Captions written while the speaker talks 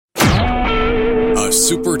a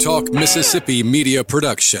SuperTalk Mississippi media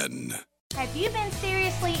production. Have you been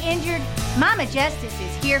seriously injured? Mama Justice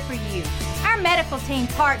is here for you. Our medical team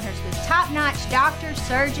partners with top-notch doctors,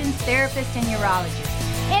 surgeons, therapists, and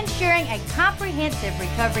urologists, ensuring a comprehensive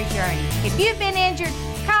recovery journey. If you've been injured,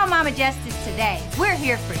 call Mama Justice today. We're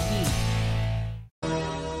here for you.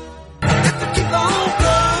 Keep on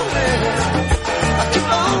going. Keep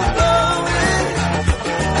on going.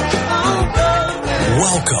 Keep on going.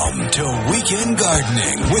 Welcome to Weekend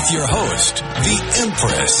Gardening with your host, the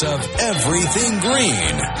Empress of Everything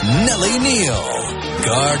Green, Nellie Neal.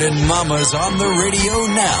 Garden Mama's on the radio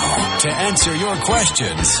now to answer your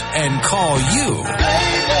questions and call you.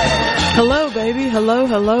 Hello, baby. Hello,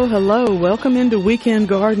 hello, hello. Welcome into Weekend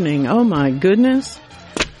Gardening. Oh, my goodness.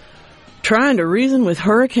 Trying to reason with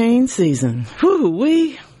hurricane season.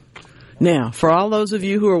 Whoo-wee. Now, for all those of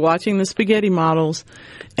you who are watching the spaghetti models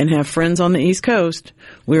and have friends on the East Coast,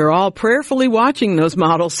 we are all prayerfully watching those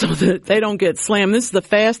models so that they don't get slammed. This is the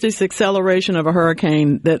fastest acceleration of a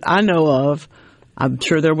hurricane that I know of. I'm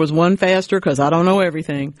sure there was one faster because I don't know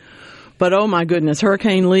everything. But oh my goodness,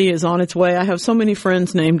 Hurricane Lee is on its way. I have so many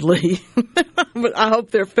friends named Lee. But I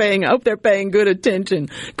hope they're paying good attention.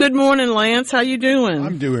 Good morning, Lance. How you doing?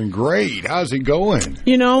 I'm doing great. How's it going?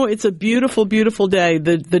 You know, it's a beautiful, beautiful day.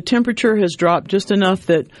 The temperature has dropped just enough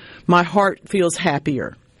that my heart feels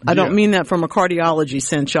happier. I don't mean that from a cardiology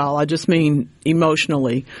sense, y'all. I just mean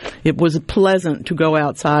emotionally. It was pleasant to go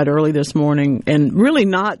outside early this morning and really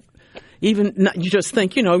you just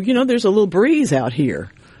think, you know, there's a little breeze out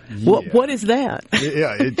here. Yeah. What is that?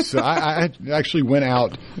 Yeah, it's. I actually went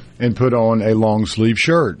out and put on a long sleeve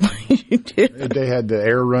shirt. You did? They had the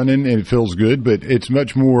air running and it feels good, but it's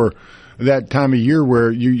much more that time of year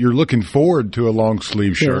where you're looking forward to a long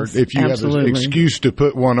sleeve shirt. Yes, if you absolutely. have an excuse to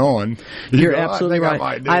put one on, you're absolutely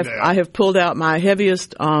right. I have pulled out my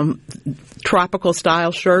heaviest tropical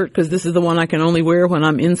style shirt because this is the one I can only wear when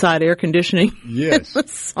I'm inside air conditioning. Yes. In the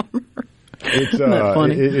summer. It's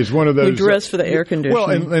funny? It's one of those. We dress for the air conditioning.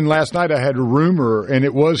 Well, and last night I had a rumor, and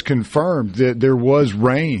it was confirmed that there was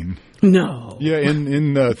rain. No. Yeah,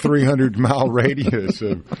 in the 300-mile radius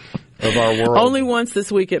of our world. Only once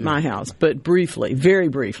this week at my house, but briefly, very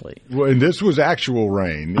briefly. Well, and this was actual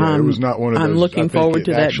rain. It was not one of those. I'm looking forward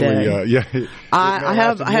to that day. I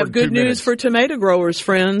have good news for tomato growers,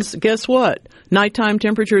 friends. Guess what? Nighttime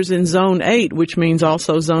temperatures in Zone 8, which means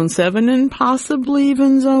also Zone 7 and possibly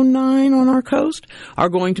even Zone 9 on our coast, are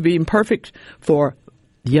going to be perfect for,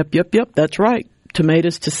 yep, that's right,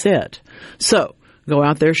 tomatoes to set. So, go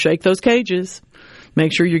out there, shake those cages.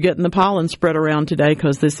 Make sure you're getting the pollen spread around today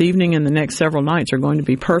because this evening and the next several nights are going to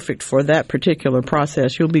be perfect for that particular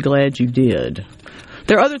process. You'll be glad you did.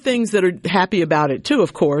 There are other things that are happy about it, too,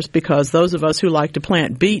 of course, because those of us who like to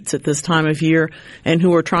plant beets at this time of year and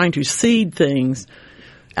who are trying to seed things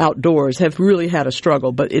outdoors have really had a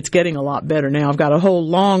struggle, but it's getting a lot better now. I've got a whole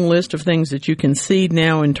long list of things that you can seed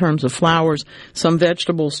now in terms of flowers, some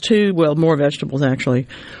vegetables, too. Well, more vegetables, actually.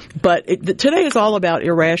 But today is all about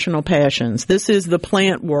irrational passions. This is the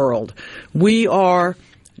plant world. We are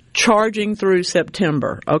charging through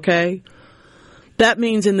September, okay? That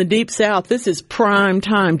means in the Deep South, this is prime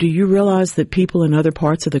time. Do you realize that people in other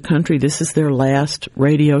parts of the country, this is their last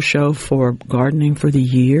radio show for gardening for the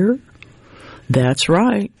year? That's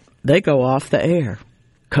right. They go off the air.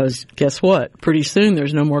 Because guess what? Pretty soon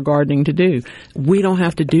there's no more gardening to do. We don't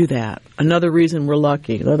have to do that. Another reason we're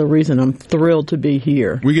lucky. Another reason I'm thrilled to be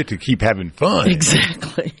here. We get to keep having fun.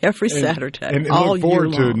 Exactly. Every Saturday. And all look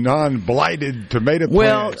forward year long. To non-blighted tomato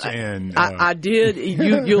plants. I did.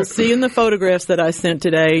 You'll see in the photographs that I sent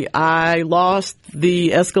today, I lost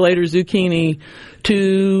the escalator zucchini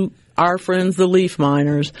to our friends, the leaf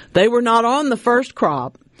miners. They were not on the first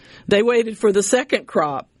crop. They waited for the second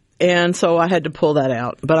crop. And so I had to pull that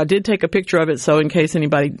out. But I did take a picture of it, so in case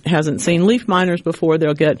anybody hasn't seen leaf miners before,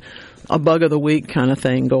 they'll get a bug of the week kind of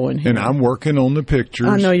thing going here. And I'm working on the pictures.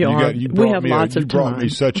 I know you are. We have lots of time. You brought me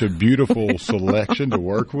such a beautiful selection to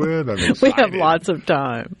work with. I'm excited. We have lots of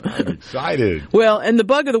time. I'm excited. Well, and the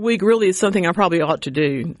bug of the week really is something I probably ought to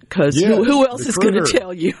do, because who else is going to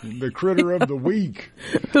tell you? The critter of the week.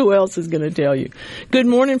 Who else is going to tell you? Good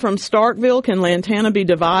morning from Starkville. Can lantana be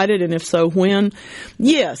divided, and if so, when?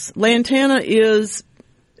 Yes, lantana is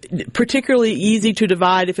particularly easy to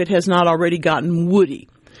divide if it has not already gotten woody.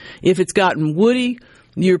 If it's gotten woody,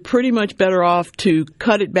 you're pretty much better off to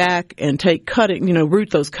cut it back and root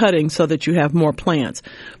those cuttings so that you have more plants.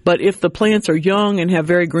 But if the plants are young and have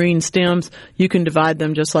very green stems, you can divide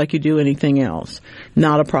them just like you do anything else.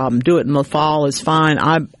 Not a problem. Do it in the fall is fine.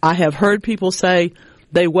 I have heard people say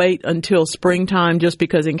they wait until springtime just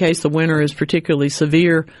because in case the winter is particularly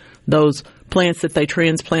severe, those plants that they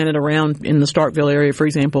transplanted around in the Starkville area, for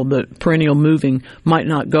example, the perennial moving, might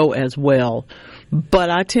not go as well. But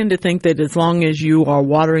I tend to think that as long as you are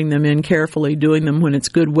watering them in carefully, doing them when it's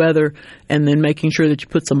good weather, and then making sure that you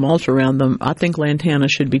put some mulch around them, I think lantana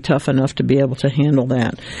should be tough enough to be able to handle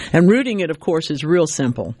that. And rooting it, of course, is real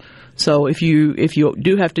simple. So if you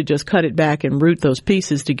do have to just cut it back and root those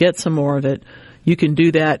pieces to get some more of it, you can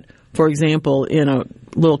do that. For example, in a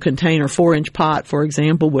little container, 4-inch pot, for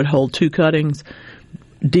example, would hold 2 cuttings,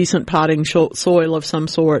 decent potting soil of some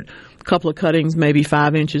sort, a couple of cuttings, maybe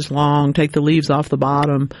 5 inches long, take the leaves off the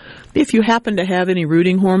bottom. If you happen to have any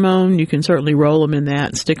rooting hormone, you can certainly roll them in that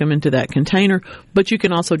and stick them into that container, but you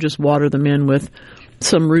can also just water them in with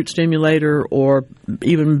some root stimulator or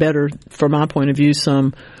even better, from my point of view,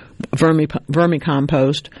 some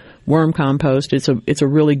vermicompost, worm compost. It's a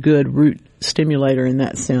really good root stimulator in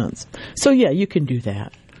that sense. So yeah, you can do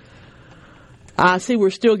that. I see we're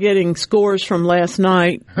still getting scores from last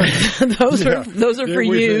night. those are for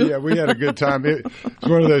you. Yeah, we had a good time. It's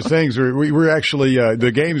one of those things where we're actually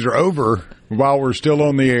the games are over while we're still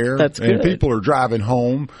on the air. That's good. And people are driving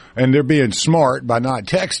home, and they're being smart by not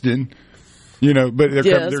texting. But they're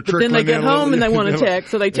but then they get home and they want to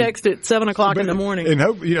text, so they text at 7:00 in the morning. And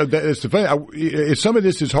hope that's the thing. Some of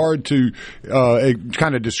this is hard to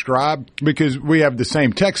kind of describe because we have the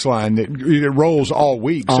same text line that rolls all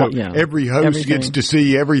week. So every host gets to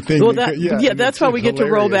see everything. Well, that's why we get to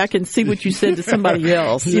roll back and see what you said to somebody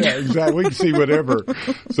else. Yeah, exactly. We can see whatever.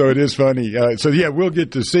 So it is funny. We'll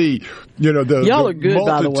get to see the y'all are good,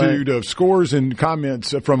 multitude of scores and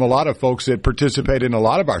comments from a lot of folks that participate in a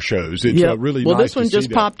lot of our shows. It's really well, nice this one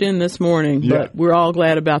just popped in this morning, but Yeah. we're all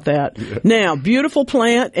glad about that. Yeah. Now, beautiful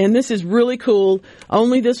plant, and this is really cool.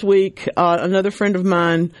 Only this week, another friend of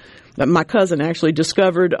mine, my cousin actually,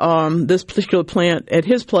 discovered this particular plant at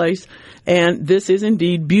his place, and this is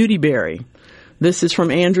indeed beautyberry. This is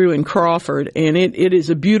from Andrew in Crawford, and it is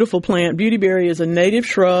a beautiful plant. Beautyberry is a native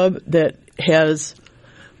shrub that has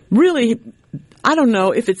really... I don't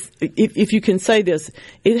know if you can say this.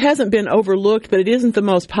 It hasn't been overlooked, but it isn't the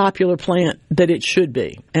most popular plant that it should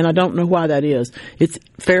be. And I don't know why that is. It's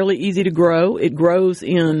fairly easy to grow. It grows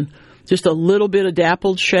in just a little bit of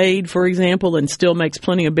dappled shade, for example, and still makes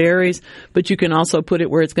plenty of berries. But you can also put it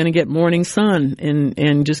where it's going to get morning sun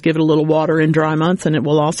and just give it a little water in dry months, and it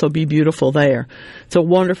will also be beautiful there. It's a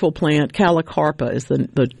wonderful plant. Calicarpa is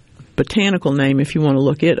the botanical name if you want to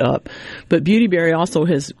look it up. But beautyberry also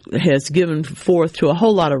has given forth to a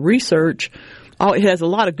whole lot of research. It has a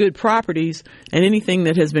lot of good properties, and anything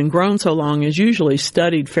that has been grown so long is usually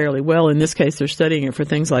studied fairly well. In this case, they're studying it for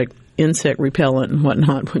things like insect repellent and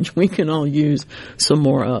whatnot, which we can all use some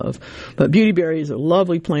more of. But beautyberry is a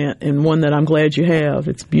lovely plant and one that I'm glad you have.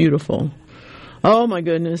 It's beautiful. Oh, my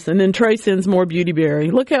goodness. And then Trey sends more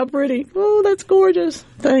beautyberry. Look how pretty. Oh, that's gorgeous.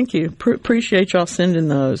 Thank you. Appreciate y'all sending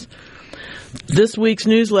those. This week's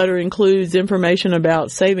newsletter includes information about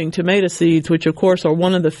saving tomato seeds, which, of course, are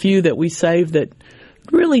one of the few that we save that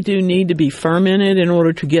really do need to be fermented in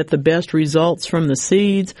order to get the best results from the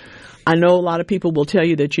seeds. I know a lot of people will tell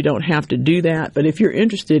you that you don't have to do that, but if you're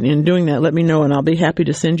interested in doing that, let me know, and I'll be happy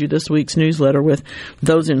to send you this week's newsletter with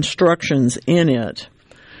those instructions in it.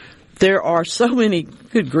 There are so many,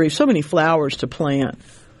 good grief, so many flowers to plant.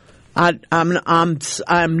 I'm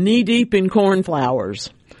knee deep in cornflowers.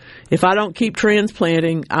 If I don't keep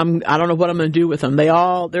transplanting, I don't know what I'm going to do with them.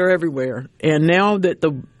 They're everywhere. And now that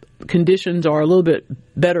the conditions are a little bit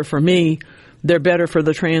better for me, they're better for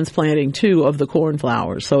the transplanting too of the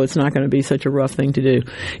cornflowers. So it's not going to be such a rough thing to do.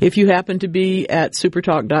 If you happen to be at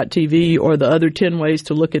supertalk.tv or the other 10 ways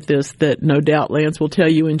to look at this that no doubt Lance will tell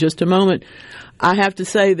you in just a moment, I have to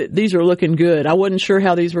say that these are looking good. I wasn't sure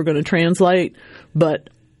how these were going to translate, but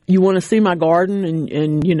you want to see my garden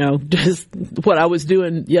and just what I was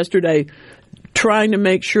doing yesterday, trying to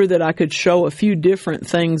make sure that I could show a few different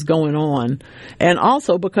things going on. And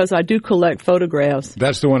also because I do collect photographs.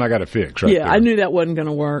 That's the one I got to fix right there. I knew that wasn't going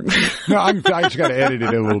to work. No, I just got to edit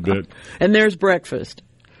it a little bit. And there's breakfast.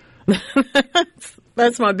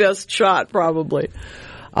 That's my best shot, probably.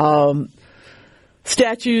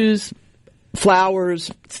 Statues,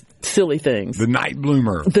 flowers, silly things. The night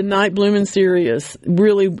bloomer. The night blooming cereus.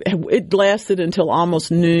 Really, it lasted until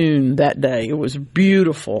almost noon that day. It was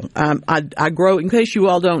beautiful. I grow, in case you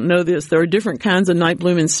all don't know this, there are different kinds of night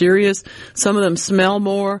blooming cereus. Some of them smell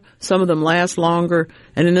more, some of them last longer,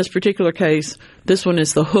 and in this particular case, this one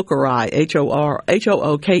is the hookerii,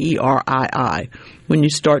 Hookerii, when you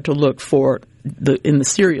start to look for in the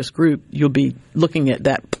serious group, you'll be looking at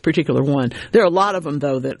that particular one. There are a lot of them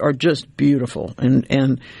though that are just beautiful,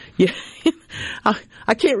 and yeah,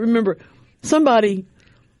 I can't remember somebody.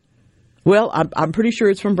 Well, I'm pretty sure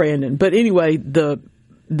it's from Brandon, but anyway,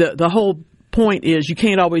 the whole point is you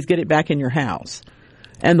can't always get it back in your house,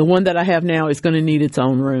 and the one that I have now is going to need its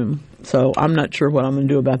own room. So I'm not sure what I'm going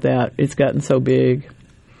to do about that. It's gotten so big.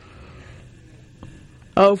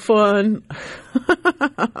 Oh, fun.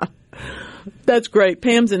 That's great.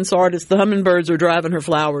 Pam's in Sardis. The hummingbirds are driving her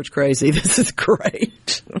flowers crazy. This is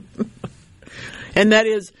great. And that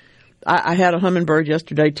is, I had a hummingbird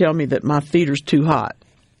yesterday tell me that my feeder's too hot.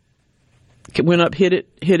 It went up, hit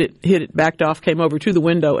it, backed off, came over to the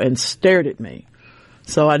window and stared at me.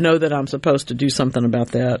 So I know that I'm supposed to do something about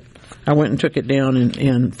that. I went and took it down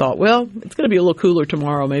and thought, well, it's going to be a little cooler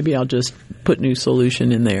tomorrow. Maybe I'll just put new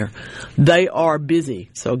solution in there. They are busy,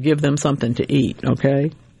 so give them something to eat,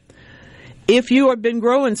 okay? If you have been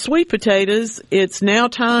growing sweet potatoes, it's now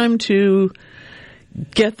time to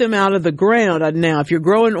get them out of the ground. Now, if you're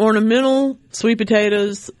growing ornamental sweet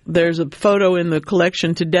potatoes, there's a photo in the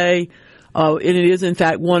collection today. And it is, in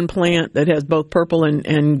fact, one plant that has both purple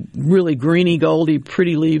and really greeny, goldy,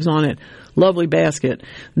 pretty leaves on it. Lovely basket.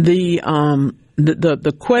 The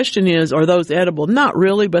question is, are those edible? Not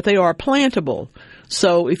really, but they are plantable.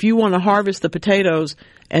 So if you want to harvest the potatoes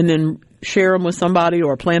and then share them with somebody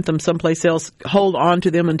or plant them someplace else, hold on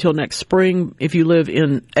to them until next spring. If you live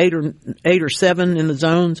in 8 or 7 in the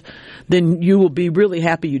zones, then you will be really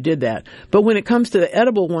happy you did that. But when it comes to the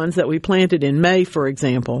edible ones that we planted in May, for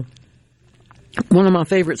example, one of my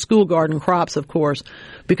favorite school garden crops, of course,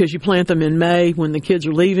 because you plant them in May when the kids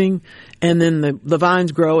are leaving, and then the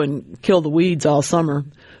vines grow and kill the weeds all summer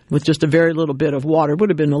with just a very little bit of water. It would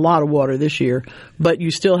have been a lot of water this year, but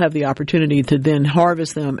you still have the opportunity to then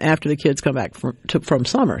harvest them after the kids come back from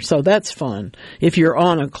summer. So that's fun. If you're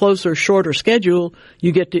on a closer, shorter schedule,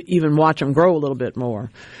 you get to even watch them grow a little bit more.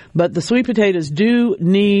 But the sweet potatoes do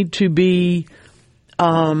need to be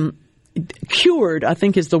cured, I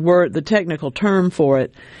think is the technical term for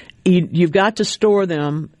it. You've got to store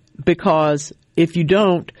them, because if you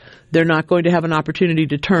don't, they're not going to have an opportunity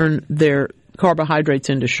to turn their carbohydrates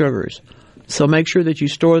into sugars. So make sure that you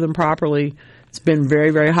store them properly. It's been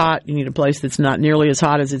very, very hot. You need a place that's not nearly as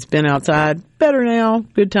hot as it's been outside. Better now.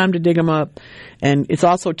 Good time to dig them up. And it's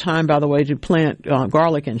also time, by the way, to plant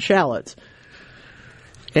garlic and shallots.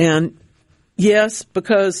 And yes,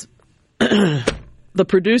 because the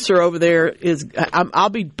producer over there is, I'll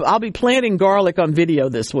be planting garlic on video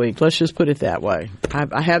this week. Let's just put it that way.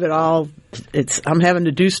 I have it all. I'm having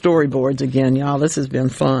to do storyboards again, y'all. This has been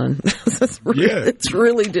fun. It's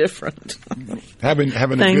really different. Having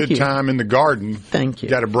a good time in the garden. Thank you.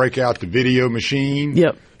 Got to break out the video machine.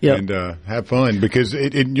 Yep. And have fun, because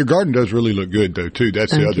your garden does really look good, though, too.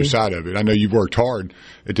 That's the other side of it. I know you've worked hard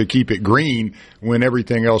to keep it green when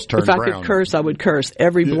everything else turns brown. If I could curse, I would curse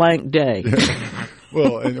every blank day.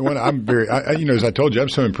 Well, and when I'm as I told you, I'm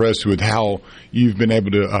so impressed with how you've been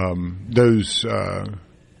able to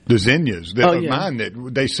the zinnias mine that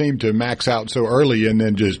they seem to max out so early and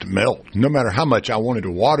then just melt. No matter how much I wanted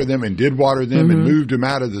to water them and did water them and moved them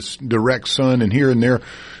out of the direct sun and here and there,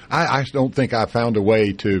 I don't think I found a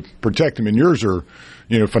way to protect them. And yours are,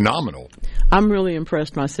 phenomenal. I'm really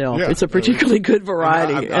impressed myself. Yeah. It's a particularly good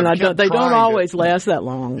variety, they don't always last that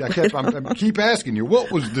long. Yeah, I keep asking you,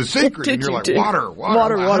 what was the secret? And you're like, water.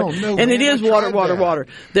 I don't know, and it is water.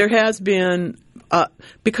 There has been,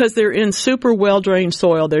 because they're in super well-drained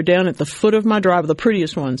soil, they're down at the foot of my driveway. The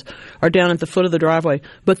prettiest ones are down at the foot of the driveway,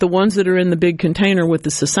 but the ones that are in the big container with the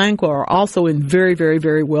sasanqua are also in very, very,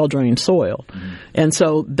 very well-drained soil. Mm-hmm. And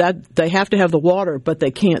so that they have to have the water, but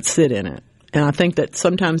they can't sit in it. And I think that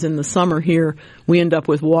sometimes in the summer here, we end up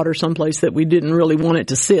with water someplace that we didn't really want it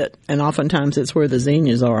to sit. And oftentimes it's where the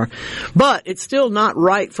zinnias are. But it's still not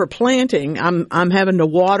right for planting. I'm having to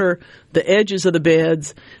water the edges of the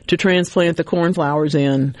beds to transplant the cornflowers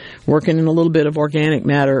in, working in a little bit of organic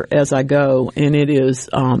matter as I go. And it is,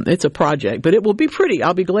 it's a project, but it will be pretty.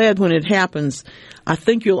 I'll be glad when it happens. I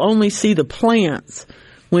think you'll only see the plants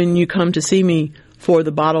when you come to see me for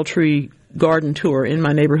the Bottle Tree garden tour in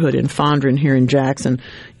my neighborhood in Fondren here in Jackson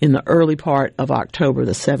in the early part of October,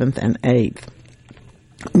 the 7th and 8th.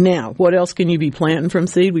 Now, what else can you be planting from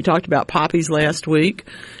seed? We talked about poppies last week,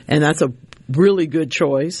 and that's a really good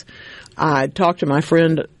choice. I talked to my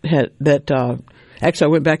friend actually I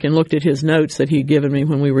went back and looked at his notes that he'd given me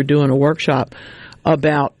when we were doing a workshop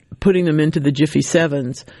about putting them into the Jiffy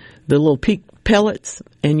 7s, the little peak pellets,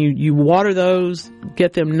 and you water those,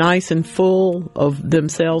 get them nice and full of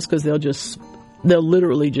themselves, because they'll just they'll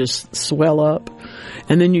literally just swell up.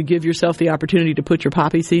 And then you give yourself the opportunity to put your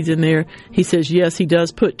poppy seeds in there. He says, yes, he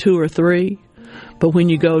does put 2 or 3, but when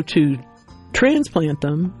you go to transplant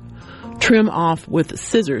them, trim off with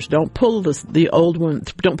scissors. Don't pull the old one.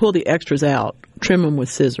 Don't pull the extras out. Trim them with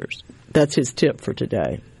scissors. That's his tip for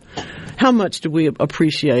today. How much do we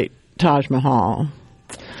appreciate Taj Mahal?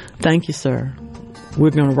 Thank you, sir.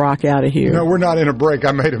 We're going to rock out of here. No, we're not in a break.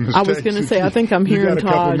 I made a mistake. I was going to say, I think I'm hearing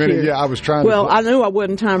Taj here. Yeah, I was trying to. Well, I knew it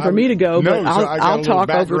wasn't time for me to go, but I'll talk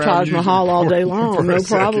over Taj Mahal all day long. No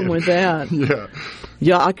problem with that. Yeah.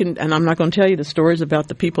 Yeah, I can, and I'm not going to tell you the stories about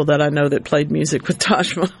the people that I know that played music with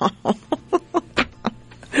Taj Mahal.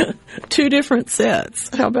 2 different sets.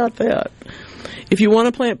 How about that? If you want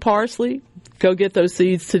to plant parsley, go get those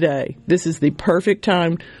seeds today. This is the perfect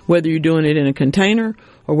time, whether you're doing it in a container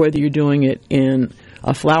or whether you're doing it in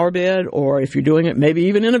a flower bed, or if you're doing it maybe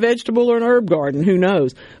even in a vegetable or an herb garden, who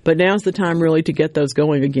knows. But now's the time really to get those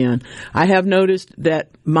going again. I have noticed that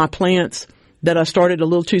my plants that I started a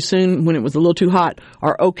little too soon when it was a little too hot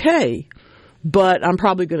are okay, but I'm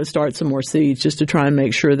probably going to start some more seeds just to try and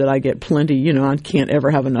make sure that I get plenty. You know, I can't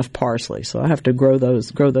ever have enough parsley, so I have to grow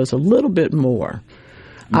those a little bit more.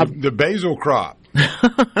 The basil crop.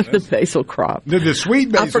 The basil crop. The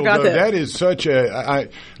sweet basil, though, that is such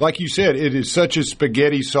like you said, it is such a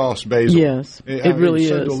spaghetti sauce basil. Yes, it really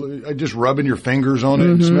is. Just rubbing your fingers on it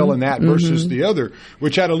and smelling that versus the other,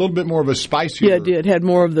 which had a little bit more of a spicier. Yeah, it did. Had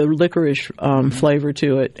more of the licorice flavor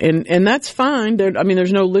to it. And that's fine.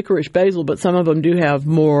 There's no licorice basil, but some of them do have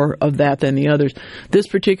more of that than the others. This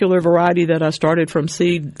particular variety that I started from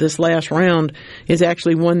seed this last round is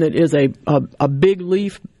actually one that is a big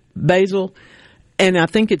leaf basil. And I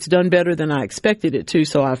think it's done better than I expected it to,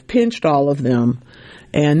 so I've pinched all of them.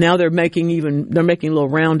 And now they're making little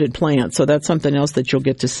rounded plants, so that's something else that you'll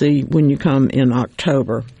get to see when you come in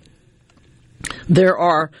October. There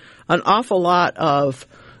are an awful lot of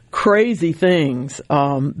crazy things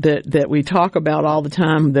that we talk about all the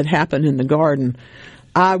time that happen in the garden.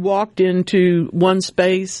 I walked into one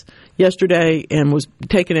space yesterday and was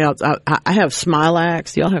taking out, I have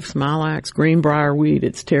smilax. Y'all have smilax, greenbrier weed.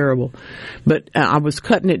 It's terrible. But I was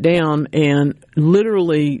cutting it down, and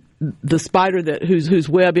literally the spider whose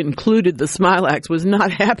web included the smilax was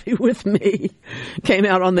not happy with me. Came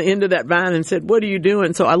out on the end of that vine and said, "What are you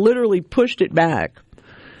doing?" So I literally pushed it back,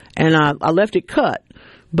 and I left it cut.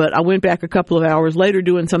 But I went back a couple of hours later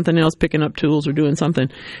doing something else, picking up tools or doing something,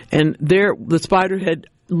 and the spider had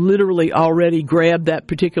literally already grabbed that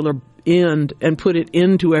particular end and put it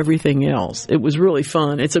into everything else. It was really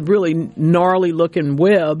fun. It's a really gnarly looking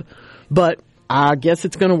web, but I guess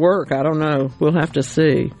it's going to work. I don't know. We'll have to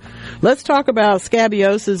see. Let's talk about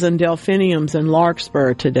scabioses and delphiniums and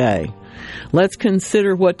larkspur today. Let's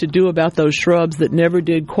consider what to do about those shrubs that never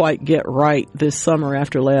did quite get right this summer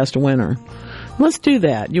after last winter. Let's do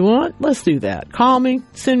that. You want? Let's do that. Call me.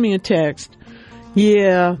 Send me a text.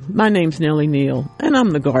 Yeah, my name's Nellie Neal, and I'm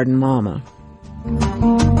the Garden Mama.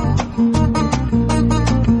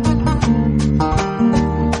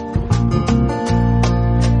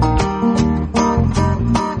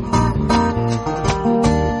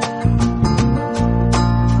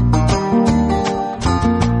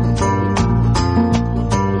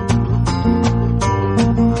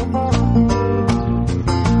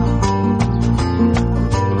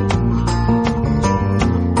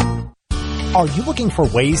 Are you looking for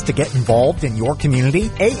ways to get involved in your community?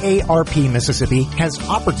 AARP Mississippi has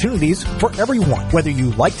opportunities for everyone. Whether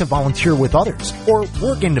you like to volunteer with others or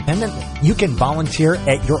work independently, you can volunteer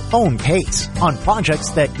at your own pace on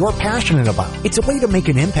projects that you're passionate about. It's a way to make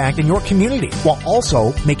an impact in your community while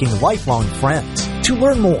also making lifelong friends. To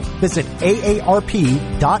learn more, visit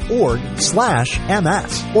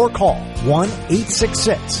aarp.org/ms or call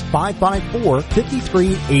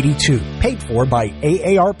 1-866-554-5382. Paid for by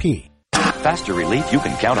AARP. Faster relief you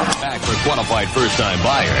can count on. Back for qualified first-time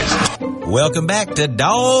buyers. Welcome back to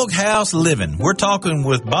Doghouse Living. We're talking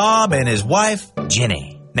with Bob and his wife,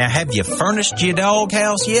 Jenny. Now, have you furnished your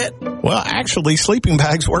doghouse yet? Well, actually, sleeping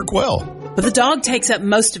bags work well. But the dog takes up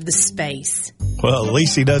most of the space. Well, at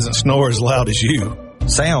least he doesn't snore as loud as you.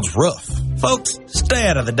 Sounds rough. Folks, stay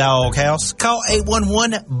out of the doghouse. Call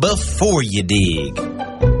 811 before you dig.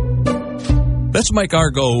 Let's make our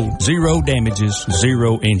goal 0 damages,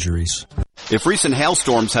 0 injuries. If recent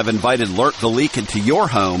hailstorms have invited Lurk the Leak into your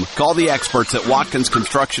home, call the experts at Watkins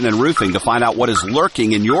Construction and Roofing to find out what is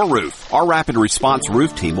lurking in your roof. Our rapid response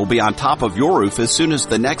roof team will be on top of your roof as soon as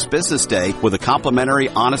the next business day with a complimentary,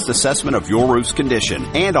 honest assessment of your roof's condition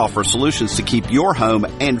and offer solutions to keep your home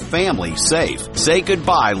and family safe. Say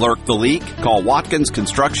goodbye, Lurk the Leak. Call Watkins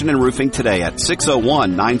Construction and Roofing today at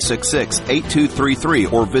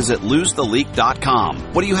 601-966-8233 or visit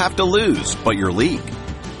losetheleak.com. What do you have to lose but your leak?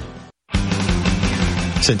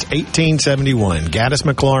 Since 1871, Gaddis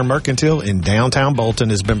McLaurin Mercantile in downtown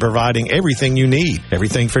Bolton has been providing everything you need.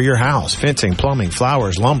 Everything for your house, fencing, plumbing,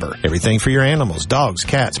 flowers, lumber. Everything for your animals, dogs,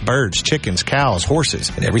 cats, birds, chickens, cows,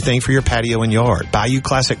 horses, and everything for your patio and yard. Bayou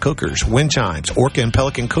Classic cookers, wind chimes, Orca and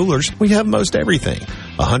Pelican coolers. We have most everything.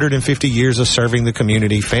 150 years of serving the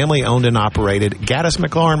community, family owned and operated. Gaddis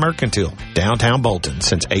McLaurin Mercantile, downtown Bolton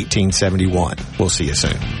since 1871. We'll see you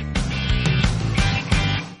soon.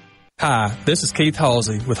 Hi, this is Keith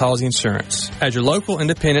Halsey with Halsey Insurance. As your local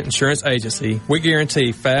independent insurance agency, we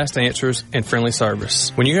guarantee fast answers and friendly service.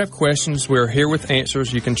 When you have questions, we are here with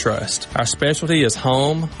answers you can trust. Our specialty is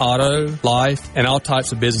home, auto, life, and all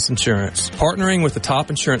types of business insurance. Partnering with the top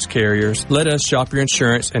insurance carriers, let us shop your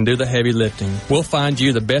insurance and do the heavy lifting. We'll find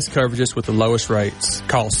you the best coverages with the lowest rates.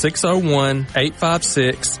 Call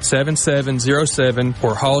 601-856-7707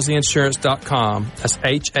 or halseyinsurance.com. That's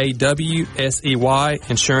HAWSEY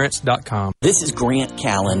insurance.com. This is Grant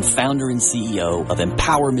Callen, founder and CEO of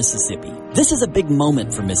Empower Mississippi. This is a big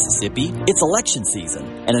moment for Mississippi. It's election season,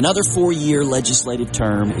 and another 4-year legislative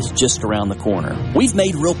term is just around the corner. We've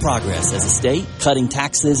made real progress as a state, cutting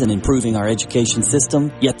taxes and improving our education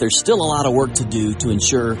system, yet there's still a lot of work to do to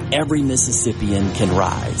ensure every Mississippian can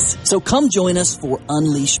rise. So come join us for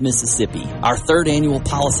Unleash Mississippi, our 3rd annual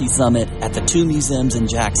policy summit at the 2 museums in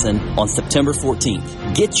Jackson on September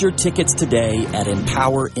 14th. Get your tickets today at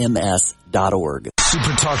empowerms.org.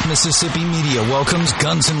 SuperTalk Mississippi Media welcomes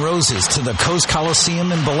Guns N' Roses to the Coast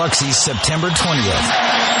Coliseum in Biloxi September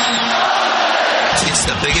 20th. It's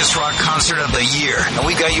the biggest rock concert of the year, and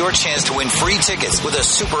we got your chance to win free tickets with a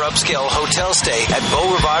super upscale hotel stay at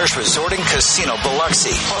Beau Rivage Resort and Casino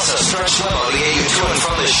Biloxi, plus a stretch limo to get you to and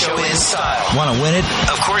from the show in style. Want to win it?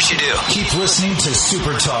 Of course you do. Keep listening to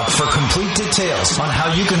Super Talk for complete details on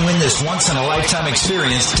how you can win this once-in-a-lifetime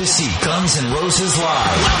experience to see Guns N' Roses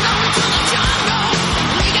live.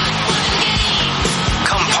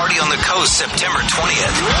 Come party on the coast September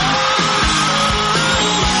 20th.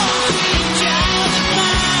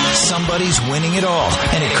 Somebody's winning it all,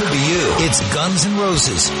 and it could be you. It's Guns N'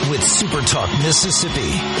 Roses with Super Talk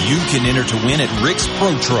Mississippi. You can enter to win at Rick's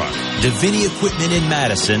Pro Truck, Davini Equipment in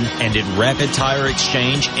Madison, and at Rapid Tire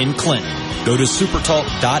Exchange in Clinton. Go to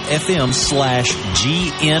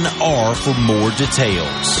supertalk.fm/GNR for more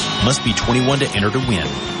details. Must be 21 to enter to win.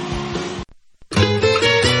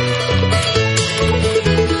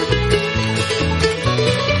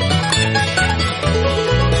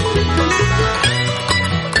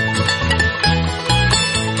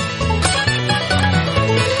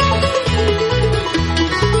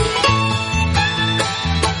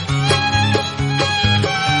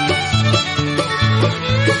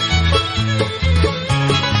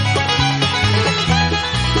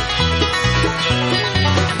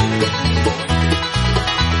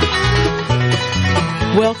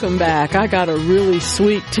 Welcome back. I got a really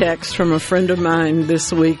sweet text from a friend of mine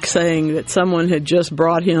this week saying that someone had just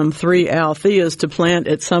brought him 3 altheas to plant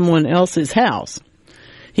at someone else's house.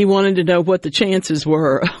 He wanted to know what the chances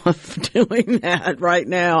were of doing that right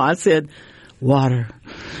now. I said, water.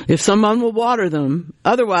 If someone will water them,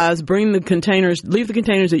 otherwise leave the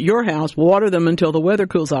containers at your house, water them until the weather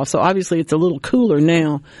cools off. So obviously it's a little cooler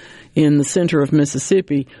now in the center of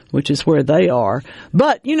Mississippi, which is where they are.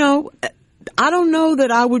 But, I don't know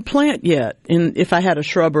that I would plant yet if I had a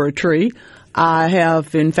shrub or a tree. I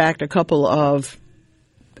have, in fact, a couple of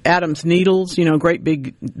Adam's needles, great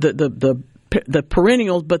big, the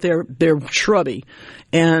perennials, but they're shrubby.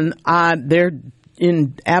 And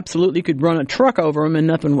absolutely could run a truck over them and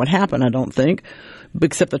nothing would happen, I don't think,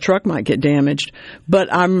 except the truck might get damaged.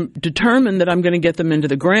 But I'm determined that I'm going to get them into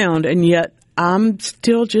the ground, and yet I'm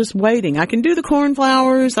still just waiting. I can do the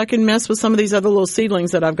cornflowers. I can mess with some of these other little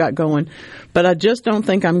seedlings that I've got going, but I just don't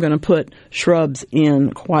think I'm going to put shrubs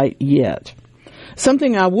in quite yet.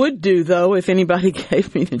 Something I would do, though, if anybody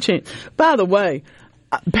gave me the chance. By the way,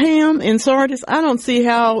 Pam in Sardis, I don't see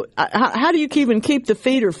how do you even keep the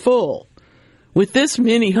feeder full with this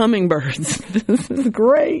many hummingbirds? This is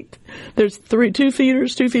great. There's two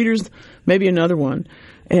feeders, maybe another one.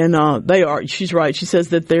 And she's right. She says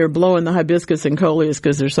that they're blowing the hibiscus and coleus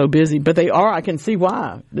because they're so busy. But they are. I can see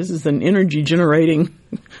why. This is an energy generating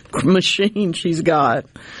machine she's got.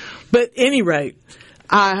 But at any rate,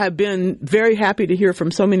 I have been very happy to hear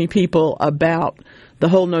from so many people about the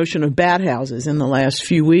whole notion of bat houses in the last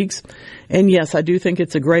few weeks. And yes, I do think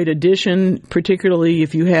it's a great addition, particularly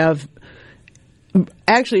if you have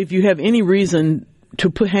any reason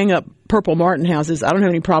to hang up purple martin houses. I don't have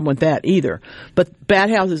any problem with that either. But bat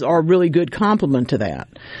houses are a really good complement to that.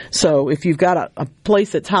 So if you've got a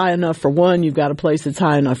place that's high enough for one, you've got a place that's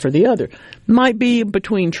high enough for the other. Might be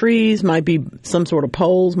between trees, might be some sort of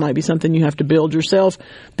poles, might be something you have to build yourself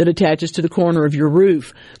that attaches to the corner of your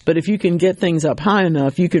roof. But if you can get things up high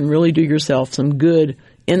enough, you can really do yourself some good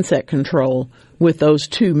insect control with those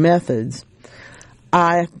two methods.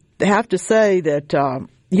 I have to say that,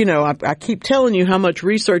 I keep telling you how much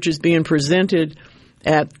research is being presented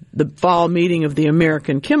at the fall meeting of the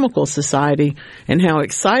American Chemical Society and how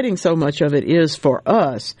exciting so much of it is for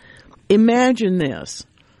us. Imagine this.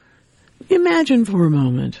 Imagine for a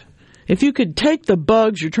moment if you could take the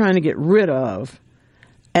bugs you're trying to get rid of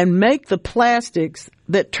and make the plastics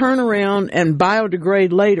that turn around and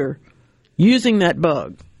biodegrade later using that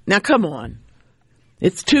bug. Now, come on.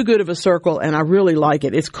 It's too good of a circle, and I really like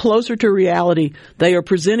it. It's closer to reality. They are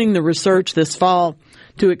presenting the research this fall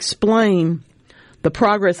to explain the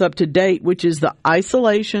progress up to date, which is the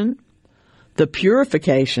isolation, the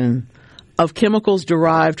purification of chemicals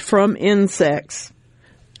derived from insects,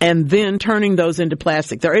 and then turning those into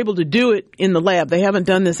plastic. They're able to do it in the lab. They haven't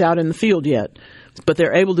done this out in the field yet, but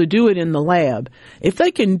they're able to do it in the lab. If they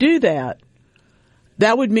can do that,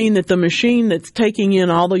 that would mean that the machine that's taking in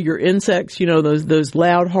all of your insects, those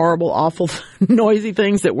loud, horrible, awful, noisy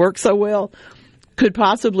things that work so well, could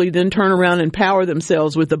possibly then turn around and power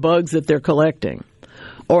themselves with the bugs that they're collecting,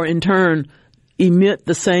 or in turn emit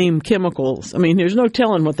the same chemicals. I mean, there's no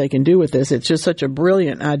telling what they can do with this. It's just such a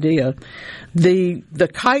brilliant idea. The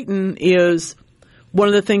chitin is one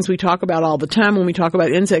of the things we talk about all the time when we talk about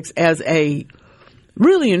insects as a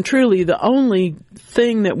really and truly the only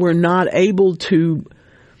thing that we're not able to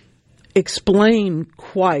explain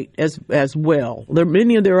quite as well.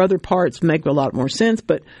 Many of their other parts make a lot more sense,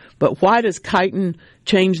 but why does chitin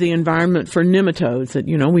change the environment for nematodes? That,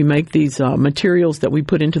 we make these materials that we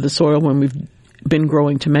put into the soil when we've been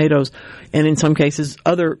growing tomatoes, and in some cases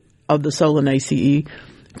other of the Solanaceae,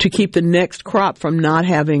 to keep the next crop from not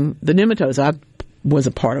having the nematodes. I was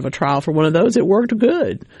a part of a trial for one of those. It worked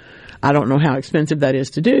good. I don't know how expensive that is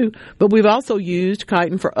to do, but we've also used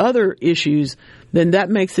chitin for other issues. Then that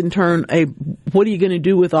makes in turn what are you going to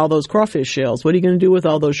do with all those crawfish shells? What are you going to do with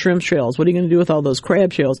all those shrimp shells? What are you going to do with all those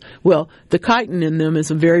crab shells? Well, the chitin in them is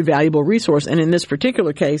a very valuable resource, and in this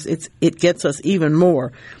particular case, it gets us even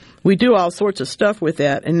more. We do all sorts of stuff with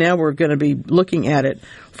that, and now we're going to be looking at it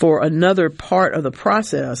for another part of the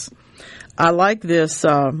process. I like this,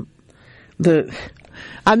 I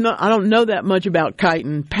don't know that much about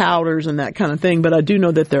chitin powders and that kind of thing, but I do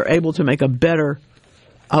know that they're able to make a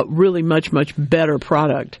really much, much better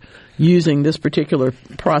product using this particular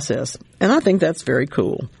process. And I think that's very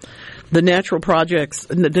cool. The natural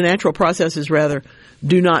processes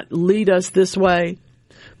do not lead us this way,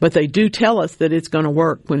 but they do tell us that it's going to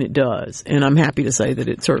work when it does. And I'm happy to say that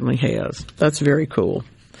it certainly has. That's very cool.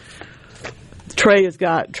 Trey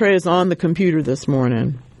is on the computer this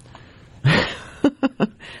morning.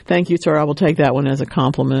 Thank you, sir. I will take that one as a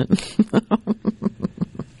compliment.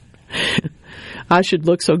 I should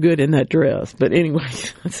look so good in that dress. But anyway,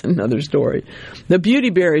 that's another story. The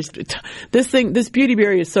beautyberries. This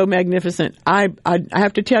beautyberry is so magnificent. I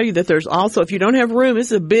have to tell you that there's also, if you don't have room, this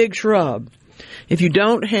is a big shrub. If you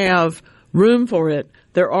don't have room for it,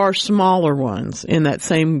 there are smaller ones in that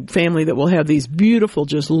same family that will have these beautiful,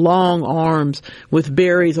 just long arms with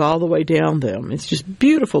berries all the way down them. It's just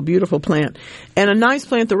beautiful, beautiful plant. And a nice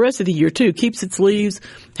plant the rest of the year, too. Keeps its leaves,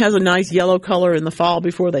 has a nice yellow color in the fall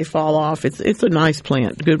before they fall off. It's a nice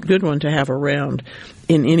plant. Good one to have around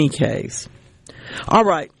in any case. All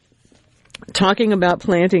right. Talking about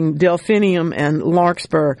planting delphinium and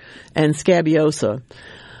larkspur and scabiosa.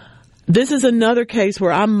 This is another case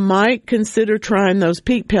where I might consider trying those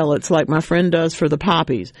peat pellets like my friend does for the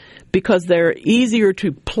poppies, because they're easier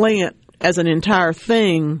to plant as an entire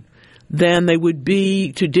thing than they would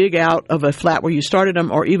be to dig out of a flat where you started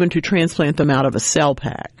them, or even to transplant them out of a cell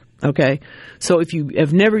pack. Okay? So if you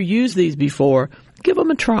have never used these before, give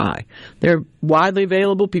them a try. They're widely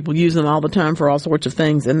available. People use them all the time for all sorts of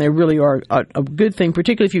things, and they really are a good thing,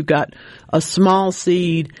 particularly if you've got a small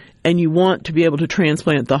seed and you want to be able to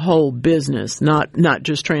transplant the whole business, not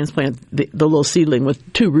just transplant the little seedling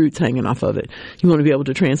with two roots hanging off of it. You want to be able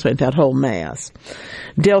to transplant that whole mass.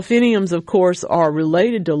 Delphiniums, of course, are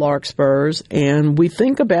related to larkspurs, and we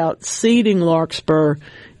think about seeding larkspur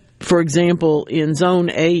for example, in Zone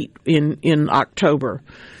 8 in October.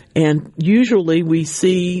 And usually we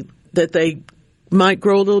see that they might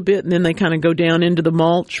grow a little bit and then they kind of go down into the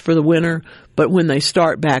mulch for the winter. But when they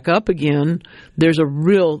start back up again, there's a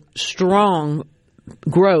real strong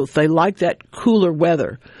growth. They like that cooler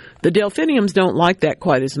weather. The delphiniums don't like that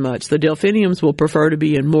quite as much. The delphiniums will prefer to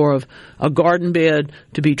be in more of a garden bed,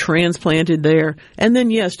 to be transplanted there, and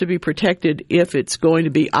then, yes, to be protected if it's going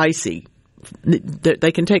to be icy.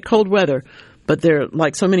 They can take cold weather, but they're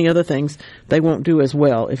like so many other things, they won't do as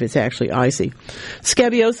well if it's actually icy.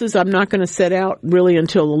 Scabioses, I'm not going to set out really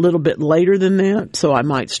until a little bit later than that, so I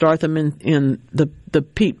might start them in the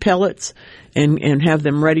peat pellets and have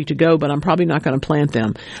them ready to go, but I'm probably not going to plant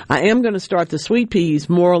them. I am going to start the sweet peas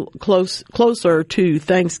closer to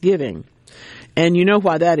Thanksgiving. And you know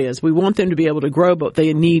why that is. We want them to be able to grow, but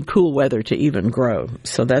they need cool weather to even grow.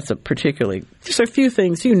 So that's just a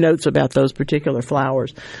few notes about those particular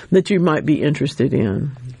flowers that you might be interested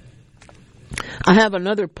in. I have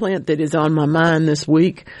another plant that is on my mind this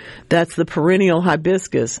week. That's the perennial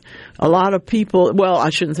hibiscus. A lot of people, well, I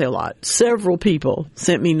shouldn't say a lot, several people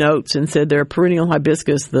sent me notes and said their perennial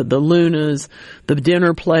hibiscus, the lunas, the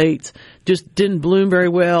dinner plates, just didn't bloom very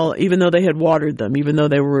well, even though they had watered them, even though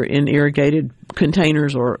they were in irrigated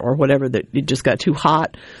containers or whatever, that it just got too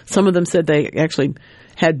hot. Some of them said they actually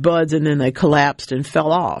had buds and then they collapsed and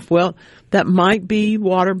fell off. Well, that might be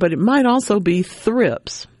water, but it might also be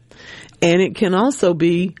thrips. And it can also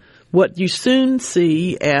be what you soon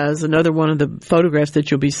see as another one of the photographs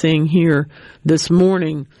that you'll be seeing here this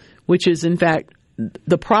morning, which is, in fact,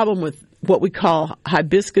 the problem with what we call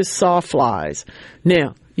hibiscus sawflies.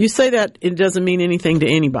 Now, you say that it doesn't mean anything to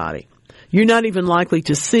anybody. You're not even likely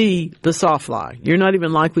to see the sawfly. You're not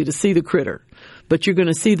even likely to see the critter, but you're going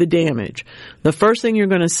to see the damage. The first thing you're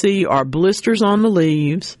going to see are blisters on the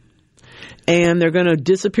leaves, and they're going to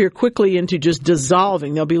disappear quickly into just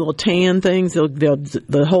dissolving. There'll be little tan things.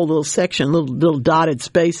 The whole little section, little dotted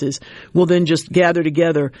spaces will then just gather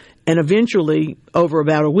together, and eventually, over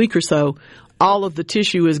about a week or so, all of the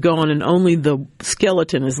tissue is gone and only the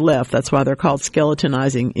skeleton is left. That's why they're called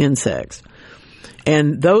skeletonizing insects.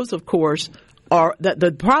 And those, of course, are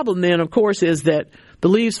the problem then, of course, is that the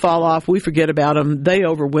leaves fall off, we forget about them, they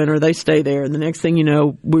overwinter, they stay there, and the next thing you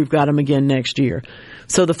know, we've got them again next year.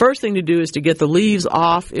 So the first thing to do is to get the leaves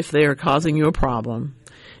off if they are causing you a problem.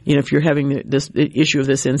 You know, if you're having this issue of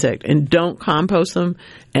this insect, and don't compost them,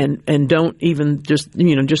 and don't even just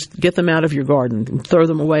get them out of your garden. Throw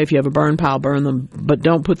them away. If you have a burn pile, burn them, but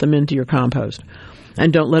don't put them into your compost.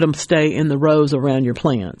 And don't let them stay in the rows around your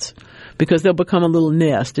plants, because they'll become a little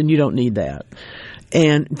nest, and you don't need that.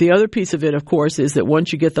 And the other piece of it, of course, is that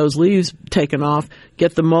once you get those leaves taken off,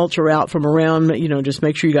 get the mulcher out from around, just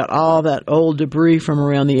make sure you got all that old debris from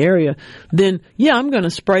around the area. Then, I'm going to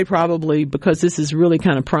spray probably, because this is really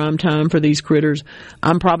kind of prime time for these critters.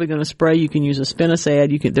 I'm probably going to spray. You can use a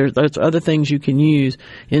spinosad. There's other things you can use.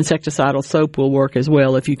 Insecticidal soap will work as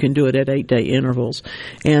well if you can do it at 8-day intervals.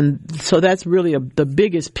 And so that's really the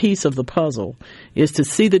biggest piece of the puzzle, is to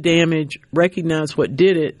see the damage, recognize what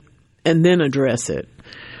did it, and then address it.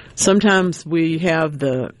 Sometimes we have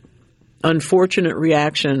the unfortunate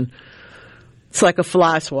reaction, it's like a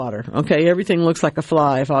fly swatter. Okay, everything looks like a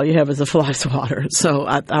fly if all you have is a fly swatter. So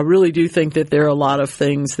I really do think that there are a lot of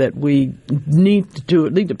things that we need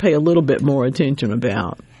to pay a little bit more attention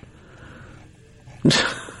about.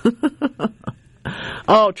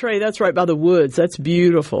 Oh, Trey, that's right by the woods. That's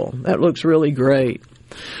beautiful. That looks really great.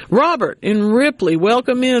 Robert in Ripley,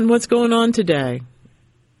 welcome in. What's going on today?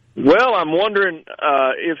 Well, I'm wondering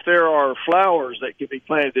if there are flowers that can be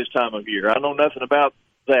planted this time of year. I know nothing about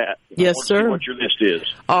that. Yes, sir. What your list is.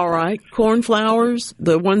 All right. Cornflowers,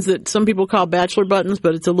 the ones that some people call bachelor buttons,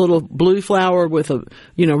 but it's a little blue flower with a,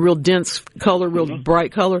 real dense color, real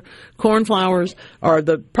bright color. Cornflowers are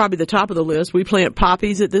probably the top of the list. We plant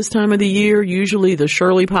poppies at this time of the year, usually the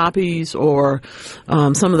Shirley poppies or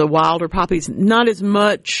some of the wilder poppies. Not as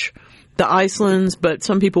much the Icelands, but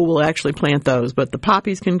some people will actually plant those. But the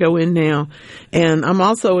poppies can go in now. And I'm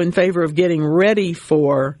also in favor of getting ready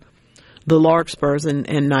for the larkspurs and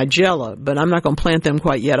nigella, but I'm not going to plant them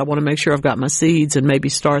quite yet. I want to make sure I've got my seeds and maybe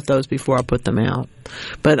start those before I put them out.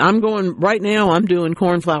 But I'm doing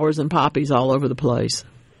cornflowers and poppies all over the place.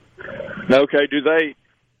 Okay.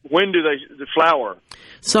 When do they flower?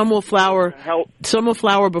 Some will flower. Some will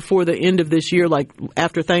flower before the end of this year, like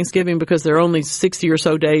after Thanksgiving, because they're only 60 or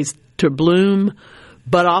so days to bloom.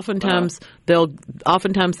 But oftentimes they'll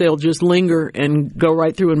just linger and go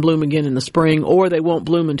right through and bloom again in the spring, or they won't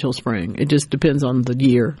bloom until spring. It just depends on the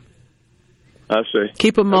year. I see.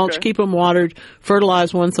 Keep them mulched, keep them watered,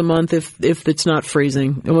 fertilize once a month if it's not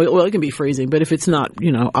freezing. Well, it can be freezing, but if it's not,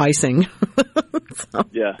 icing. So,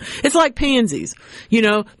 yeah. It's like pansies.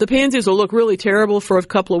 The pansies will look really terrible for a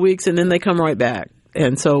couple of weeks and then they come right back.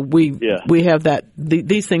 And so we have that,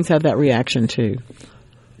 these things have that reaction too.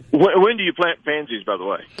 When do you plant pansies, by the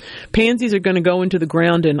way? Pansies are going to go into the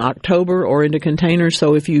ground in October or into containers.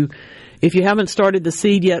 So if you haven't started the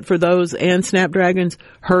seed yet for those and snapdragons,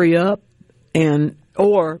 hurry up.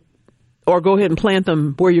 Or go ahead and plant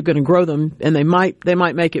them where you're going to grow them, and they might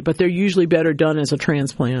make it, but they're usually better done as a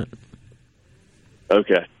transplant.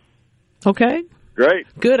 Okay. Okay. Great.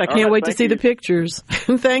 Good. I can't wait to see the pictures.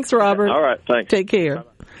 Thanks, Robert. All right. Thanks. Take care.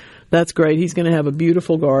 Bye-bye. That's great. He's going to have a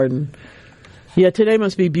beautiful garden. Yeah, today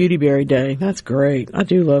must be beautyberry day. That's great. I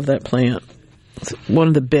do love that plant. It's one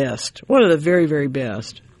of the best. One of the very, very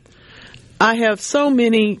best. I have so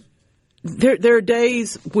many. There are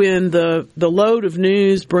days when the load of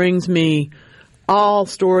news brings me all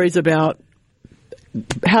stories about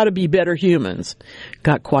how to be better humans.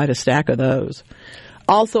 Got quite a stack of those.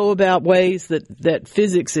 Also about ways that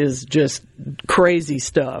physics is just crazy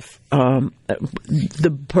stuff.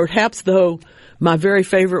 Perhaps though, my very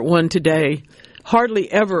favorite one today,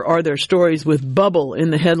 hardly ever are there stories with bubble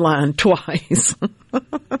in the headline twice.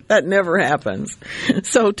 That never happens.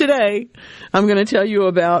 So today, I'm going to tell you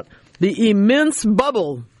about the immense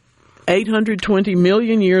bubble, 820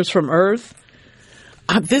 million years from Earth.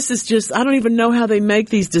 This is just, I don't even know how they make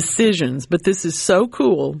these decisions, but this is so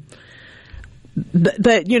cool.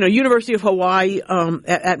 That University of Hawaii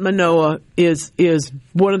at Manoa is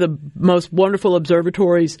one of the most wonderful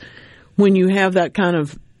observatories. When you have that kind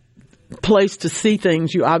of place to see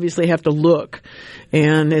things, you obviously have to look.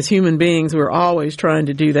 And as human beings, we're always trying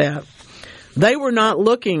to do that. They were not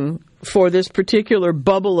looking for this particular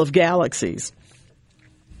bubble of galaxies.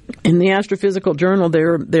 In the Astrophysical Journal,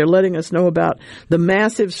 they're letting us know about the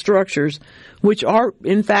massive structures which are,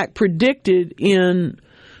 in fact, predicted in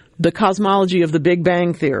the cosmology of the Big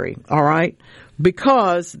Bang Theory, all right?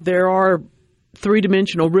 Because there are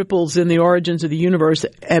three-dimensional ripples in the origins of the universe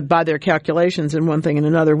by their calculations and one thing and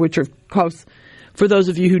another, which are, for those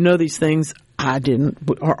of you who know these things, I didn't,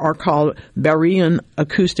 are called Barrean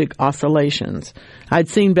acoustic oscillations. I'd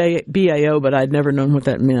seen BAO, but I'd never known what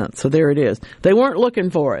that meant. So there it is. They weren't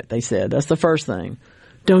looking for it, they said. That's the first thing.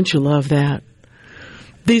 Don't you love that?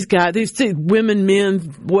 These guys, these women, men,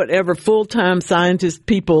 whatever, full-time scientist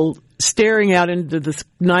people staring out into the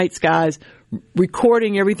night skies,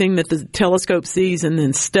 recording everything that the telescope sees and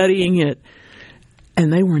then studying it.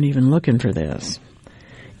 And they weren't even looking for this.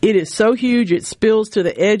 It is so huge it spills to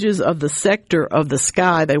the edges of the sector of the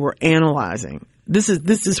sky they were analyzing. This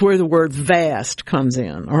is where the word vast comes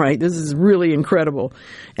in. All right, this is really incredible.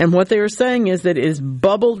 And what they are saying is that it is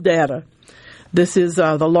bubble data. This is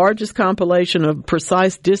the largest compilation of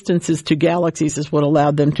precise distances to galaxies is what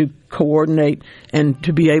allowed them to coordinate and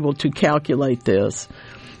to be able to calculate this.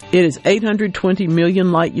 It is 820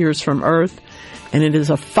 million light years from Earth, and it is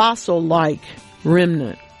a fossil-like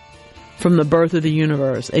remnant from the birth of the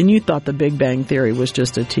universe. And you thought the Big Bang Theory was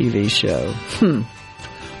just a TV show.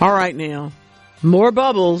 All right now. More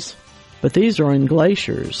bubbles, but these are in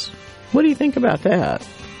glaciers. What do you think about that?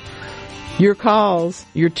 Your calls,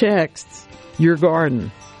 your texts, your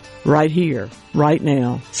garden. Right here, right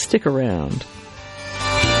now. Stick around.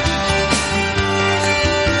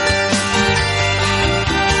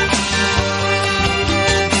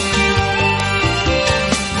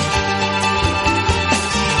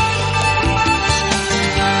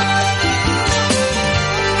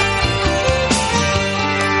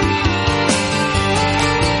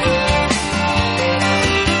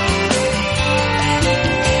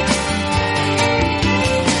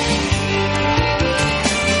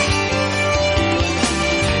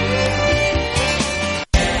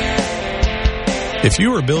 If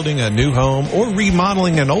you are building a new home or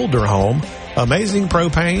remodeling an older home, Amazing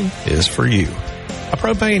Propane is for you. A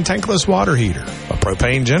propane tankless water heater, a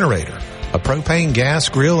propane generator, a propane gas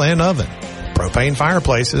grill and oven, propane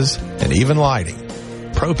fireplaces, and even lighting.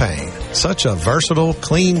 Propane, such a versatile,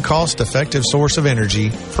 clean, cost-effective source of energy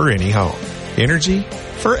for any home. Energy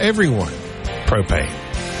for everyone. Propane.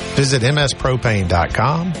 Visit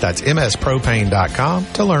mspropane.com. That's mspropane.com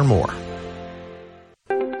to learn more.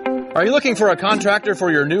 Are you looking for a contractor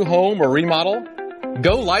for your new home or remodel?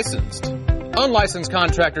 Go licensed. Unlicensed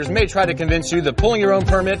contractors may try to convince you that pulling your own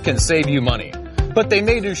permit can save you money, but they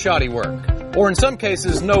may do shoddy work, or in some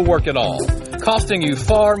cases, no work at all, costing you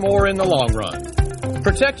far more in the long run.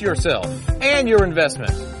 Protect yourself and your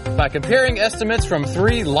investment by comparing estimates from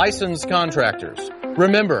 3 licensed contractors.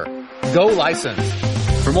 Remember, go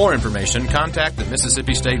licensed. For more information, contact the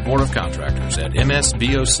Mississippi State Board of Contractors at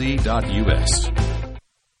msboc.us.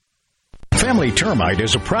 Family Termite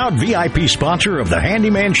is a proud VIP sponsor of the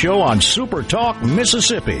Handyman Show on Super Talk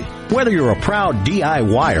Mississippi. Whether you're a proud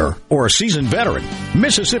DIYer or a seasoned veteran,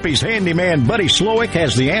 Mississippi's handyman Buddy Slowick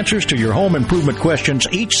has the answers to your home improvement questions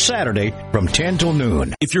each Saturday from 10 till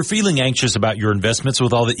noon. If you're feeling anxious about your investments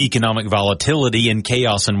with all the economic volatility and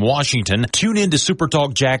chaos in Washington, tune in to Super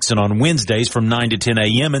Talk Jackson on Wednesdays from 9 to 10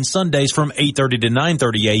 a.m. and Sundays from 8:30 to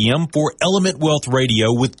 9:30 a.m. for Element Wealth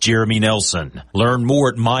Radio with Jeremy Nelson. Learn more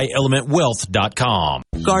at myelementwealth.com.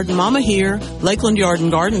 Garden Mama here. Lakeland Yard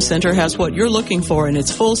and Garden Center has what you're looking for in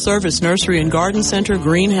its full-service nursery and garden center,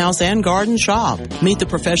 greenhouse, and garden shop. Meet the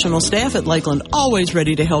professional staff at Lakeland, always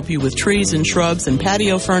ready to help you with trees and shrubs and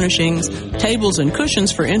patio furnishings, tables and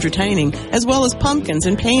cushions for entertaining, as well as pumpkins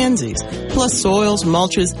and pansies, plus soils,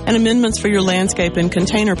 mulches, and amendments for your landscape and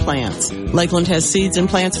container plants. Lakeland has seeds and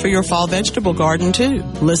plants for your fall vegetable garden, too.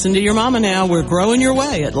 Listen to your mama now. We're growing your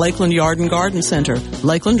way at Lakeland Yard and Garden Center,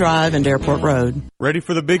 Lakeland Drive and Airport Road. Ready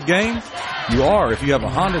for the big game? You are if you have a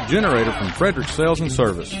Honda generator from Frederick Sales and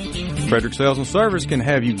Service. Frederick Sales and Service can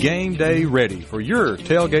have you game day ready for your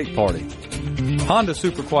tailgate party. Honda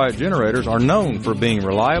Super Quiet generators are known for being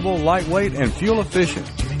reliable, lightweight, and fuel efficient,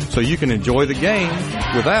 so you can enjoy the game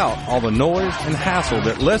without all the noise and hassle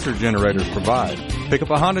that lesser generators provide. Pick up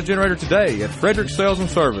a Honda generator today at Frederick Sales and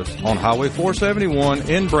Service on Highway 471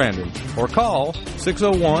 in Brandon, or call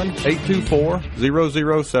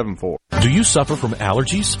 601-824-0074. Do you suffer from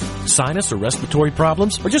allergies, sinus, or respiratory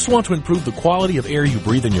problems, or just want to improve the quality of air you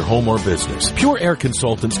breathe in your home or business? Pure Air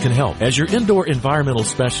Consultants can help. As your indoor environmental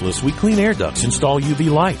specialist, we clean air ducts, install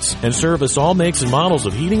UV lights, and service all makes and models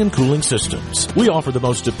of heating and cooling systems. We offer the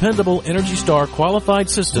most dependable Energy Star qualified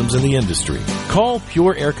systems in the industry. Call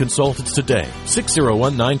Pure Air Consultants today,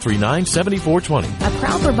 601-939-7420. A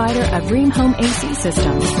proud provider of Ream Home AC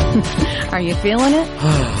systems. Are you feeling it?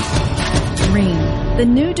 Ream, the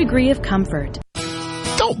new degree of comfort.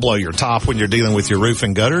 Don't blow your top when you're dealing with your roof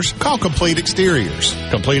and gutters. Call Complete Exteriors.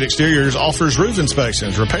 Complete Exteriors offers roof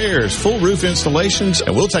inspections, repairs, full roof installations,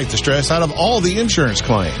 and we'll take the stress out of all the insurance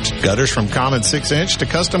claims. Gutters from common 6-inch to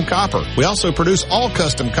custom copper. We also produce all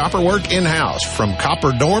custom copper work in-house, from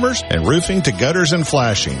copper dormers and roofing to gutters and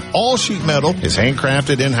flashing. All sheet metal is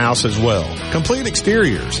handcrafted in-house as well. Complete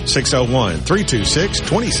Exteriors,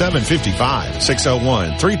 601-326-2755.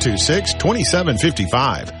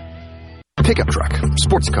 601-326-2755. Pickup truck,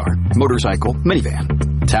 sports car, motorcycle,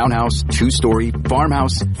 minivan, townhouse, two-story,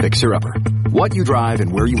 farmhouse, fixer-upper. What you drive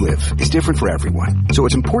and where you live is different for everyone, so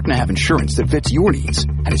it's important to have insurance that fits your needs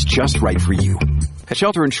and is just right for you. At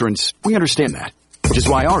Shelter Insurance, we understand that, which is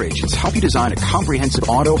why our agents help you design a comprehensive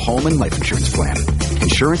auto, home, and life insurance plan.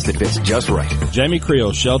 Insurance that fits just right. Jamie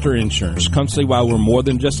Creel, Shelter Insurance. Come see why we're more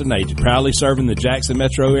than just an agent. Proudly serving the Jackson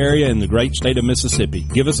metro area and the great state of Mississippi.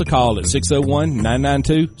 Give us a call at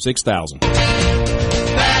 601-992-6000.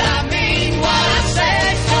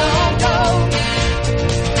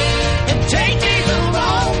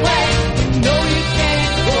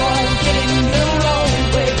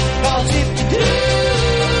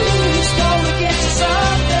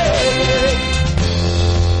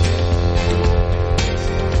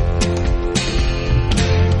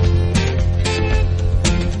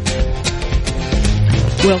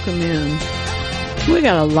 Welcome in. We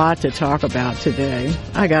got a lot to talk about today.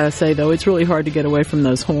 I gotta say, though, it's really hard to get away from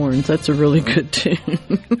those horns. That's a really good tune.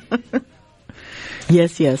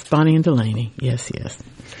 Yes, Bonnie and Delaney. Yes.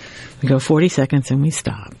 We go 40 seconds and we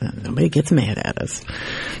stop. Nobody gets mad at us.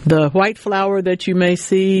 The white flower that you may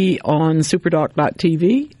see on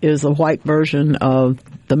superdoc.tv is a white version of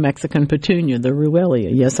the Mexican petunia, the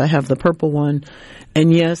Ruellia. Yes, I have the purple one.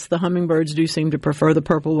 And yes, the hummingbirds do seem to prefer the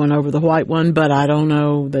purple one over the white one, but I don't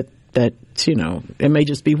know that it may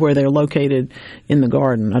just be where they're located in the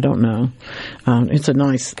garden. I don't know. It's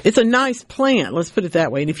a nice plant. Let's put it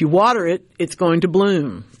that way. And if you water it, it's going to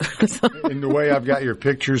bloom. In the way I've got your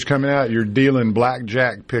pictures coming out, you're dealing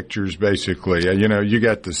blackjack pictures, basically. You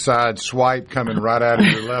got the side swipe coming right out of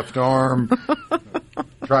your left arm.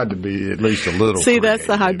 Tried to be at least a little. See, that's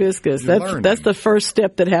the hibiscus. That's the first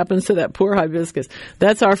step that happens to that poor hibiscus.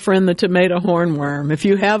 That's our friend, the tomato hornworm. If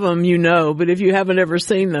you have them, you know. But if you haven't ever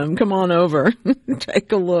seen them, come on over.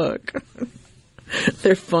 Take a look.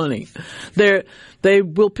 They're funny. They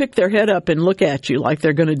will pick their head up and look at you like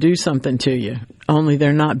they're going to do something to you. Only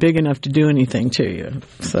they're not big enough to do anything to you.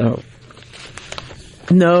 So,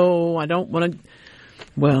 no, I don't want to.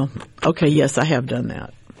 Well, okay, yes, I have done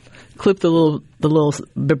that. clip the little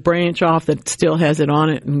branch off that still has it on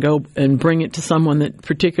it and go and bring it to someone that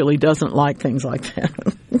particularly doesn't like things like that.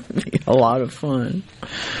 It'd be a lot of fun.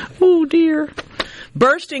 Oh, dear.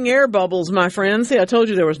 Bursting air bubbles, my friends. See, I told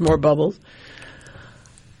you there was more bubbles.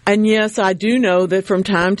 And yes, I do know that from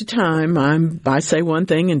time to time I say one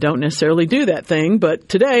thing and don't necessarily do that thing, but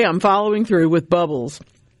today I'm following through with bubbles.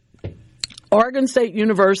 Oregon State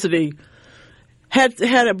University had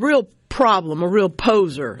a real problem, a real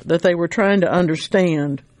poser that they were trying to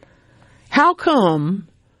understand. How come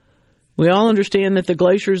we all understand that the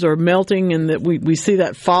glaciers are melting and that we see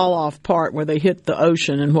that fall off part where they hit the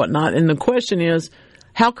ocean and whatnot? And the question is,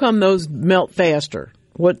 how come those melt faster?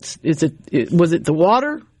 Was it the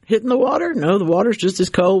water? Hitting the water? No, the water's just as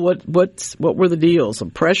cold. What were the deals?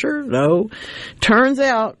 Some pressure? No. Turns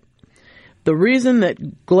out the reason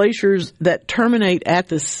that glaciers that terminate at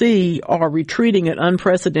the sea are retreating at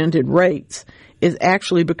unprecedented rates is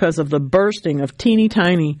actually because of the bursting of teeny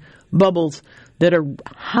tiny bubbles that are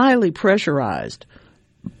highly pressurized,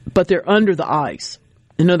 but they're under the ice.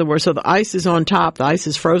 In other words, so the ice is on top, the ice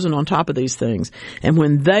is frozen on top of these things. And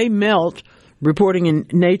when they melt, reporting in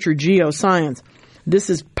Nature Geoscience,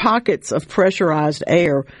 this is pockets of pressurized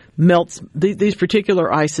air melts. These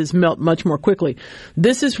particular ices melt much more quickly.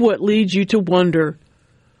 This is what leads you to wonder,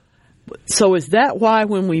 so is that why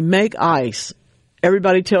when we make ice,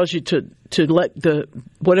 everybody tells you to let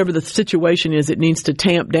whatever the situation is, it needs to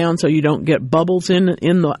tamp down so you don't get bubbles in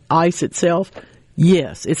the ice itself?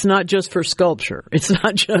 Yes, it's not just for sculpture. It's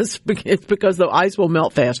because the ice will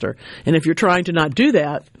melt faster. And if you're trying to not do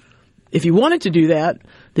that, if you wanted to do that,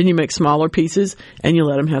 then you make smaller pieces and you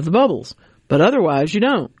let them have the bubbles. But otherwise, you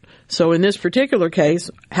don't. So in this particular case,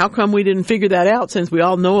 how come we didn't figure that out since we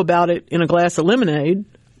all know about it in a glass of lemonade?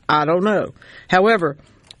 I don't know. However,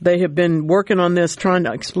 they have been working on this, trying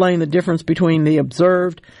to explain the difference between the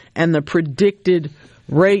observed and the predicted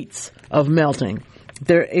rates of melting.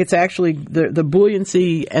 It's actually the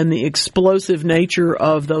buoyancy and the explosive nature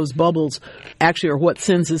of those bubbles actually are what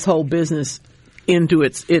sends this whole business into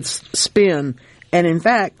its spin. And in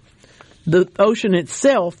fact, the ocean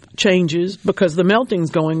itself changes because the melting's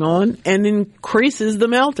going on and increases the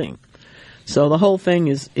melting. So the whole thing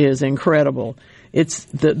is incredible. It's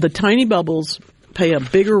the tiny bubbles play a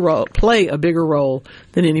bigger role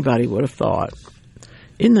than anybody would have thought.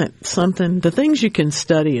 Isn't that something? The things you can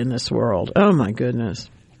study in this world. Oh my goodness.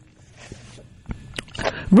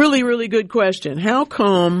 Really, really good question. How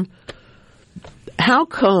come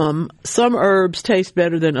some herbs taste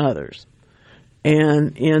better than others?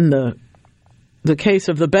 And in the case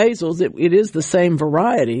of the basils, it is the same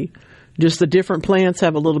variety, just the different plants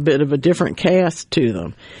have a little bit of a different cast to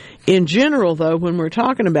them. In general, though, when we're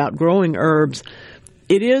talking about growing herbs,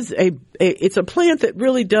 it's a plant that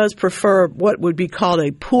really does prefer what would be called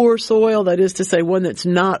a poor soil, that is to say, one that's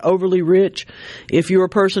not overly rich. If you're a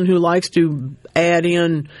person who likes to add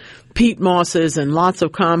in peat mosses and lots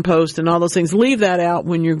of compost and all those things, leave that out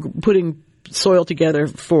when you're putting soil together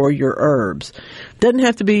for your herbs. Doesn't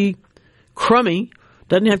have to be crummy.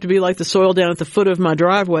 Doesn't have to be like the soil down at the foot of my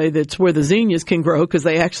driveway that's where the zinnias can grow because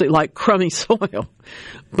they actually like crummy soil.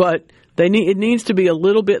 But it needs to be a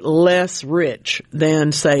little bit less rich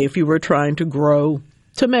than, say, if you were trying to grow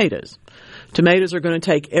tomatoes. Tomatoes are going to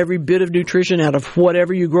take every bit of nutrition out of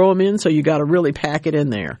whatever you grow them in, so you got to really pack it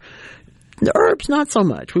in there. The herbs, not so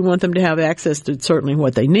much. We want them to have access to certainly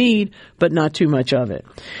what they need, but not too much of it.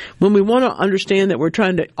 When we want to understand that we're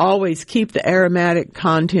trying to always keep the aromatic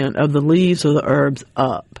content of the leaves of the herbs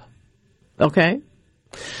up, okay?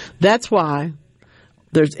 That's why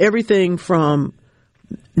there's everything from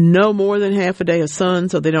no more than half a day of sun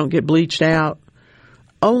so they don't get bleached out,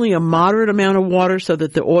 only a moderate amount of water so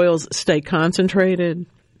that the oils stay concentrated.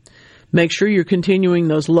 Make sure you're continuing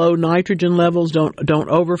those low nitrogen levels. Don't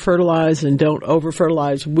over-fertilize and don't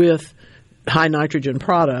over-fertilize with high nitrogen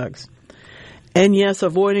products. And yes,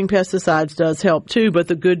 avoiding pesticides does help too, but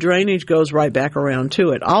the good drainage goes right back around to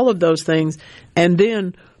it. All of those things. And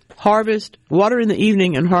then water in the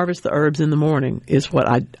evening and harvest the herbs in the morning is what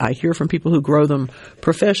I hear from people who grow them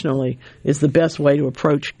professionally is the best way to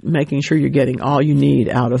approach making sure you're getting all you need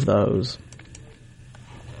out of those.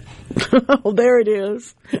 Oh, there it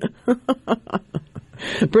is.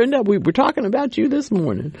 Brenda, we were talking about you this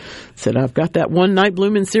morning. Said, I've got that one night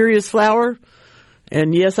blooming Sirius flower.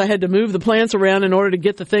 And yes, I had to move the plants around in order to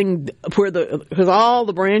get the thing because all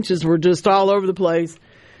the branches were just all over the place.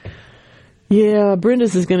 Yeah,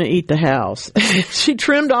 Brenda's is going to eat the house. She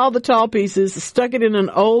trimmed all the tall pieces, stuck it in an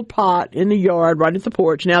old pot in the yard right at the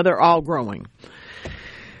porch. Now they're all growing.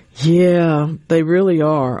 Yeah, they really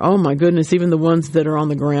are. Oh my goodness, even the ones that are on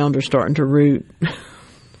the ground are starting to root.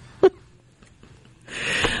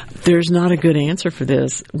 There's not a good answer for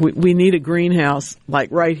this. We need a greenhouse like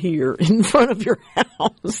right here in front of your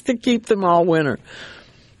house to keep them all winter.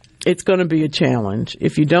 It's going to be a challenge.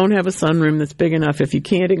 If you don't have a sunroom that's big enough, if you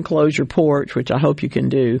can't enclose your porch, which I hope you can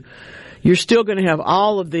do, you're still going to have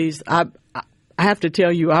all of these. I have to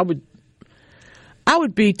tell you, I would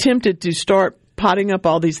be tempted to start potting up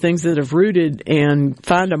all these things that have rooted and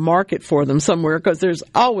find a market for them somewhere, because there's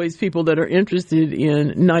always people that are interested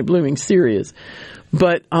in night blooming cereus.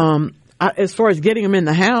 But as far as getting them in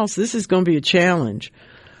the house, this is going to be a challenge.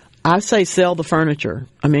 I say sell the furniture.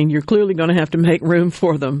 I mean, you're clearly going to have to make room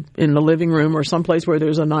for them in the living room or someplace where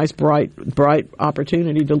there's a nice, bright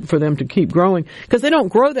opportunity for them to keep growing. Because they don't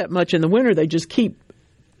grow that much in the winter. They just keep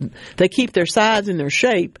their size and their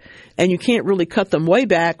shape, and you can't really cut them way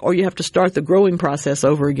back, or you have to start the growing process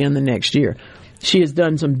over again the next year. She has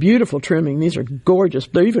done some beautiful trimming. These are gorgeous.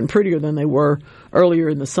 They're even prettier than they were earlier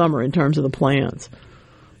in the summer in terms of the plants.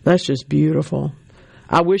 That's just beautiful.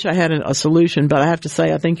 I wish I had a solution, but I have to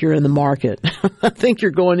say I think you're in the market. I think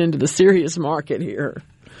you're going into the serious market here.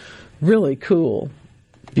 Really cool.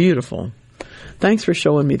 Beautiful. Thanks for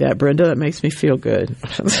showing me that, Brenda. That makes me feel good.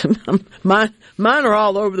 Mine are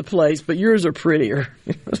all over the place, but yours are prettier.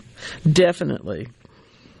 Definitely.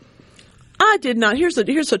 I did not. Here's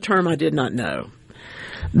a term I did not know.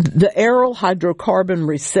 The aryl hydrocarbon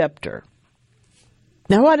receptor.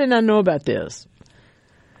 Now, why didn't I know about this?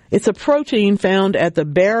 It's a protein found at the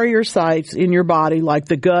barrier sites in your body, like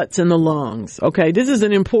the guts and the lungs. Okay, this is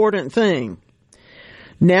an important thing.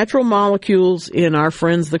 Natural molecules in our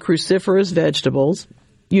friends, the cruciferous vegetables,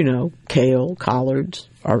 kale, collards,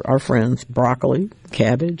 our friends, broccoli,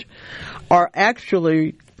 cabbage, are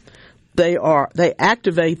actually, they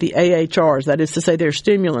activate the AHRs, that is to say they're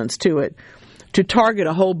stimulants to it, to target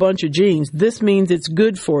a whole bunch of genes. This means it's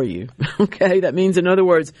good for you. Okay? That means, in other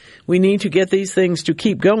words, we need to get these things to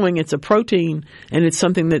keep going. It's a protein, and it's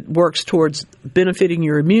something that works towards benefiting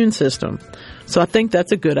your immune system. So I think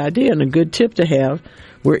that's a good idea and a good tip to have.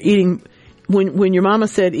 We're eating, when your mama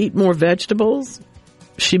said eat more vegetables,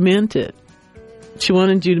 she meant it. She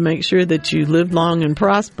wanted you to make sure that you lived long and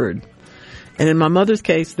prospered. And in my mother's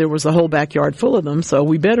case, there was a whole backyard full of them, so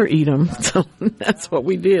we better eat them. So that's what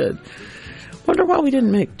we did. Wonder why we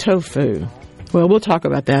didn't make tofu. Well, we'll talk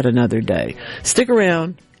about that another day. Stick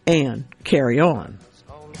around and carry on.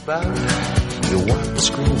 You want to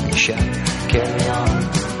scream and shout, carry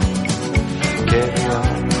on, carry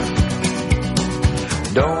on.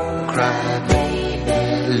 Don't cry,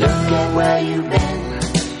 baby, look at where you've been.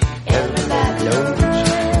 Everybody knows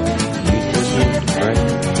you just need a friend.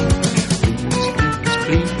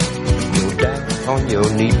 Please, go down on your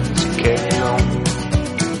knees, carry on.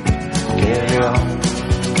 Carry on.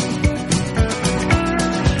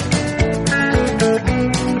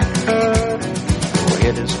 Your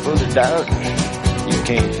head is full of doubt. You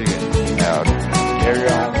can't figure it out. Carry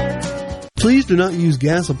on. Please do not use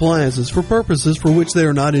gas appliances for purposes for which they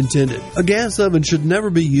are not intended. A gas oven should never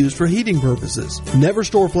be used for heating purposes. Never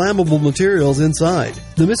store flammable materials inside.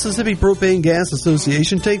 The Mississippi Propane Gas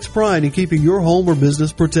Association takes pride in keeping your home or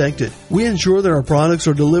business protected. We ensure that our products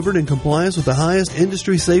are delivered in compliance with the highest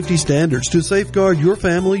industry safety standards to safeguard your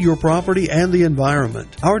family, your property, and the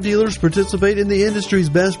environment. Our dealers participate in the industry's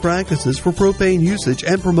best practices for propane usage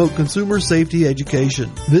and promote consumer safety education.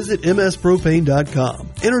 Visit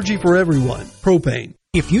mspropane.com. Energy for everyone. Propane.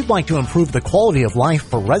 If you'd like to improve the quality of life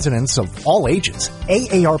for residents of all ages,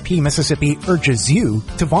 AARP Mississippi urges you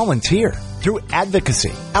to volunteer through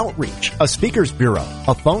advocacy, outreach, a speakers bureau,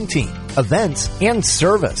 a phone team, events, and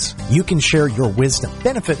service. You can share your wisdom,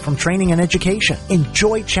 benefit from training and education,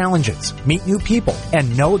 enjoy challenges, meet new people,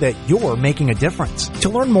 and know that you're making a difference. To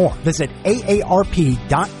learn more, visit aarp.org/ms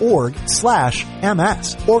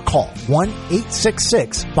or call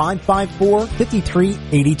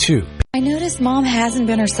 1-866-554-5382. I noticed Mom hasn't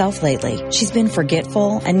been herself lately. She's been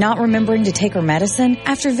forgetful and not remembering to take her medicine.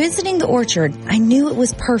 After visiting the Orchard, I knew it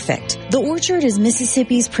was perfect. The Orchard is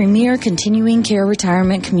Mississippi's premier continuing care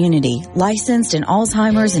retirement community, licensed in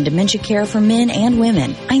Alzheimer's and dementia care for men and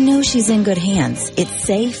women. I know she's in good hands. It's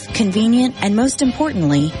safe, convenient, and most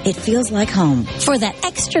importantly, it feels like home. For that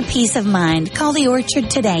extra peace of mind, call the Orchard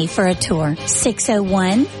today for a tour.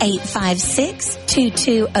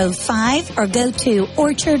 601-856-2205 or go to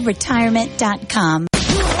orchardretirement.com.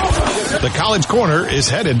 The College Corner is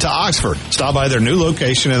headed to Oxford. Stop by their new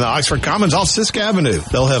location in the Oxford Commons off Sisk Avenue.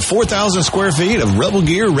 They'll have 4,000 square feet of Rebel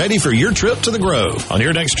gear ready for your trip to the Grove. On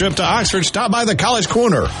your next trip to Oxford, stop by the College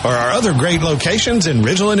Corner or our other great locations in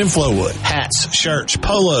Ridgeland and Flowood. Hats, shirts,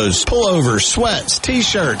 polos, pullovers, sweats,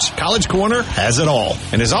 t-shirts. College Corner has it all.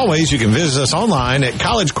 And as always, you can visit us online at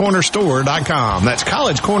collegecornerstore.com. That's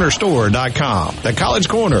collegecornerstore.com. The College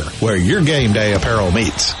Corner, where your game day apparel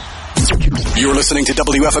meets. You're listening to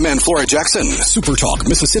WFMN Flora Jackson, Super Talk,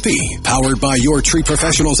 Mississippi, powered by your tree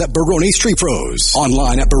professionals at Barone's Tree Pros.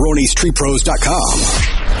 Online at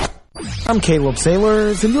baronestreepros.com. I'm Caleb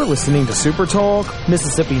Sailors, and you're listening to Super Talk,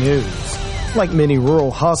 Mississippi News. Like many rural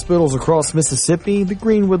hospitals across Mississippi, the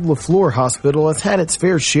Greenwood LaFleur Hospital has had its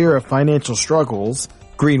fair share of financial struggles.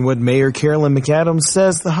 Greenwood Mayor Carolyn McAdams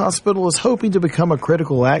says the hospital is hoping to become a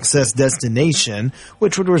critical access destination,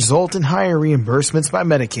 which would result in higher reimbursements by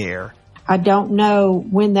Medicare. I don't know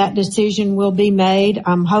when that decision will be made.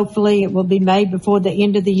 Hopefully it will be made before the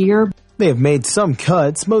end of the year. They have made some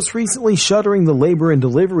cuts, most recently shuttering the labor and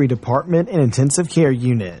delivery department and intensive care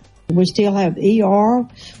unit. We still have ER,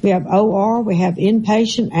 we have OR, we have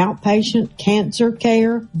inpatient, outpatient, cancer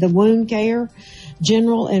care, the wound care,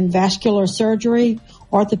 general and vascular surgery,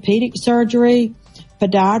 orthopedic surgery,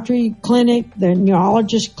 podiatry clinic, the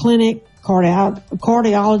neurologist clinic,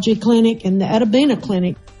 cardiology clinic, and the Edabina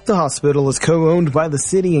clinic. The hospital is co-owned by the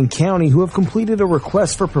city and county, who have completed a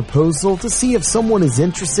request for proposal to see if someone is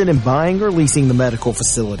interested in buying or leasing the medical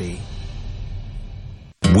facility.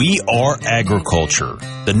 We are agriculture,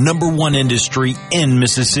 the #1 industry in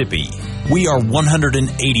Mississippi. We are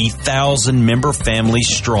 180,000 member families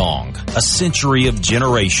strong, a century of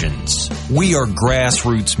generations. We are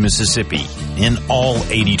grassroots Mississippi in all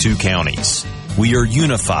 82 counties. We are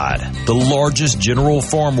unified, the largest general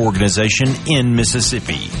farm organization in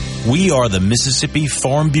Mississippi. We are the Mississippi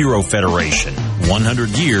Farm Bureau Federation,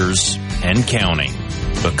 100 years and counting.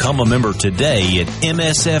 Become a member today at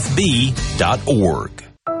msfb.org.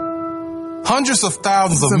 Hundreds of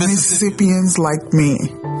thousands of Mississippians like me.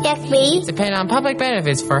 Yes, me. Depend on public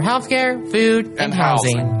benefits for healthcare, food, and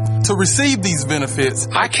housing. To receive these benefits,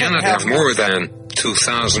 I cannot have more than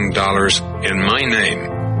 $2,000 in my name.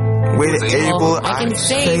 With Able, I can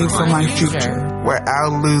save for my future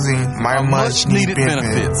without losing my much-needed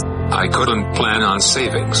benefits. I couldn't plan on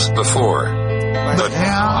savings before, but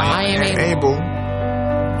now I am able.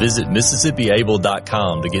 Visit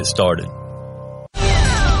MississippiAble.com to get started.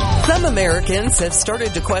 Some Americans have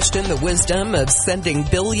started to question the wisdom of sending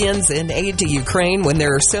billions in aid to Ukraine when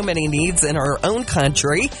there are so many needs in our own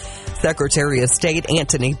country. Secretary of State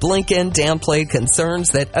Antony Blinken downplayed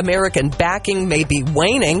concerns that American backing may be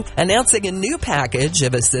waning, announcing a new package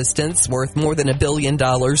of assistance worth more than $1 billion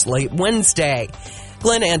late Wednesday.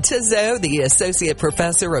 Glenn Antizzo, the associate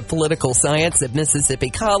professor of political science at Mississippi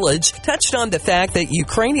College, touched on the fact that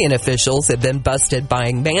Ukrainian officials have been busted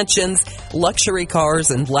buying mansions, luxury cars,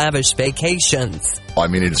 and lavish vacations. I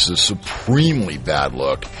mean, it's a supremely bad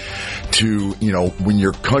look to, when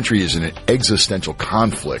your country is in an existential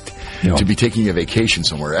conflict, to be taking a vacation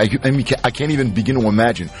somewhere. I mean, I can't even begin to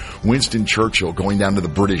imagine Winston Churchill going down to the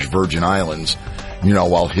British Virgin Islands,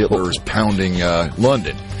 while Hitler is pounding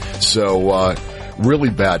London. So, really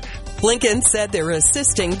bad. Blinken said they're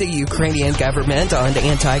assisting the Ukrainian government on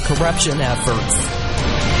anti-corruption efforts.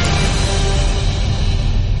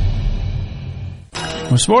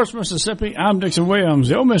 With Sports Mississippi, I'm Dixon Williams.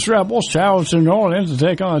 The Ole Miss Rebels traveled to New Orleans to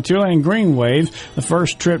take on the Tulane Green Wave, the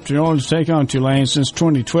first trip to New Orleans to take on Tulane since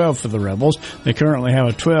 2012 for the Rebels. They currently have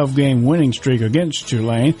a 12-game winning streak against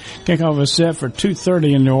Tulane. Kickoff is set for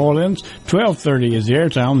 2:30 in New Orleans. 12:30 is the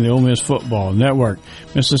airtime on the Ole Miss Football Network.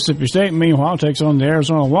 Mississippi State, meanwhile, takes on the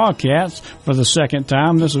Arizona Wildcats for the second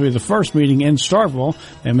time. This will be the first meeting in Starkville.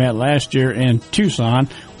 They met last year in Tucson,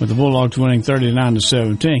 with the Bulldogs winning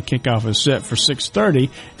 39-17. Kickoff is set for 6:30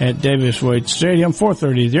 at Davis Wade Stadium.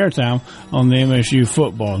 4:30 is airtime on the MSU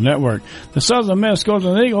Football Network. The Southern Miss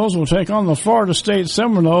Golden Eagles will take on the Florida State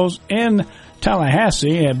Seminoles in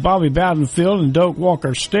Tallahassee at Bobby Bowden Field and Doak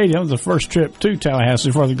Walker Stadium. The first trip to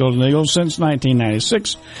Tallahassee for the Golden Eagles since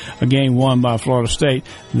 1996, a game won by Florida State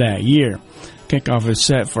that year. Kickoff is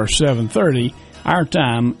set for 7:30 our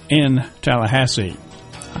time in Tallahassee.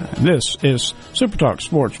 This is Super Talk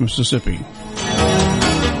Sports Mississippi.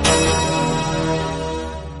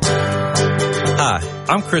 Hi,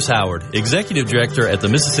 I'm Chris Howard, Executive Director at the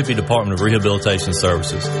Mississippi Department of Rehabilitation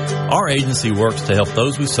Services. Our agency works to help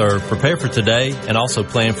those we serve prepare for today and also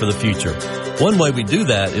plan for the future. One way we do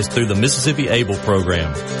that is through the Mississippi ABLE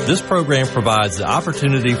program. This program provides the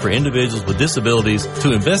opportunity for individuals with disabilities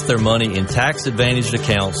to invest their money in tax-advantaged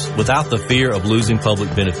accounts without the fear of losing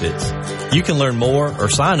public benefits. You can learn more or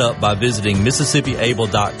sign up by visiting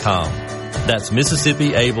MississippiAble.com. That's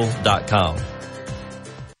MississippiAble.com.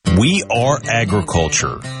 We are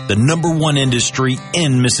agriculture, the #1 industry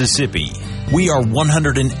in Mississippi. We are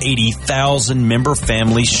 180,000 member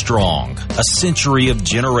families strong, a century of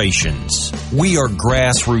generations. We are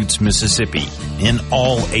grassroots Mississippi in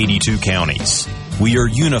all 82 counties. We are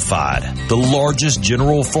unified, the largest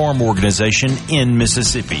general farm organization in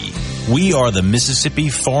Mississippi. We are the Mississippi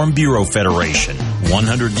Farm Bureau Federation,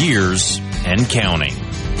 100 years and counting.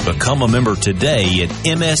 Become a member today at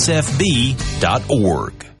msfb.org.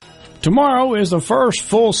 Tomorrow is the first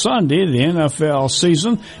full Sunday of the NFL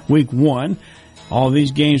season, Week 1. All these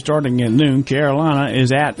games starting at noon. Carolina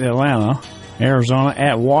is at Atlanta. Arizona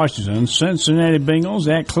at Washington. Cincinnati Bengals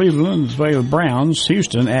at Cleveland to play the Browns.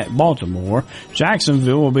 Houston at Baltimore.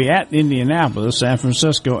 Jacksonville will be at Indianapolis. San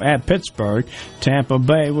Francisco at Pittsburgh. Tampa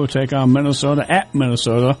Bay will take on Minnesota at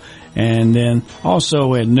Minnesota. And then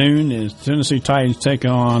also at noon is Tennessee Titans take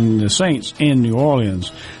on the Saints in New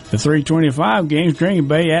Orleans. The 3:25 games, Green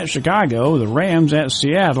Bay at Chicago, the Rams at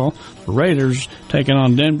Seattle, the Raiders taking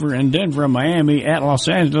on Denver, and Denver and Miami at Los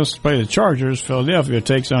Angeles to play the Chargers. Philadelphia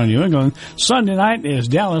takes on New England. Sunday night is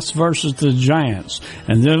Dallas versus the Giants.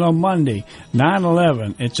 And then on Monday,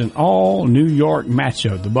 9/11, it's an all-New York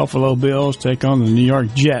matchup. The Buffalo Bills take on the New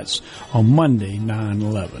York Jets on Monday,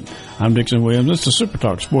 9/11. I'm Dixon Williams. This is Super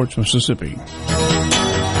Talk Sports Mississippi.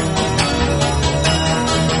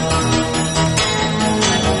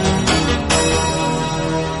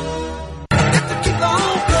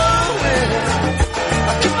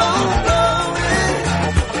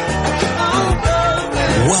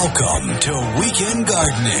 Welcome to Weekend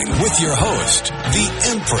Gardening with your host, the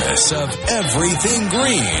Empress of Everything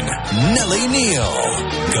Green, Nellie Neal.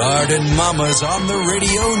 Garden Mama's on the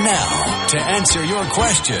radio now to answer your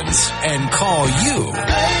questions and call you.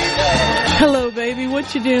 Hello, baby.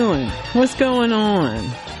 What you doing? What's going on?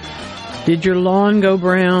 Did your lawn go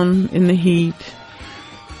brown in the heat?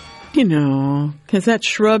 You know, has that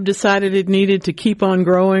shrub decided it needed to keep on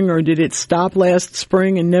growing, or did it stop last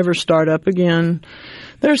spring and never start up again?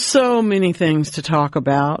 There's so many things to talk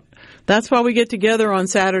about. That's why we get together on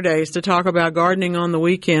Saturdays to talk about gardening on the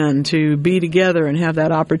weekend, to be together and have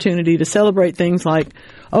that opportunity to celebrate things like,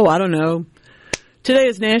 I don't know, today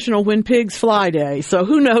is National When Pigs Fly Day, so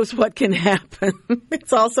who knows what can happen.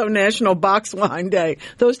 It's also National Box Wine Day.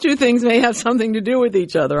 Those two things may have something to do with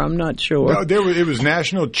each other. I'm not sure. No, it was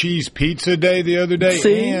National Cheese Pizza Day the other day.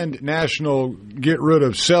 See? And National Get Rid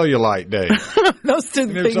of Cellulite Day. Those two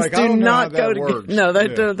things do not go together. No,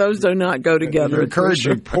 those do not go together. You're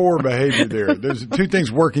encouraging poor behavior there. There's two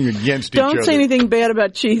things working against each other. Don't say anything bad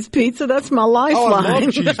about cheese pizza. That's my lifeline. I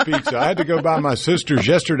love cheese pizza. I had to go by my sister's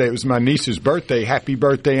yesterday. It was my niece's birthday. Happy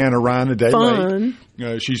birthday, Anna Ryan, a day late.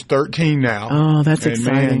 She's 13 now. Oh, that's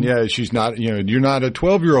exciting. Man, she's not, you're not a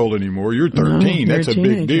 12-year-old anymore. You're 13. No, that's a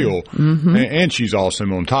big deal. Mm-hmm. And she's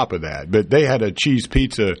awesome on top of that. But they had a cheese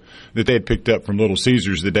pizza that they had picked up from Little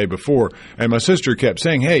Caesars the day before. And my sister kept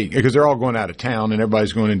saying, hey, because they're all going out of town and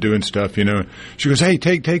everybody's going and doing stuff, She goes, hey,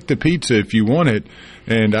 take the pizza if you want it.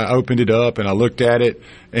 And I opened it up and I looked at it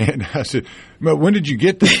and I said, but when did you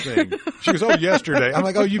get this thing? She goes, yesterday. I'm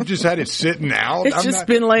like, you've just had it sitting out? It's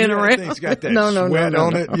been laying around. It's got that sweat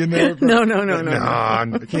on it, No. I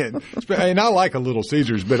can't. And I like a Little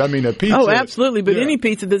Caesars, but I mean a pizza. Oh, absolutely. But any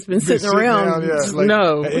pizza that's been sitting around,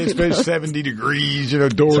 no. It's been 70 degrees,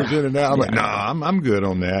 doors in and out. I'm like, I'm good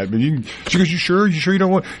on that. But she goes, you sure? You sure you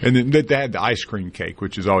don't want? And then they had the ice cream cake,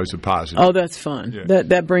 which is always a positive. Oh, that's fun. Yeah.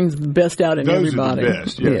 That brings the best out in everybody. Those are the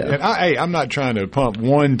best. Yeah. And I'm not trying to pump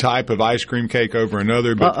one type of ice cream cake over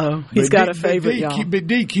another. But he's got a favorite, y'all. But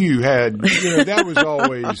DQ had, that was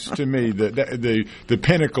always to me the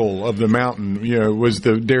pinnacle of the mountain. Was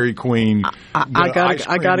the Dairy Queen. I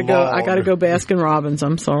gotta go Baskin Robbins.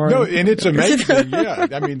 I'm sorry. No, and it's amazing. Yeah,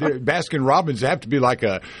 I mean Baskin Robbins have to be like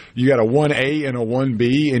you got a 1A and a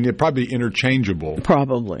 1B, and they're probably interchangeable.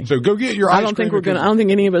 Probably. So go get your ice cream. I don't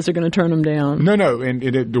think any of us are going to turn them down. No, and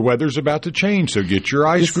the weather's about to change, so get your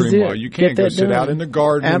ice cream while you can. Go sit out in the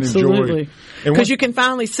garden and enjoy. Because you can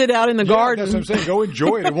finally sit out in the garden. That's what I'm saying. Go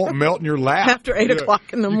enjoy it. It won't melt in your lap. After 8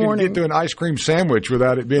 o'clock in the morning. You can get to an ice cream sandwich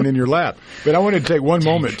without it being in your lap. But I wanted to take one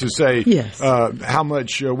moment to say how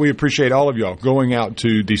much we appreciate all of y'all going out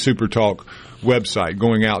to the Super Talk website,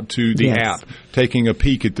 going out to the app, taking a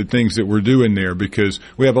peek at the things that we're doing there, because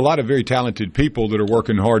we have a lot of very talented people that are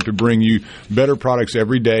working hard to bring you better products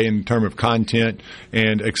every day in terms of content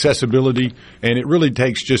and accessibility. And it really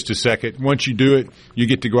takes just a second. Once you do it, you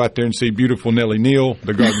get to go out there and see beautiful Nellie Neal,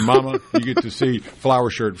 the Garden Mama. You get to see Flower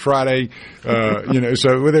Shirt Friday.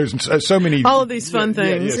 So there's so many. All of these fun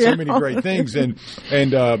things. So many great things. And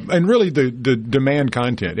really the demand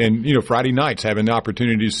content. And, Friday nights having the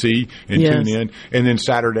opportunity to see and tune in. And then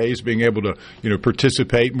Saturdays being able to,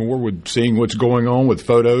 participate more with seeing what's going on with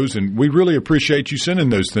photos. And we really appreciate you sending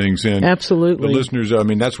those things in. Absolutely. The listeners,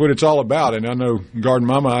 that's what it's all about. And I know, Garden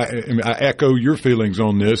Mama, I echo your feelings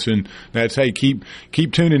on this. And that's, hey, keep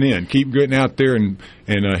tuning in. Keep getting out there and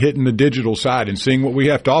hitting the digital side and seeing what we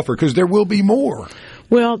have to offer, because there will be more.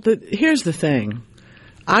 Well, here's the thing.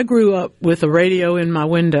 I grew up with a radio in my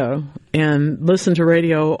window and listened to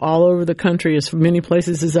radio all over the country, as many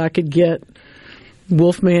places as I could get.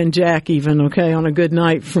 Wolfman Jack even, on a good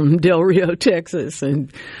night, from Del Rio, Texas,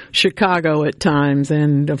 and Chicago at times,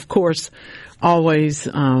 and of course always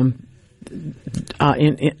in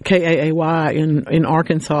KAAY in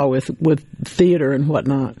Arkansas with theater and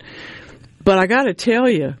whatnot. But I got to tell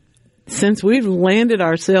you, since we've landed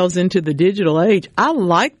ourselves into the digital age, I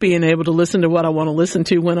like being able to listen to what I want to listen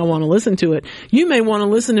to when I want to listen to it. You may want to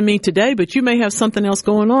listen to me today, but you may have something else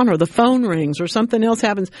going on, or the phone rings, or something else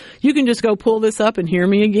happens. You can just go pull this up and hear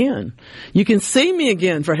me again. You can see me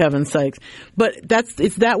again, for heaven's sakes. But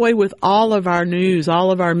it's that way with all of our news,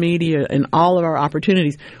 all of our media, and all of our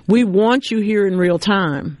opportunities. We want you here in real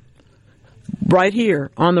time, right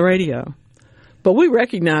here on the radio. But we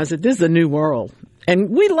recognize that this is a new world.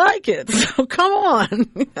 And we like it, so come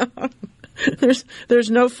on.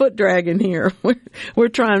 There's no foot dragging here. We're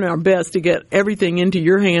trying our best to get everything into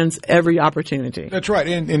your hands every opportunity. That's right,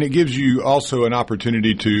 and it gives you also an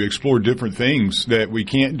opportunity to explore different things that we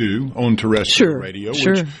can't do on terrestrial radio.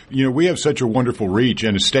 Which, we have such a wonderful reach,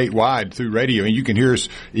 and it's statewide through radio, and you can hear us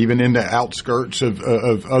even in the outskirts of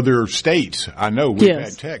other states. I know we've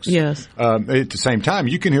had texts. Yes. At the same time,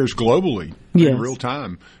 you can hear us globally. Yes. In real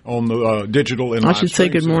time on the digital and live I should say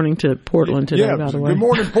good morning to Portland today, by the way. Good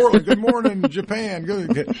morning, Portland. Good morning, Japan.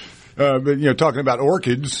 Good. But, talking about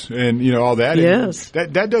orchids and, all that. Yes.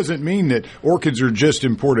 That doesn't mean that orchids are just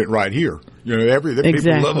important right here.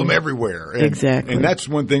 People love them everywhere. Exactly. And that's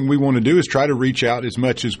one thing we want to do, is try to reach out as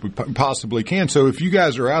much as we possibly can. So if you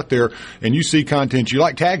guys are out there and you see content you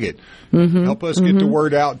like, tag it. Mm-hmm. Help us get the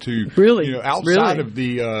word out to, outside of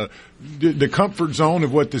the comfort zone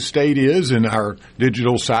of what the state is, and our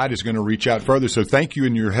digital side is going to reach out further. So thank you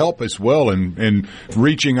and your help as well in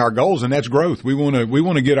reaching our goals, and that's growth. We want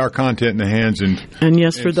to get our content in the hands and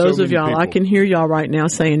yes, for those of y'all, I can hear y'all right now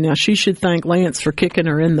saying, now she should thank Lance for kicking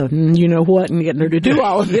her in the what and getting her to do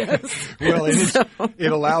all of this. Well,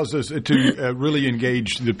 it allows us to really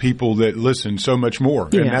engage the people that listen so much more,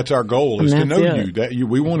 and that's our goal, is to know you.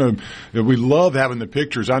 We love having the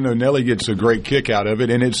pictures. I know Nellie gets a great kick out of it,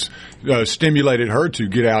 and it's stimulated her to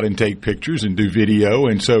get out and take pictures and do video,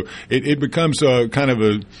 and so it becomes kind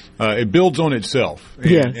of it builds on itself,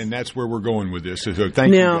 and that's where we're going with this. So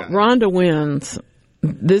thank you. Now, Rhonda wins.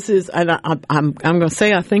 This is, and I'm going to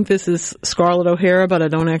say I think this is Scarlett O'Hara, but I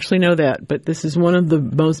don't actually know that. But this is one of the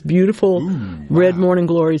most beautiful red morning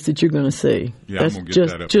glories that you're going to see. Yeah, that's I'm gonna get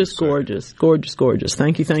that up just gorgeous, gorgeous, gorgeous.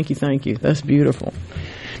 Thank you. That's beautiful.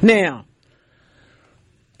 Now,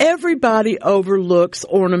 everybody overlooks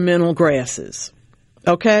ornamental grasses.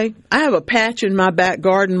 Okay? I have a patch in my back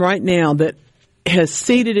garden right now that has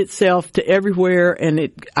seeded itself to everywhere,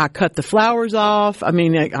 and I cut the flowers off. I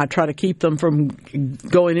mean, I try to keep them from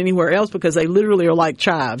going anywhere else because they literally are like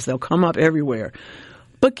chives. They'll come up everywhere.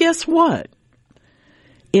 But guess what?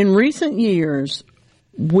 In recent years,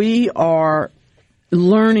 we are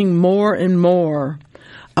learning more and more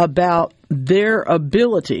about their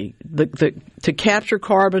ability to capture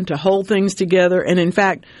carbon, to hold things together, and in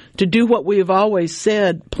fact, to do what we have always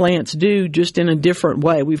said plants do, just in a different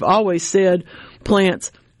way. We've always said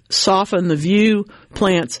plants soften the view,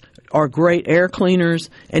 plants are great air cleaners,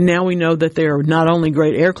 and now we know that they're not only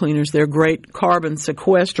great air cleaners, they're great carbon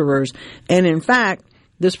sequesterers. And in fact,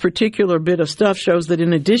 this particular bit of stuff shows that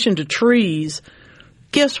in addition to trees,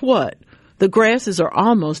 guess what? The grasses are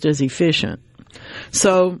almost as efficient.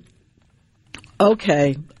 So,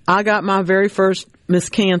 okay, I got my very first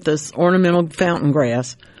miscanthus ornamental fountain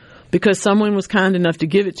grass because someone was kind enough to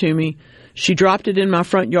give it to me. She dropped it in my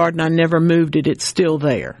front yard and I never moved it. It's still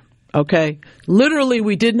there. Okay? Literally,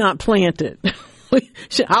 we did not plant it.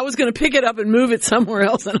 I was going to pick it up and move it somewhere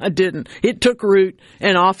else, and I didn't. It took root,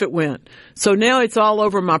 and off it went. So now it's all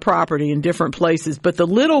over my property in different places. But the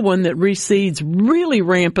little one that reseeds really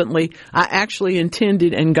rampantly, I actually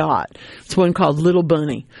intended and got. It's one called Little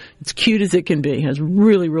Bunny. It's cute as it can be. It has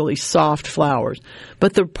really, really soft flowers.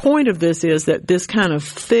 But the point of this is that this kind of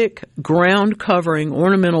thick, ground-covering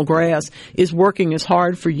ornamental grass is working as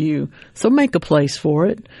hard for you. So make a place for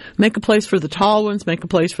it. Make a place for the tall ones. Make a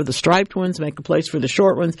place for the striped ones. Make a place for the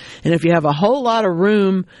short ones. And if you have a whole lot of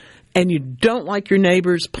room and you don't like your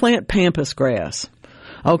neighbors, plant pampas grass.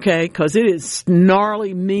 Okay? Because it is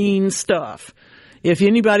gnarly, mean stuff. If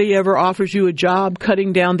anybody ever offers you a job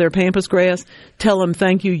cutting down their pampas grass, tell them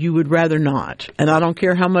thank you, you would rather not. And I don't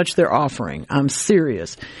care how much they're offering. I'm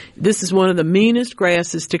serious. This is one of the meanest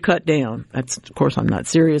grasses to cut down. Of course, I'm not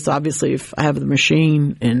serious. Obviously, if I have the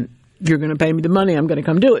machine and you're going to pay me the money, I'm going to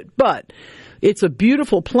come do it. But it's a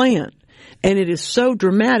beautiful plant, and it is so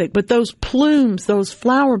dramatic. But those plumes, those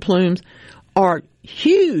flower plumes, are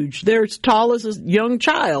huge. They're as tall as a young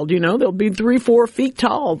child, They'll be 3-4 feet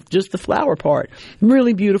tall, just the flower part.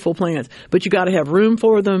 Really beautiful plants. But you got to have room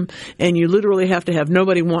for them, and you literally have to have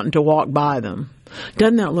nobody wanting to walk by them.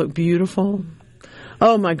 Doesn't that look beautiful?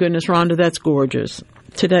 Oh, my goodness, Rhonda, that's gorgeous.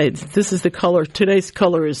 This is the color. Today's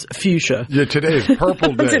color is fuchsia. Yeah, today is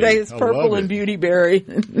purple day. Today is purple and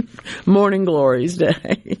beautyberry. Morning glories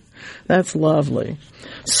day. That's lovely.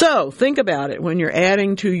 So think about it when you're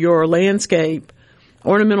adding to your landscape.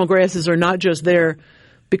 Ornamental grasses are not just there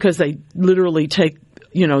because they literally take,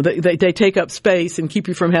 they take up space and keep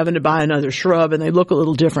you from having to buy another shrub, and they look a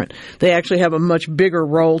little different. They actually have a much bigger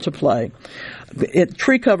role to play.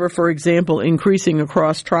 Tree cover, for example, increasing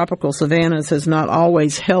across tropical savannas has not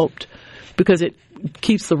always helped because it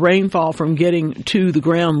keeps the rainfall from getting to the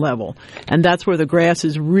ground level. And that's where the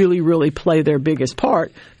grasses really, really play their biggest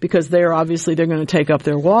part, because they're going to take up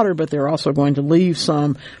their water, but they're also going to leave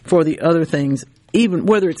some for the other things, even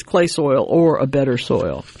whether it's clay soil or a better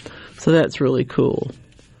soil. So that's really cool.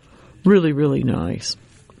 Really, really nice.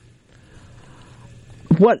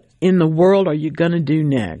 What in the world are you going to do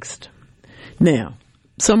next? Now,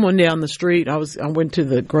 someone down the street, I went to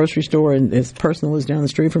the grocery store, and this person who was down the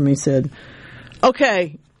street from me said,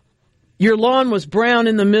 okay, your lawn was brown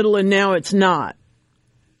in the middle and now it's not.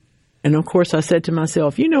 And of course I said to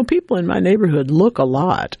myself, people in my neighborhood look a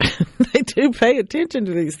lot. They do pay attention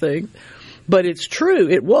to these things. But it's true,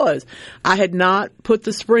 it was. I had not put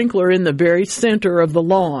the sprinkler in the very center of the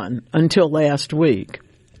lawn until last week.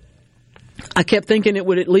 I kept thinking it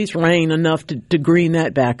would at least rain enough to green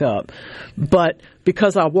that back up. But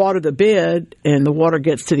because I water the bed and the water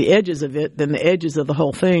gets to the edges of it, then the edges of the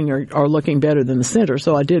whole thing are looking better than the center.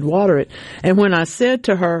 So I did water it. And when I said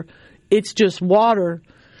to her, it's just water,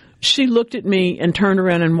 she looked at me and turned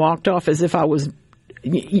around and walked off as if I was,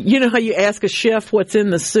 you know how you ask a chef what's in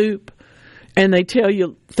the soup? And they tell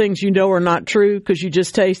you things are not true because you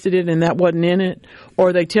just tasted it and that wasn't in it,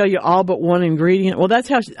 or they tell you all but one ingredient. Well, that's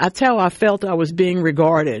how I felt I was being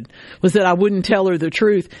regarded, was that I wouldn't tell her the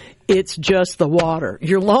truth. It's just the water.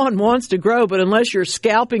 Your lawn wants to grow, but unless you're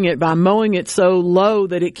scalping it by mowing it so low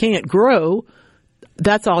that it can't grow,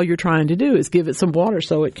 that's all you're trying to do is give it some water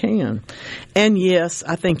so it can. And yes,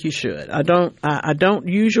 I think you should. I don't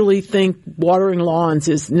usually think watering lawns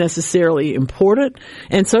is necessarily important.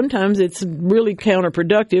 And sometimes it's really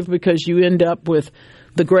counterproductive because you end up with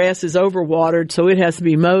the grass is overwatered, so it has to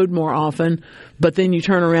be mowed more often. But then you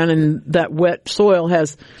turn around and that wet soil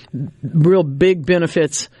has real big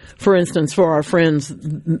benefits. For instance, for our friends,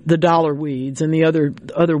 the dollar weeds and the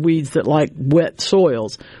other weeds that like wet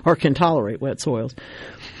soils or can tolerate wet soils.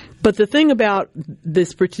 But the thing about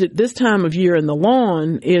this time of year in the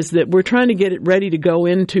lawn is that we're trying to get it ready to go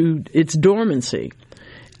into its dormancy.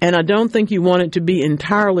 And I don't think you want it to be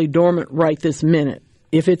entirely dormant right this minute.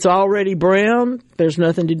 If it's already brown, there's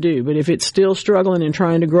nothing to do. But if it's still struggling and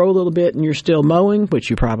trying to grow a little bit and you're still mowing, which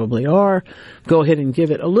you probably are, go ahead and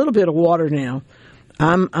give it a little bit of water now.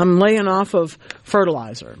 I'm laying off of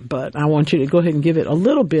fertilizer, but I want you to go ahead and give it a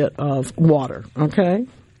little bit of water, okay?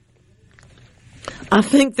 I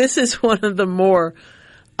think this is one of the more,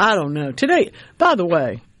 I don't know. Today, by the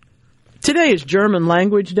way, today is German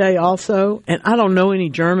Language Day also, and I don't know any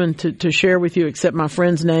German to share with you except my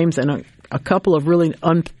friends' names and a couple of really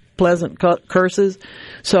unpleasant curses,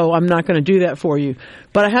 so I'm not going to do that for you.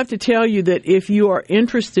 But I have to tell you that if you are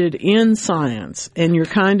interested in science and you're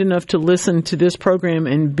kind enough to listen to this program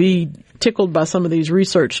and be tickled by some of these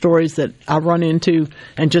research stories that I run into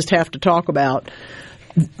and just have to talk about,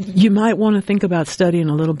 you might want to think about studying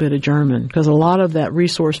a little bit of German, because a lot of that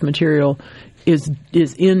resource material is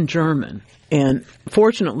in German. And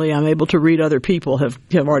fortunately, I'm able to read other people have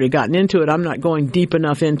already gotten into it. I'm not going deep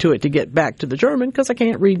enough into it to get back to the German because I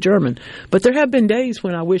can't read German. But there have been days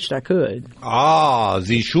when I wished I could. Ah,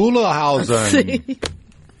 the Schulehausen.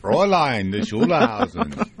 Fräulein, the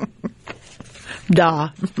Schulehausen. Da.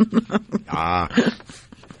 I'll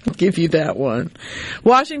give you that one.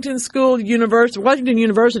 Washington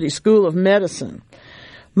University School of Medicine.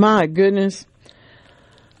 My goodness.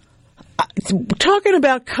 Talking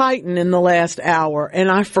about chitin in the last hour, and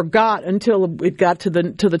I forgot until it got to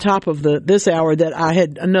the top of this hour that I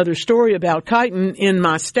had another story about chitin in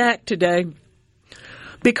my stack today,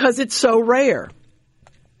 because it's so rare.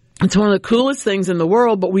 It's one of the coolest things in the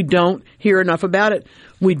world, but we don't hear enough about it.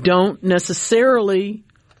 We don't necessarily,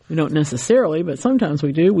 but sometimes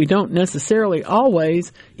we do. We don't necessarily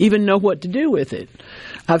always even know what to do with it.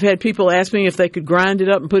 I've had people ask me if they could grind it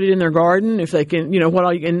up and put it in their garden, if they can,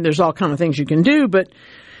 and there's all kind of things you can do, but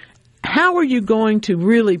how are you going to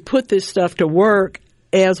really put this stuff to work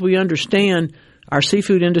as we understand our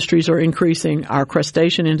seafood industries are increasing, our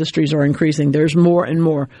crustacean industries are increasing, there's more and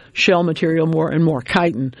more shell material, more and more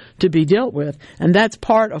chitin to be dealt with, and that's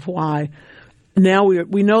part of why now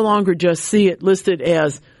we no longer just see it listed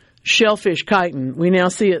as shellfish chitin, we now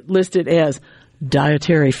see it listed as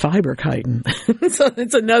dietary fiber chitin. So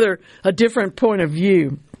it's a different point of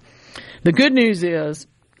view. The good news is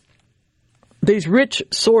these rich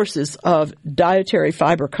sources of dietary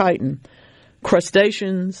fiber chitin,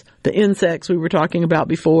 crustaceans, the insects we were talking about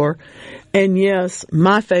before, and yes,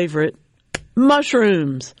 my favorite,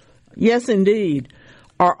 mushrooms, yes indeed,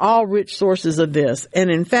 are all rich sources of this. And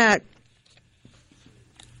in fact,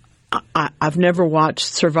 I've never watched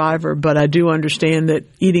Survivor, but I do understand that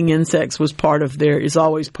eating insects is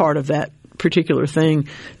always part of that particular thing,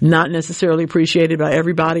 not necessarily appreciated by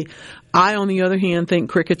everybody. I, on the other hand, think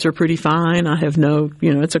crickets are pretty fine. I have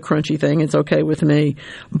it's a crunchy thing. It's okay with me.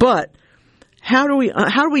 But how do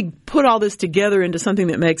we put all this together into something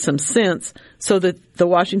that makes some sense so that the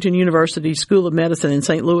Washington University School of Medicine in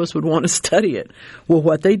St. Louis would want to study it? Well,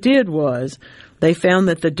 what they did was they found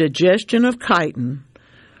that the digestion of chitin,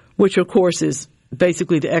 which of course is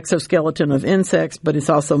basically the exoskeleton of insects, but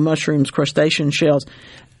it's also mushrooms, crustacean shells,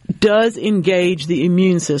 does engage the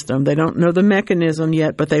immune system. They don't know the mechanism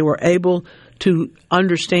yet, but they were able to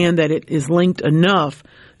understand that it is linked enough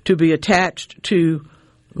to be attached to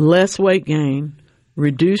less weight gain,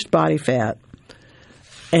 reduced body fat,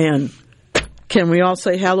 and can we all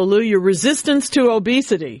say hallelujah, resistance to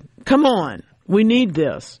obesity. Come on, we need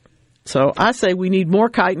this. So I say we need more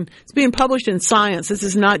chitin. It's being published in Science. This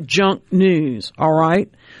is not junk news, all right?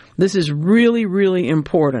 This is really, really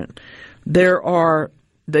important.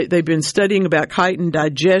 They've been studying about chitin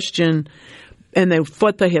digestion, and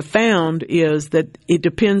what they have found is that it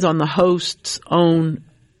depends on the host's own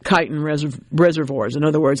chitin reservoirs. In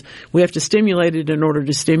other words, we have to stimulate it in order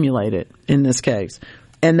to stimulate it in this case.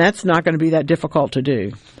 And that's not going to be that difficult to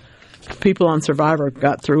do. People on Survivor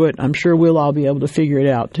got through it. I'm sure we'll all be able to figure it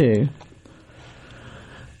out, too.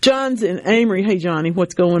 John's in Amory. Hey, Johnny,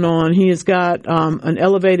 what's going on? He has got an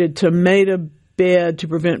elevated tomato bed to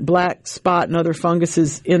prevent black spot and other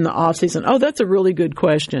funguses in the off-season. Oh, that's a really good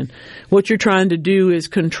question. What you're trying to do is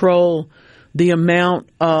control the amount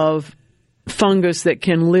of fungus that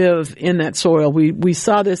can live in that soil. We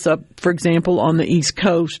saw this up, for example, on the East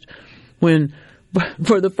Coast when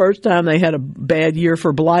for the first time they had a bad year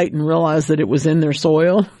for blight and realized that it was in their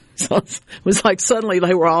soil. So it was like suddenly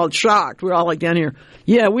they were all shocked. We're all like down here,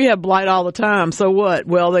 yeah, we have blight all the time. So what?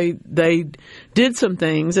 Well, they did some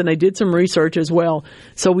things and they did some research as well.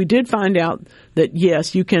 So we did find out that,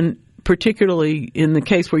 yes, you can, particularly in the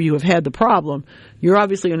case where you have had the problem, you're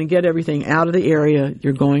obviously going to get everything out of the area.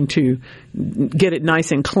 You're going to get it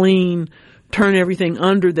nice and clean, turn everything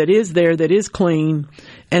under that is there that is clean,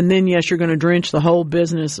 and then, yes, you're going to drench the whole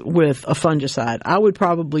business with a fungicide. I would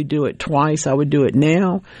probably do it twice. I would do it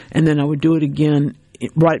now, and then I would do it again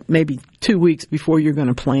right maybe 2 weeks before you're going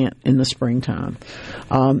to plant in the springtime.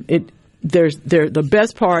 The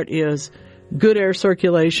best part is good air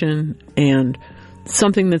circulation and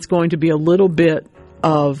something that's going to be a little bit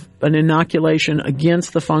of an inoculation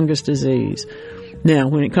against the fungus disease. Now,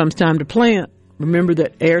 when it comes time to plant, remember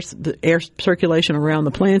that the air circulation around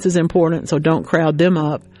the plants is important, so don't crowd them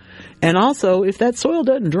up. And also, if that soil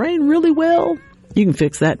doesn't drain really well, you can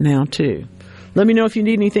fix that now, too. Let me know if you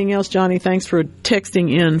need anything else, Johnny. Thanks for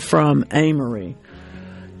texting in from Amory.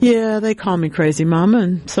 Yeah, they call me Crazy Mama,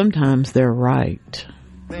 and sometimes they're right.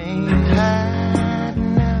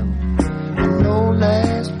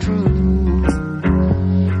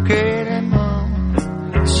 Granny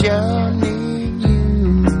Mama, sure need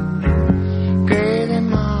you. Granny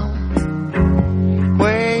Mama,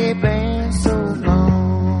 where you been so long?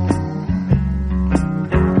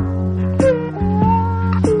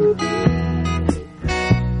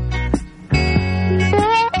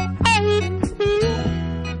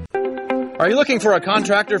 Are you looking for a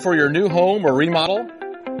contractor for your new home or remodel?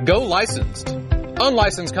 Go licensed.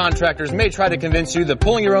 Unlicensed contractors may try to convince you that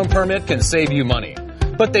pulling your own permit can save you money,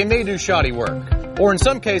 but they may do shoddy work, or in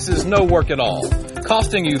some cases, no work at all,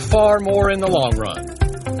 costing you far more in the long run.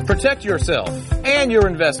 Protect yourself and your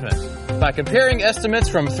investment by comparing estimates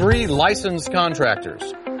from 3 licensed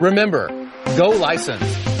contractors. Remember, go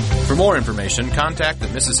licensed. For more information, contact the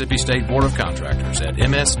Mississippi State Board of Contractors at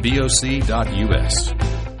msboc.us.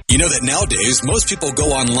 You know that nowadays, most people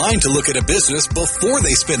go online to look at a business before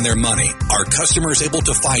they spend their money. Are customers able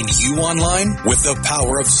to find you online? With the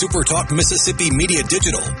power of SuperTalk Mississippi Media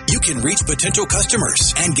Digital, you can reach potential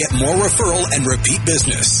customers and get more referral and repeat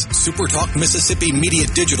business. SuperTalk Mississippi Media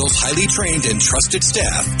Digital's highly trained and trusted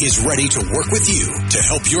staff is ready to work with you to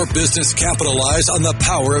help your business capitalize on the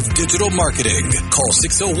power of digital marketing. Call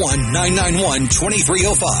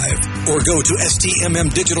 601-991-2305 or go to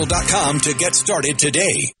stmmdigital.com to get started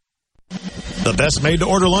today. The best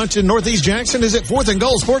made-to-order lunch in Northeast Jackson is at 4th and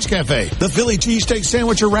Gold Sports Cafe. The Philly cheesesteak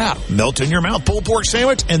sandwich or wrap, melt-in-your-mouth pulled pork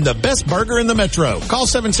sandwich, and the best burger in the metro. Call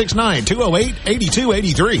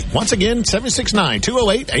 769-208-8283. Once again,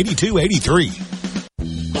 769-208-8283.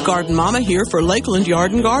 Garden Mama here for Lakeland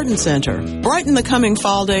Yard and Garden Center. Brighten the coming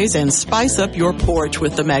fall days and spice up your porch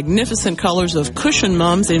with the magnificent colors of cushion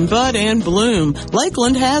mums in bud and bloom.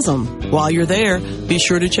 Lakeland has them. While you're there, be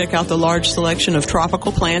sure to check out the large selection of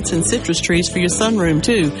tropical plants and citrus trees for your sunroom,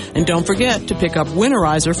 too. And don't forget to pick up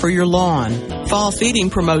winterizer for your lawn. Fall feeding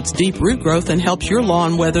promotes deep root growth and helps your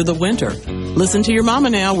lawn weather the winter. Listen to your mama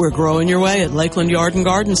now. We're growing your way at Lakeland Yard and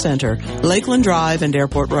Garden Center, Lakeland Drive and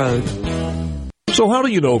Airport Road. So how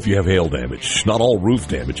do you know if you have hail damage? Not all roof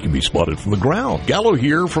damage can be spotted from the ground. Gallo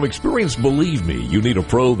here. From experience, believe me, you need a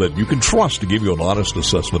pro that you can trust to give you an honest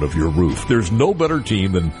assessment of your roof. There's no better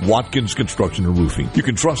team than Watkins Construction and Roofing. You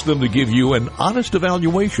can trust them to give you an honest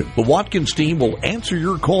evaluation. The Watkins team will answer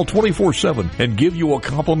your call 24/7 and give you a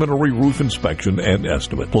complimentary roof inspection and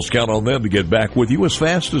estimate. Plus, count on them to get back with you as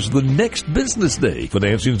fast as the next business day.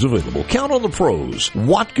 Financing is available. Count on the pros.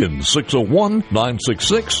 Watkins,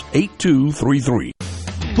 601-966-8233.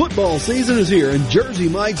 Football season is here, and Jersey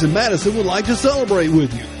Mike's in Madison would like to celebrate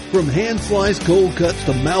with you. From hand-sliced cold cuts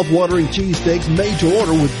to mouth-watering cheesesteaks made to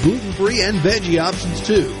order with gluten-free and veggie options,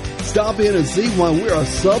 too. Stop in and see why we're a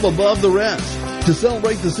sub above the rest. To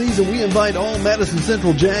celebrate the season, we invite all Madison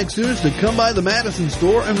Central Jag students to come by the Madison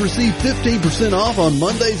store and receive 15% off on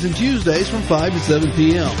Mondays and Tuesdays from 5 to 7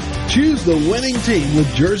 p.m. Choose the winning team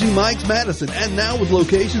with Jersey Mike's Madison, and now with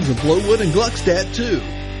locations in Flowood and Gluckstadt, too.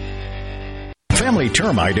 Family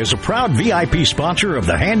Termite is a proud VIP sponsor of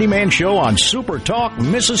the Handyman Show on Super Talk,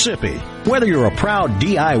 Mississippi. Whether you're a proud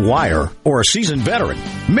DIYer or a seasoned veteran,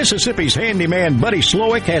 Mississippi's handyman Buddy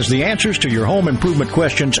Slowick has the answers to your home improvement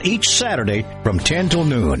questions each Saturday from 10 till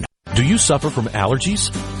noon. Do you suffer from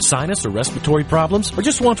allergies, sinus, or respiratory problems, or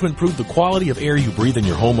just want to improve the quality of air you breathe in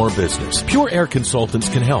your home or business? Pure Air Consultants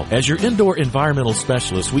can help. As your indoor environmental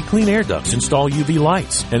specialist, we clean air ducts, install UV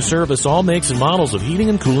lights, and service all makes and models of heating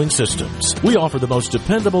and cooling systems. We offer the most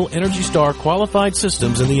dependable Energy Star qualified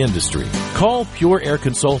systems in the industry. Call Pure Air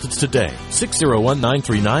Consultants today,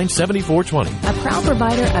 601-939-7420. A proud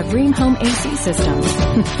provider of Rheem Home AC systems.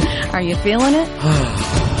 Are you feeling it?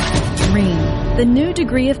 Rheem, the new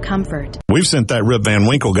degree of comfort. We've sent that Rip Van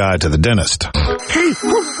Winkle guy to the dentist. Hey,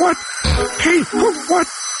 what? Hey, what?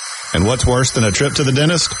 And what's worse than a trip to the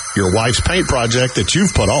dentist? Your wife's paint project that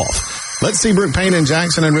you've put off. Let Seabrook Paint in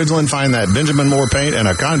Jackson and Ridgeland find that Benjamin Moore paint and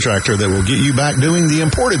a contractor that will get you back doing the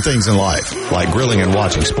important things in life, like grilling and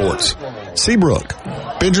watching sports. Seabrook,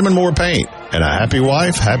 Benjamin Moore Paint, and a happy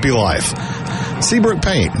wife, happy life. Seabrook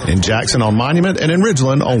Paint in Jackson on Monument and in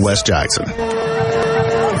Ridgeland on West Jackson.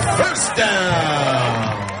 First down.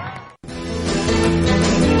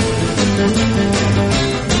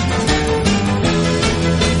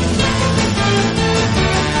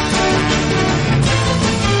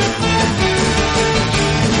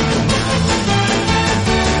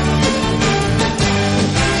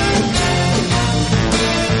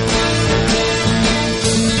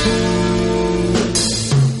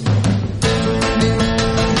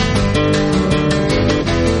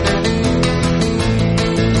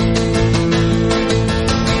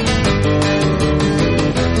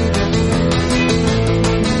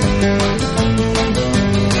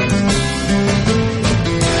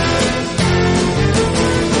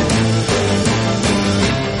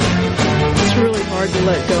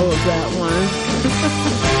 let go of that one.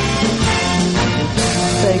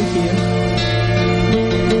 Thank you.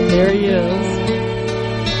 There he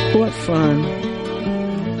is. What fun.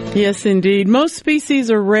 Yes, indeed. Most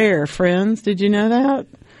species are rare, friends. Did you know that?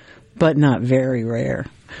 But not very rare.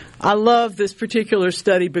 I love this particular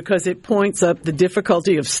study because it points up the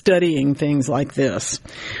difficulty of studying things like this.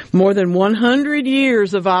 More than 100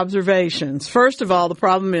 years of observations. First of all, the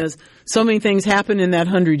problem is so many things happen in that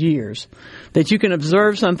 100 years that you can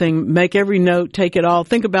observe something, make every note, take it all.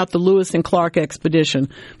 Think about the Lewis and Clark expedition.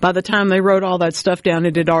 By the time they wrote all that stuff down,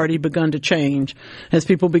 it had already begun to change as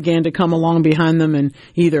people began to come along behind them and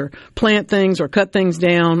either plant things or cut things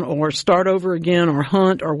down or start over again or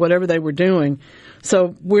hunt or whatever they were doing.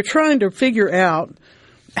 So we're trying to figure out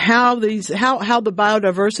how the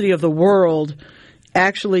biodiversity of the world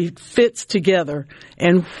actually fits together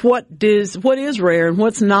and what is rare and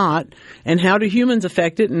what's not, and how do humans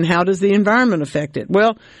affect it and how does the environment affect it.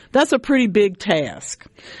 Well, that's a pretty big task.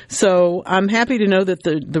 So I'm happy to know that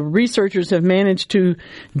the researchers have managed to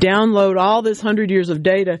download all this 100 years of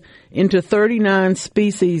data into 39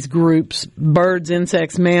 species groups, birds,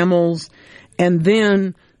 insects, mammals, and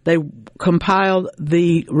then they compiled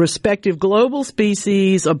the respective global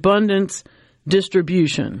species abundance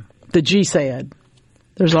distribution, the GSAD.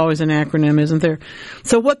 There's always an acronym, isn't there?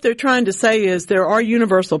 So what they're trying to say is there are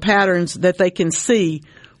universal patterns that they can see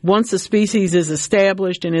once a species is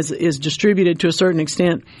established and is distributed to a certain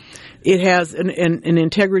extent. It has an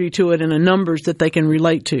integrity to it and a numbers that they can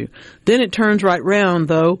relate to. Then it turns right round,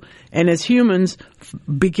 though, and as humans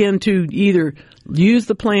begin to either use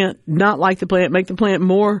the plant, not like the plant, make the plant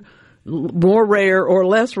more rare or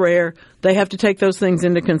less rare, they have to take those things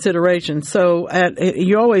into consideration. So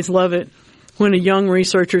you always love it when a young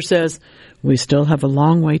researcher says, we still have a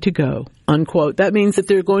long way to go, unquote. That means that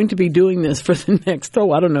they're going to be doing this for the next,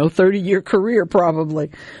 30-year career probably.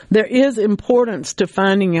 There is importance to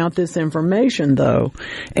finding out this information, though,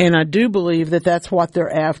 and I do believe that that's what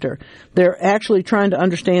they're after. They're actually trying to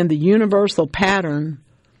understand the universal pattern,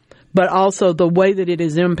 but also the way that it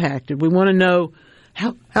is impacted. We want to know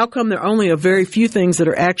how come there are only a very few things that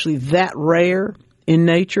are actually that rare in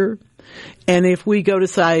nature, and if we go to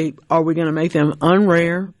say, are we going to make them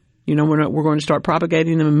unrare? We're going to start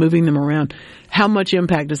propagating them and moving them around. How much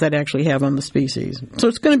impact does that actually have on the species? So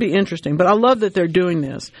it's going to be interesting. But I love that they're doing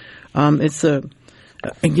this. It's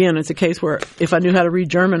a case where if I knew how to read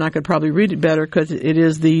German, I could probably read it better because it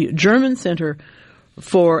is the German Center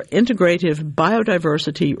for Integrative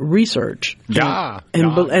Biodiversity Research.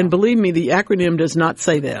 And believe me, the acronym does not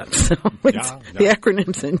say that. So the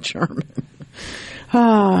acronym's in German.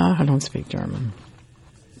 I don't speak German.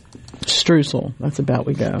 Streusel. That's about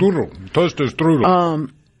we go. Strudel. Toaster strudel.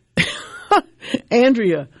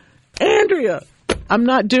 Andrea. I'm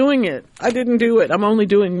not doing it. I didn't do it. I'm only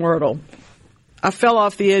doing Wordle. I fell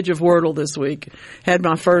off the edge of Wordle this week. Had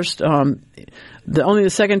my first, only the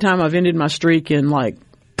second time I've ended my streak in like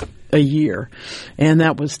a year. And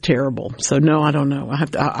that was terrible. So no, I don't know.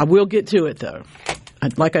 I will get to it though.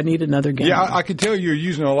 I need another game. Yeah, I can tell you're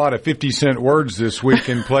using a lot of 50-cent words this week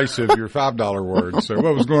in place of your $5 words. So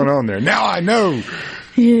what was going on there? Now I know.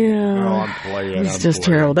 Yeah. Oh, I'm playing. It's just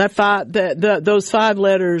terrible. Those 5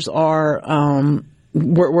 letters were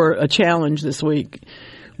a challenge this week.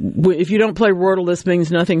 If you don't play Wordle, this means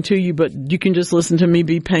nothing to you, but you can just listen to me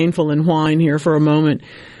be painful and whine here for a moment.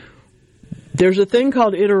 There's a thing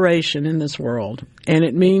called iteration in this world, and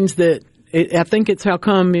it means that I think it's how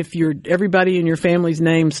come if everybody in your family's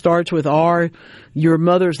name starts with R, your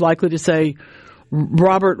mother's likely to say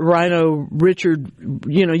Robert, Rhino, Richard.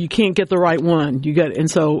 You can't get the right one. And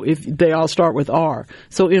so if they all start with R.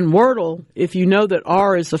 So in Wordle, if you know that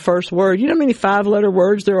R is the first word, you know how many 5-letter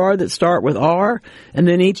words there are that start with R? And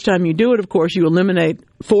then each time you do it, of course, you eliminate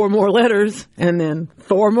 4 more letters and then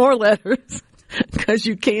 4 more letters because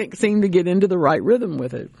you can't seem to get into the right rhythm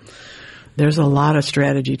with it. There's a lot of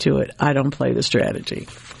strategy to it. I don't play the strategy.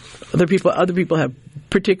 Other people have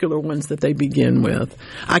particular ones that they begin with.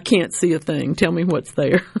 I can't see a thing. Tell me what's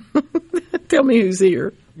there. Tell me who's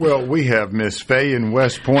here. Well, we have Miss Faye in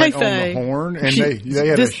West Point on the horn, and they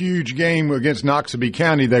had a huge game against Noxubee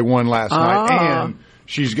County. They won last night, and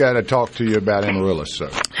she's got to talk to you about amaryllis. So,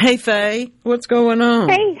 hey Faye, what's going on?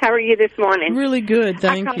 Hey, how are you this morning? Really good,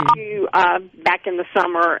 thank you. I come to you back in the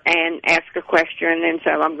summer and ask a question, and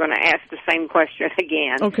so I'm going to ask the same question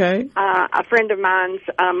again. Okay. A friend of mine's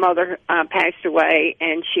mother passed away,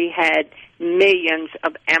 and she had millions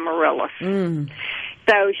of amaryllis.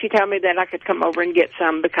 So she told me that I could come over and get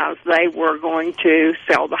some because they were going to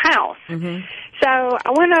sell the house. Mm-hmm. So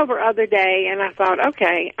I went over other day, and I thought,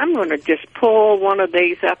 okay, I'm going to just pull one of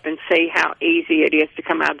these up and see how easy it is to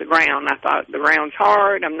come out of the ground. I thought the ground's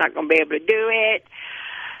hard. I'm not going to be able to do it.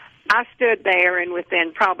 I stood there, and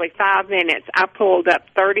within probably 5 minutes, I pulled up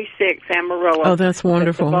 36 amaryllis. Oh, that's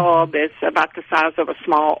wonderful. The bulb is about the size of a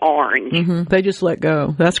small orange. Mm-hmm. They just let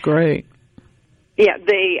go. That's great. Yeah,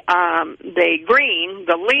 the green,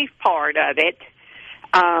 the leaf part of it,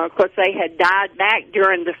 of course, they had died back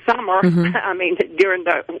during the summer. Mm-hmm. I mean, during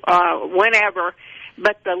the whenever.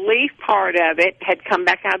 But the leaf part of it had come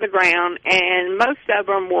back out of the ground, and most of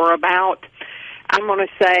them were about, I'm going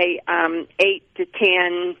to say, 8 to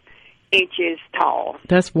 10 inches tall.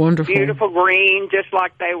 That's wonderful. Beautiful green, just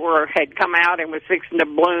like they had come out and was fixing to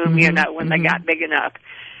bloom, mm-hmm. When they got big enough.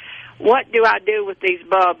 What do I do with these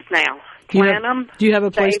bulbs now? Plant them? Do you have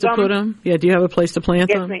a place to put them? Yeah, do you have a place to plant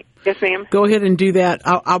them? Yes, ma'am. Go ahead and do that.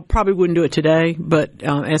 I probably wouldn't do it today, but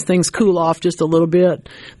as things cool off just a little bit,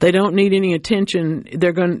 they don't need any attention.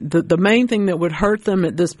 The main thing that would hurt them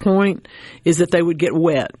at this point is that they would get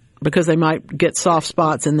wet, because they might get soft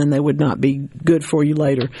spots and then they would not be good for you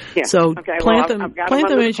later. Yeah. So okay, plant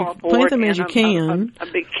them as you can. A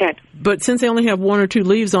big cat. But since they only have 1 or 2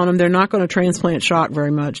 leaves on them, they're not going to transplant shock very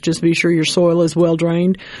much. Just be sure your soil is well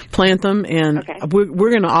drained. Plant them, and we're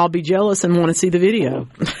going to all be jealous and want to see the video.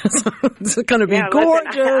 It's going to be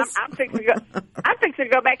gorgeous. Listen, I'm fixing to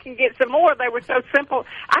go back and get some more. They were so simple.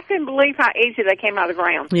 I couldn't believe how easy they came out of the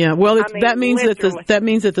ground. Yeah, well, that means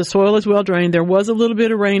that the soil is well drained. There was a little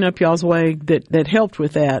bit of rain up y'all's way that helped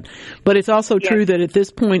with that, but it's also true that at this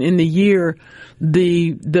point in the year,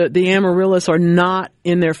 the amaryllis are not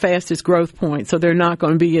in their fastest growth point, so they're not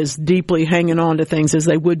going to be as deeply hanging on to things as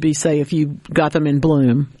they would be, say, if you got them in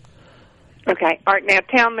bloom. Okay. All right. Now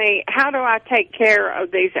tell me, how do I take care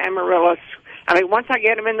of these amaryllis? I mean, once I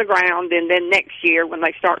get them in the ground, and then next year when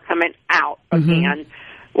they start coming out again,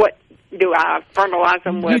 what do I fertilize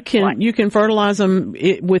them with? You can fertilize them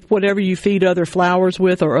with whatever you feed other flowers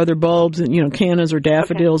with, or other bulbs, and cannas or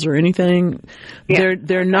daffodils or anything. Yeah.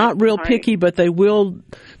 They're not real picky, but they will.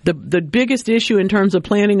 The biggest issue in terms of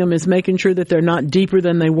planting them is making sure that they're not deeper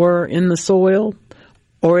than they were in the soil,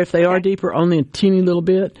 or if they are deeper, only a teeny little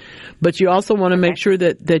bit. But you also want to make sure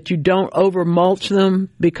that you don't over mulch them,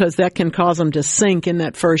 because that can cause them to sink in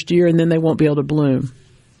that first year, and then they won't be able to bloom.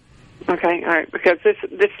 Okay, all right, because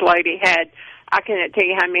this lady had, I can't tell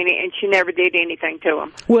you how many, and she never did anything to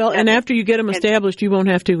them. Well, and after you get them established, you won't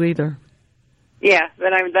have to either. Yeah, but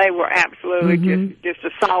they were absolutely just a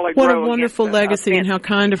solid What grow. A wonderful legacy, and how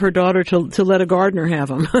kind of her daughter to let a gardener have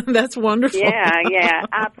them. That's wonderful. Yeah.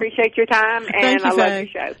 I appreciate your time, and I love your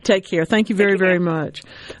show. Take care. Thank you very, very much.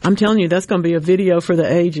 I'm telling you, that's going to be a video for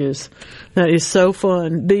the ages. That is so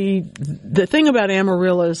fun. The thing about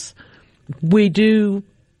amaryllis, we do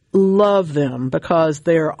love them because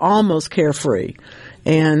they're almost carefree.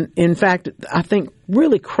 And in fact, I think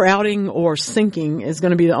really crowding or sinking is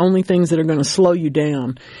going to be the only things that are going to slow you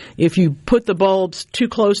down. If you put the bulbs too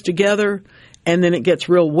close together and then it gets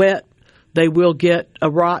real wet, they will get a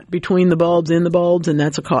rot between the bulbs, in the bulbs, and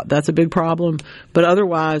that's a big problem. But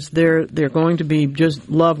otherwise, they're going to be just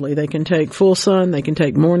lovely. They can take full sun, they can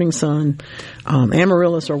take morning sun.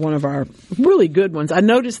 Amaryllis are one of our really good ones. I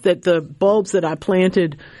noticed that the bulbs that I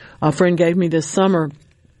planted, a friend gave me this summer,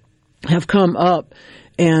 have come up,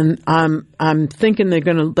 and I'm thinking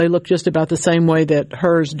they look just about the same way that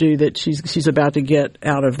hers do, that she's about to get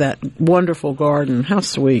out of that wonderful garden. How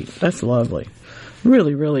sweet. That's lovely.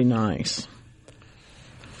 Really, really nice.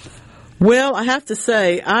 Well, I have to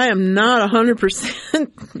say, I am not 100%,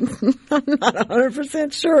 I'm not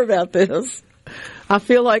 100% sure about this. I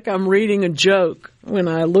feel like I'm reading a joke when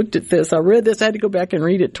I looked at this. I read this, I had to go back and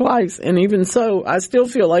read it twice, and even so, I still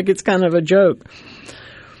feel like it's kind of a joke.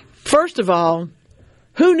 First of all,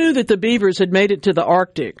 who knew that the beavers had made it to the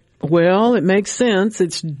Arctic? Well, it makes sense.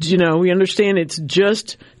 It's, we understand it's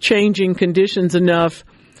just changing conditions enough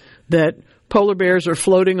that polar bears are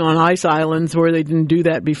floating on ice islands where they didn't do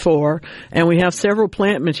that before. And we have several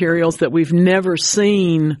plant materials that we've never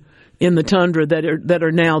seen in the tundra that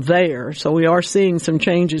are now there. So we are seeing some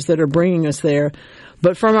changes that are bringing us there.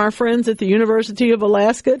 But from our friends at the University of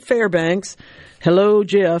Alaska at Fairbanks, hello,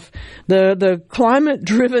 Jeff, the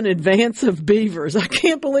climate-driven advance of beavers. I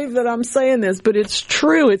can't believe that I'm saying this, but it's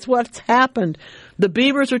true. It's what's happened. The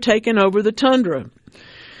beavers are taking over the tundra.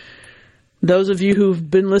 Those of you who've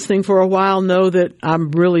been listening for a while know that I'm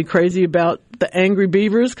really crazy about the angry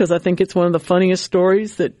beavers, because I think it's one of the funniest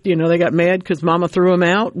stories that, they got mad because Mama threw them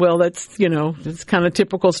out. Well, that's, it's kind of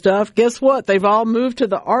typical stuff. Guess what? They've all moved to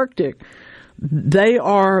the Arctic. They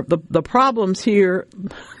are the problems here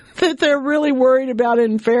that they're really worried about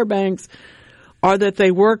in Fairbanks are that they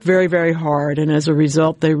work very, very hard, and as a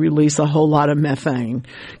result, they release a whole lot of methane.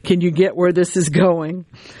 Can you get where this is going?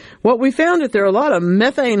 Well, we found that there are a lot of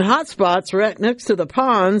methane hotspots right next to the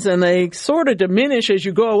ponds, and they sort of diminish as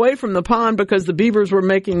you go away from the pond because the beavers were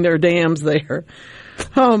making their dams there.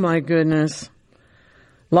 Oh, my goodness.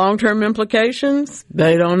 Long-term implications?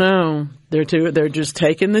 They don't know. They're just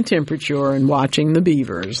taking the temperature and watching the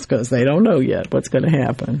beavers because they don't know yet what's going to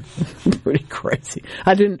happen. Pretty crazy.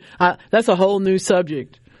 That's a whole new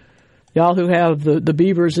subject. Y'all who have the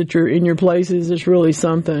beavers that you're in your places, it's really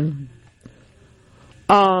something.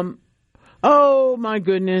 Oh my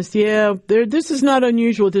goodness. Yeah. This is not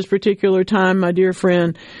unusual at this particular time, my dear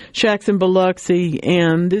friend. Shack's in Biloxi,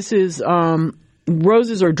 and this is,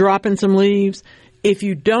 roses are dropping some leaves. If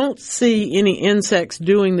you don't see any insects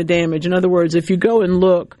doing the damage, in other words, if you go and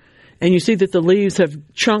look and you see that the leaves have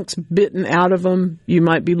chunks bitten out of them, you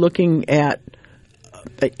might be looking at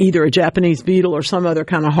either a Japanese beetle or some other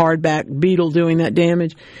kind of hardback beetle doing that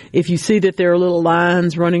damage. If you see that there are little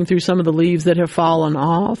lines running through some of the leaves that have fallen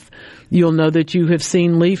off, you'll know that you have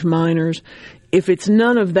seen leaf miners. If it's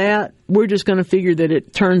none of that, we're just going to figure that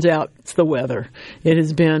it turns out it's the weather. It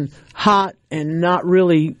has been hot and not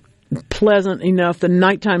really pleasant enough. The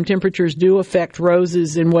nighttime temperatures do affect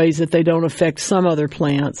roses in ways that they don't affect some other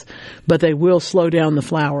plants, but they will slow down the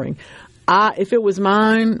flowering. If it was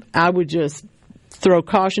mine, I would just throw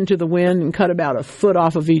caution to the wind and cut about a foot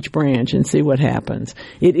off of each branch and see what happens.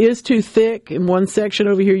 It is too thick in one section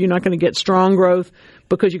over here. You're not going to get strong growth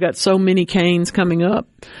because you got so many canes coming up.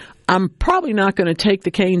 I'm probably not going to take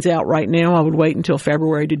the canes out right now. I would wait until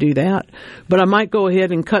February to do that. But I might go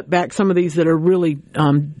ahead and cut back some of these that are really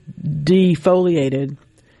defoliated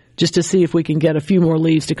just to see if we can get a few more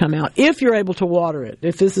leaves to come out. If you're able to water it.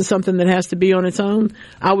 If this is something that has to be on its own,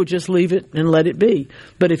 I would just leave it and let it be.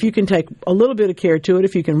 But if you can take a little bit of care to it,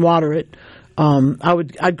 if you can water it,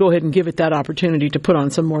 I'd go ahead and give it that opportunity to put on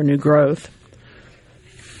some more new growth.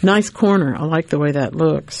 Nice corner. I like the way that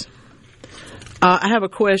looks. I have a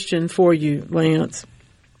question for you, Lance.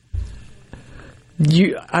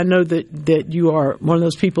 I know that you are one of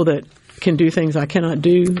those people that can do things I cannot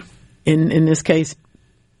do. In this case,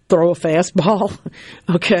 throw a fastball.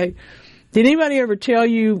 Okay. Did anybody ever tell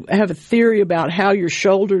you, have a theory about how your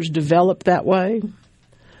shoulders develop that way?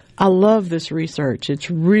 I love this research. It's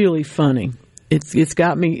really funny. It's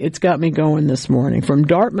got me going this morning from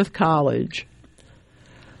Dartmouth College.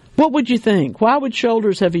 What would you think? Why would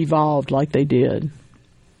shoulders have evolved like they did?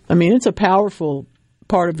 I mean, it's a powerful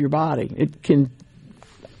part of your body. It can,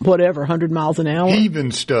 100 miles an hour.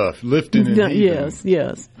 Heaving stuff, lifting and heaving.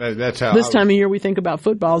 Yes. That's how. This time of year we think about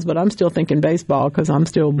footballs, but I'm still thinking baseball because I'm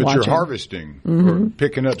still watching. But you're harvesting, or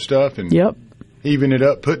picking up stuff and heaving it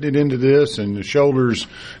up, putting it into this, and the shoulders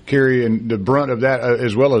carrying the brunt of that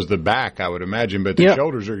as well as the back, I would imagine. But the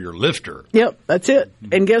shoulders are your lifter. Yep, that's it.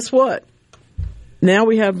 And guess what? Now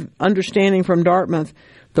we have understanding from Dartmouth,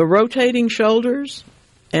 the rotating shoulders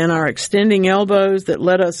and our extending elbows that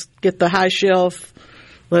let us get the high shelf,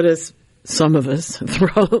 some of us,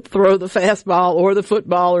 throw the fastball or the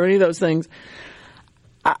football or any of those things,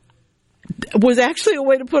 was actually a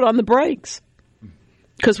way to put on the brakes.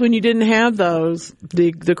 Because when you didn't have those,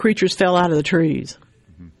 the creatures fell out of the trees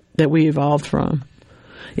that we evolved from.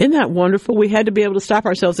 Isn't that wonderful? We had to be able to stop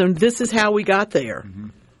ourselves, and this is how we got there.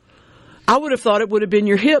 I would have thought it would have been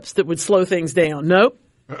your hips that would slow things down. Nope.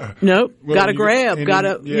 Well, got to grab.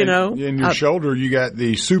 In your shoulder, you got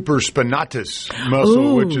the supraspinatus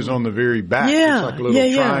muscle, which is on the very back. It's like a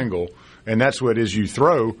little triangle. And that's what, as you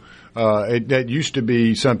throw, that used to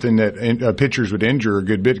be something that pitchers would injure a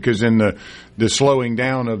good bit because in the slowing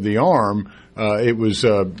down of the arm, it was,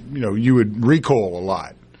 you would recoil a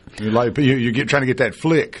lot. You're trying to get that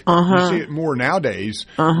flick. You see it more nowadays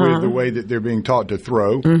with the way that they're being taught to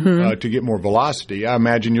throw to get more velocity. I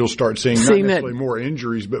imagine you'll start seeing not necessarily more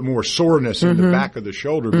injuries, but more soreness in the back of the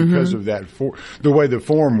shoulder because of that, the way the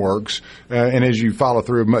form works. And as you follow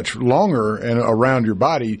through much longer and around your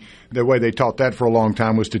body, the way they taught that for a long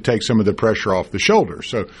time was to take some of the pressure off the shoulder.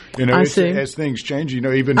 So, as things change,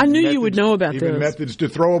 even I knew you would know about even methods to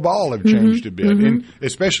throw a ball have changed a bit, and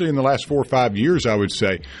especially in the last 4 or 5 years, I would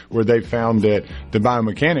say, where they found that the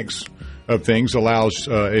biomechanics of things allows,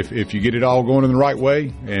 if you get it all going in the right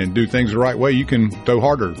way and do things the right way, you can throw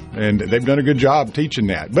harder. And they've done a good job teaching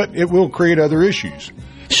that. But it will create other issues.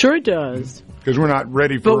 Sure it does. Because we're not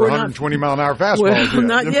ready for 120-mile-an-hour fastballs yet.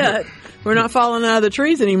 Not yet. We're not falling out of the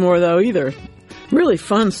trees anymore, though, either. Really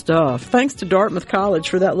fun stuff. Thanks to Dartmouth College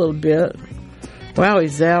for that little bit. Wowie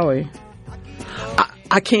zowie.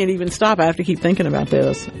 I can't even stop. I have to keep thinking about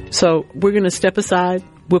this. So we're going to step aside.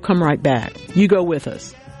 We'll come right back. You go with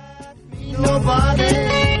us. Nobody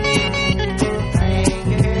ain't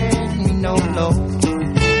me no low.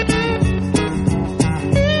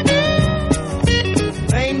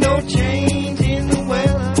 Ain't no change in the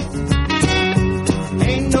weather.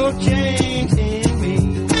 Ain't no change in me.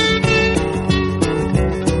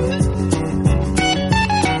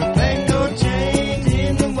 Ain't no change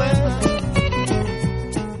in the weather.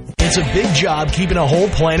 It's a big job keeping a whole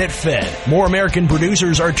planet fed. More American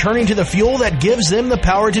producers are turning to the fuel that gives them the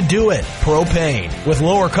power to do it. Propane. With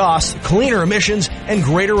lower costs, cleaner emissions, and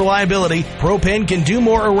greater reliability, propane can do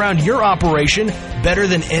more around your operation better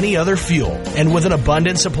than any other fuel. And with an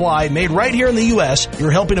abundant supply made right here in the U.S.,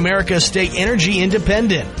 you're helping America stay energy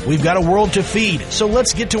independent. We've got a world to feed, so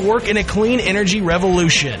let's get to work in a clean energy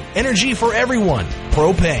revolution. Energy for everyone.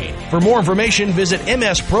 Propane. For more information, visit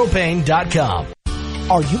mspropane.com.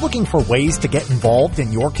 Are you looking for ways to get involved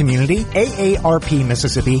in your community? AARP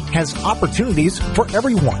Mississippi has opportunities for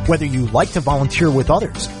everyone. Whether you like to volunteer with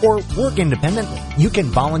others or work independently, you can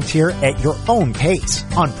volunteer at your own pace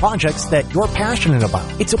on projects that you're passionate about.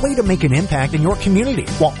 It's a way to make an impact in your community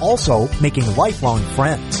while also making lifelong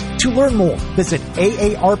friends. To learn more, visit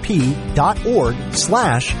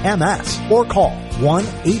aarp.org/ms or call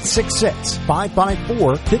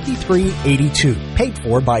 1-866-554-5382. Paid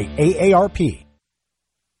for by AARP.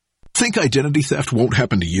 Think identity theft won't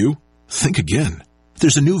happen to you? Think again.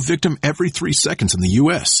 There's a new victim every 3 seconds in the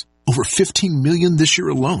U.S., over 15 million this year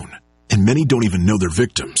alone, and many don't even know they're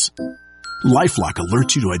victims. LifeLock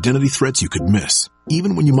alerts you to identity threats you could miss,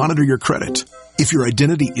 even when you monitor your credit. If your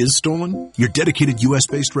identity is stolen, your dedicated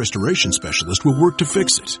U.S.-based restoration specialist will work to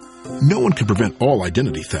fix it. No one can prevent all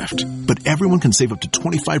identity theft, but everyone can save up to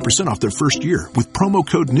 25% off their first year with promo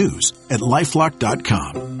code NEWS at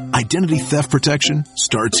LifeLock.com. Identity theft protection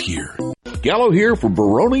starts here. Gallo here for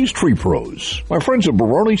Baroni's Tree Pros. My friends at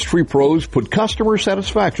Baroni's Tree Pros put customer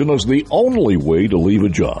satisfaction as the only way to leave a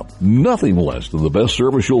job. Nothing less than the best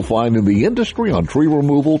service you'll find in the industry on tree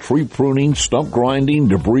removal, tree pruning, stump grinding,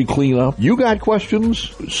 debris cleanup. You got questions?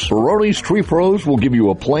 Baroni's Tree Pros will give you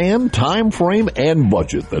a plan, time frame, and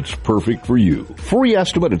budget that's perfect for you. Free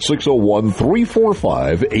estimate at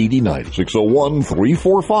 601-345-8090.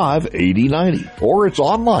 601-345-8090. Or it's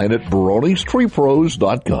online at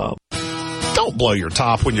baronistreepros.com. Don't blow your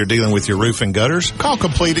top when you're dealing with your roof and gutters. Call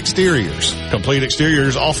Complete Exteriors. Complete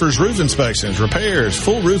Exteriors offers roof inspections, repairs,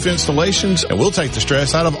 full roof installations, and we'll take the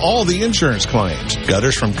stress out of all the insurance claims.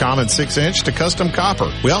 Gutters from common 6-inch to custom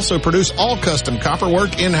copper. We also produce all custom copper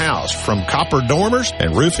work in-house, from copper dormers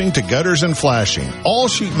and roofing to gutters and flashing. All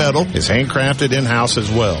sheet metal is handcrafted in-house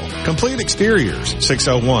as well. Complete Exteriors,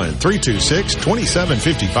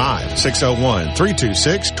 601-326-2755.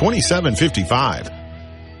 601-326-2755.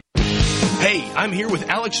 Hey, I'm here with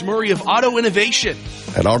Alex Murray of Auto Innovation.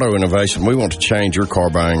 At Auto Innovation, we want to change your car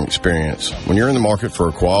buying experience. When you're in the market for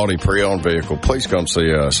a quality pre-owned vehicle, please come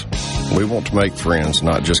see us. We want to make friends,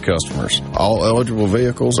 not just customers. All eligible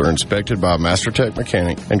vehicles are inspected by a Master Tech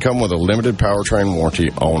mechanic and come with a limited powertrain warranty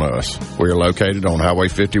on us. We are located on Highway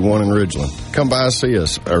 51 in Ridgeland. Come by and see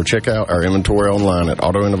us or check out our inventory online at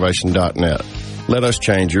autoinnovation.net. Let us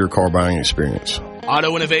change your car buying experience.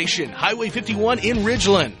 Auto Innovation, Highway 51 in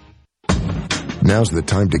Ridgeland. Now's the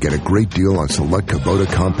time to get a great deal on select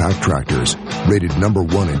Kubota compact tractors, rated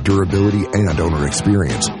 #1 in durability and owner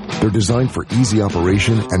experience. They're designed for easy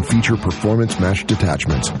operation and feature performance-matched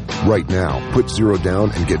attachments. Right now, put 0 down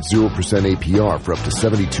and get 0% APR for up to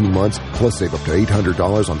 72 months, plus save up to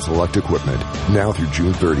 $800 on select equipment. Now through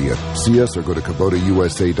June 30th. See us or go to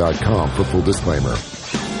KubotaUSA.com for full disclaimer.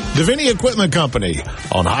 Davini Equipment Company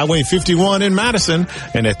on Highway 51 in Madison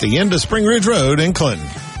and at the end of Spring Ridge Road in Clinton.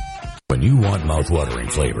 When you want mouth-watering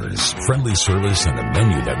flavors, friendly service, and a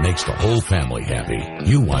menu that makes the whole family happy,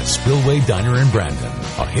 you want Spillway Diner in Brandon,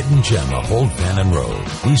 a hidden gem of Old Fannin Road.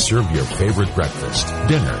 We serve your favorite breakfast,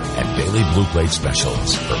 dinner, and daily blue plate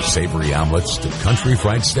specials. From savory omelets to country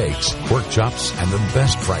fried steaks, pork chops, and the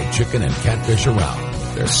best fried chicken and catfish around.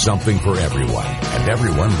 There's something for everyone, and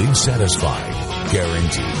everyone leaves satisfied.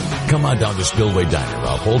 Guaranteed. Come on down to Spillway Diner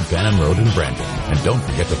off Old Fannin Road in Brandon. And don't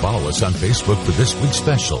forget to follow us on Facebook for this week's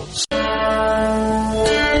specials.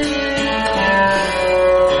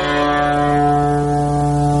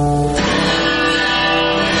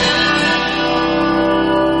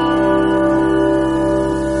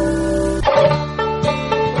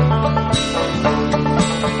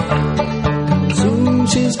 Soon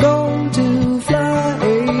she's going to fly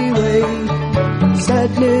away.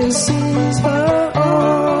 Sadness is her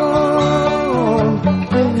own.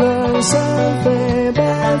 Give herself a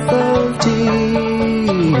bath of tea.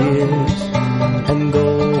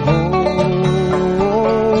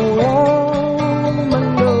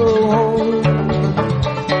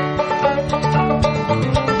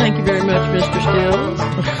 Mr. Stills.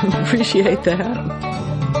 Appreciate that.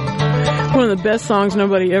 One of the best songs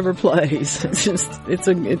nobody ever plays. It's just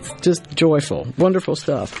joyful, wonderful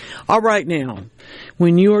stuff. All right, now,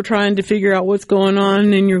 when you are trying to figure out what's going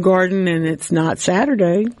on in your garden and it's not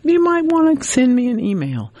Saturday, you might want to send me an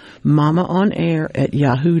email,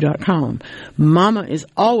 mamaonair@yahoo.com. Mama is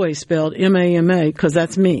always spelled M-A-M-A because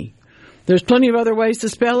that's me. There's plenty of other ways to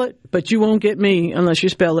spell it, but you won't get me unless you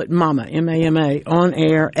spell it Mama, M-A-M-A, on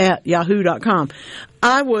air at yahoo.com.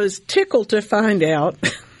 I was tickled to find out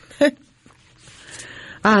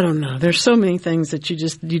I don't know. There's so many things that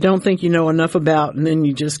you don't think you know enough about, and then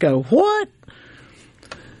you just go, what?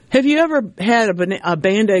 Have you ever had a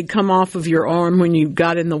Band-Aid come off of your arm when you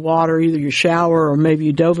got in the water, either your shower or maybe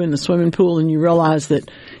you dove in the swimming pool and you realized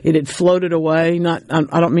that it had floated away?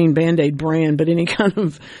 I don't mean Band-Aid brand, but any kind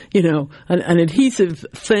of, an adhesive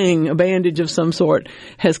thing, a bandage of some sort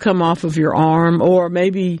has come off of your arm, or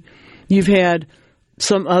maybe you've had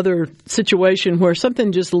some other situation where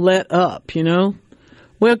something just let up,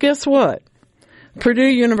 Well, guess what? Purdue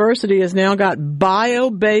University has now got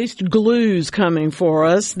bio-based glues coming for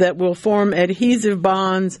us that will form adhesive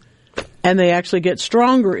bonds, and they actually get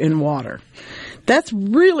stronger in water. That's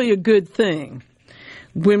really a good thing.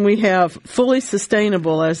 When we have fully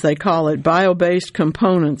sustainable, as they call it, bio-based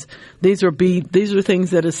components, these are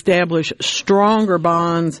things that establish stronger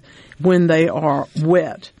bonds when they are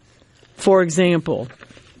wet. For example,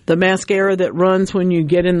 the mascara that runs when you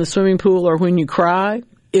get in the swimming pool or when you cry,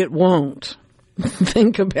 it won't.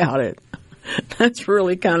 Think about it. That's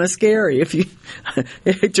really kind of scary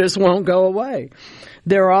it just won't go away.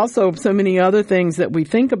 There are also so many other things that we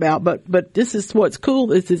think about, but this is what's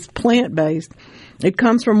cool is it's plant-based. It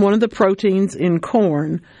comes from one of the proteins in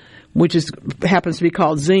corn, which happens to be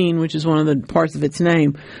called zein, which is one of the parts of its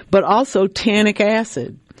name, but also tannic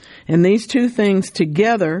acid. And these two things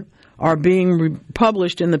together are being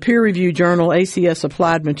published in the peer-reviewed journal ACS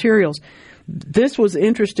Applied Materials. This was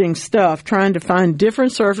interesting stuff, trying to find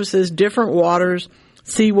different surfaces, different waters,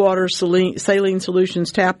 seawater, saline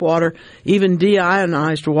solutions, tap water, even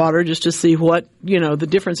deionized water, just to see what, the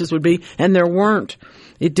differences would be. And there weren't.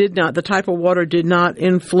 It did not. The type of water did not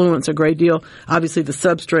influence a great deal. Obviously, the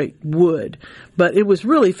substrate would. But it was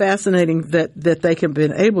really fascinating that they have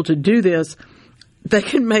been able to do this. They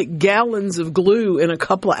can make gallons of glue in a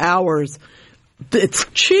couple of hours. It's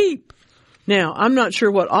cheap. Now, I'm not sure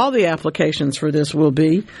what all the applications for this will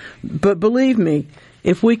be, but believe me,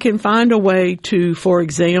 if we can find a way to, for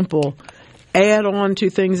example, add on to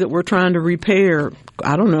things that we're trying to repair,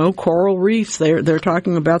 I don't know, coral reefs, they're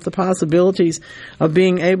talking about the possibilities of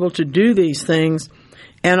being able to do these things.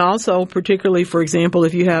 And also, particularly, for example,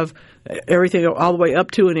 if you have everything all the way up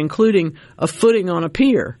to and including a footing on a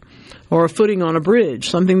pier or a footing on a bridge,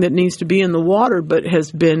 something that needs to be in the water but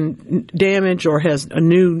has been damaged or has a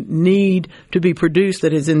new need to be produced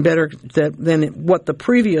that is in better than what the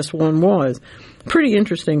previous one was. Pretty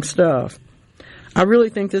interesting stuff. I really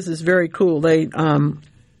think this is very cool. The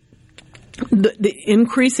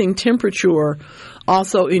increasing temperature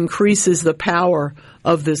also increases the power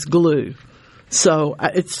of this glue. So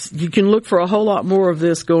you can look for a whole lot more of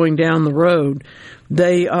this going down the road.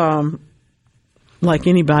 They like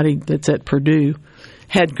anybody that's at Purdue,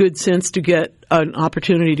 had good sense to get an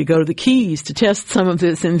opportunity to go to the Keys to test some of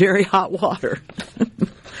this in very hot water.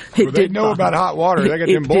 They know about hot water. They got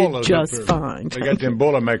them boilers just up there. Fine. They got them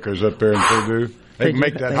boiler makers up there in Purdue. They can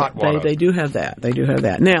make that hot water. They do have that. They do have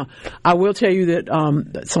that. Now, I will tell you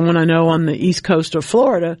that someone I know on the east coast of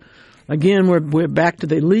Florida, again, we're back to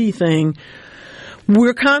the Lee thing.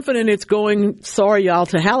 We're confident it's going, sorry y'all,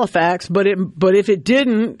 to Halifax, but if it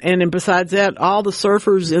didn't, and then besides that, all the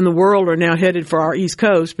surfers in the world are now headed for our east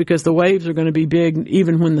coast because the waves are going to be big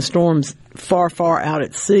even when the storm's far, far out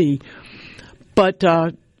at sea. But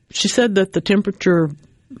she said that the temperature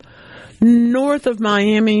north of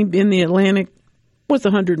Miami in the Atlantic was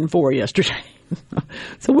 104 yesterday.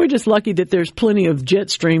 So we're just lucky that there's plenty of jet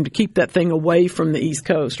stream to keep that thing away from the east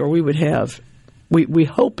coast, or we would have... We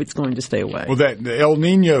hope it's going to stay away. Well, the El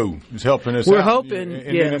Nino is helping us out. We're hoping,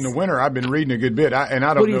 and yes. then in the winter, I've been reading a good bit, I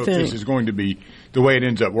don't know if this is going to be the way it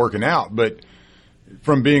ends up working out, but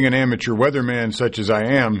from being an amateur weatherman such as I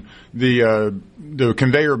am, the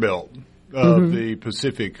conveyor belt of the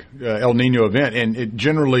Pacific El Nino event, and it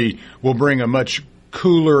generally will bring a much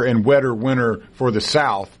cooler and wetter winter for the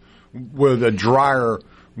South with a drier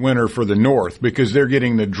winter for the North, because they're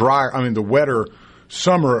getting the wetter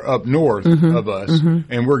summer up north of us,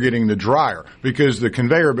 and we're getting the drier because the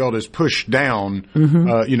conveyor belt is pushed down,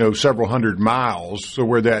 several hundred miles, so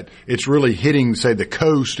where that it's really hitting, say, the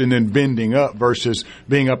coast and then bending up versus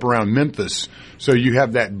being up around Memphis. So you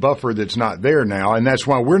have that buffer that's not there now, and that's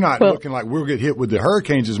why we're not looking like we'll get hit with the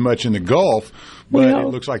hurricanes as much in the Gulf, but it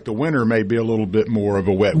looks like the winter may be a little bit more of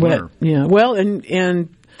a wet winter. Yeah, well, and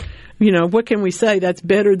what can we say? That's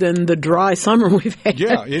better than the dry summer we've had.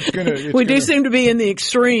 Yeah, we do seem to be in the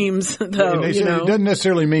extremes, though. And they say it doesn't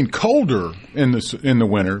necessarily mean colder in the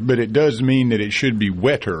winter, but it does mean that it should be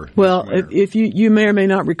wetter. Well, if you may or may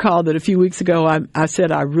not recall that a few weeks ago I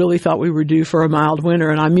said I really thought we were due for a mild winter,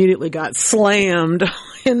 and I immediately got slammed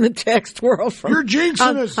in the text world. You're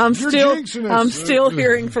jinxing us. I'm still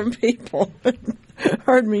hearing from people.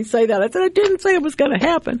 Heard me say that. I said I didn't say it was going to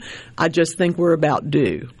happen. I just think we're about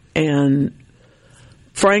due. And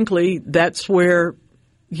frankly, that's where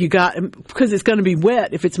because it's going to be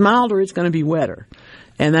wet. If it's milder, it's going to be wetter.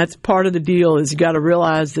 And that's part of the deal is you got to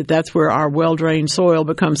realize that that's where our well-drained soil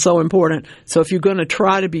becomes so important. So if you're going to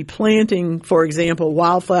try to be planting, for example,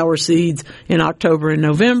 wildflower seeds in October and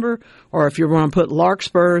November, or if you're going to put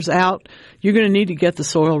larkspurs out, you're going to need to get the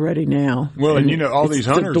soil ready now. Well, and all these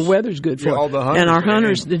hunters. The weather's good for it. And our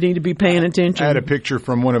hunters need to be paying attention. I had a picture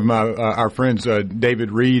from one of our friends,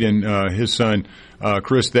 David Reed and his son,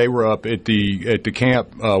 Chris. They were up at the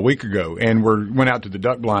camp a week ago and went out to the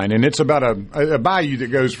duck blind. And it's about a bayou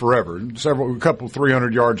that goes forever, a couple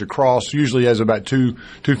 300 yards across, usually has about 2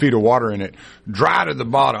 feet of water in it. Dry to the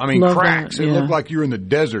bottom. I mean, cracks. It looked like you're in the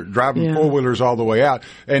desert driving four-wheelers all the way out.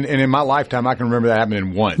 And in my lifetime, I can remember that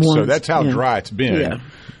happening once. So that's how dry it's been. Yeah.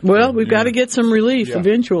 Well, we've got to get some relief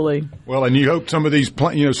eventually. Well, and you hope some of these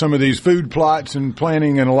food plots and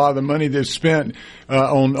planting and a lot of the money that's spent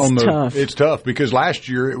it's tough because last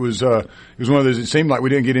year it was one of those. It seemed like we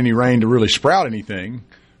didn't get any rain to really sprout anything.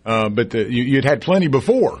 But you'd had plenty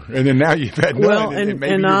before, and then now you've had none. Well, and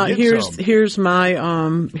here's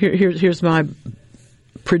my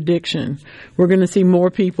prediction. We're going to see more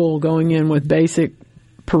people going in with basic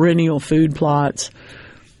perennial food plots,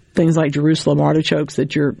 things like Jerusalem artichokes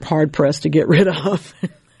that you're hard pressed to get rid of.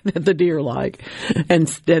 That the deer like, and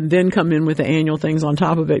then come in with the annual things on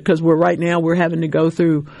top of it, because we're having to go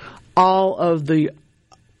through all of the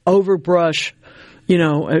overbrush.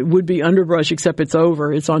 It would be underbrush, except it's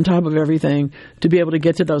on top of everything to be able to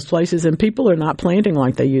get to those places. And people are not planting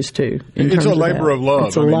like they used to. It's a labor of love.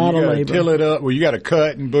 It's a lot of labor. You got to till it up. Well, you got to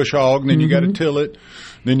cut and bush hog, and then you got to till it.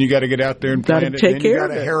 Then you got to get out there and plant it. Then you got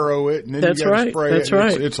to harrow it, and then you got to spray it. That's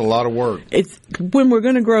right. It's a lot of work. When we're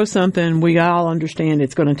going to grow something, we all understand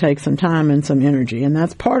it's going to take some time and some energy, and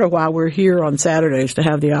that's part of why we're here on Saturdays, to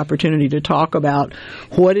have the opportunity to talk about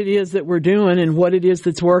what it is that we're doing and what it is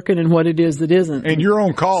that's working and what it is that isn't. And you're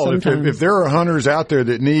on call if there are hunters out there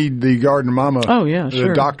that need the Garden Mama,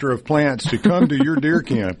 the doctor of plants, to come to your deer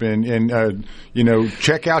camp and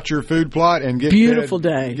check out your food plot and get beautiful fed,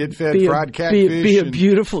 day. Get fed fried catfish. Be a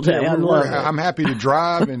beautiful day. I love it. I'm happy to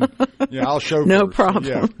drive, and I'll show. No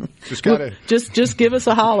problem. Just gotta just give us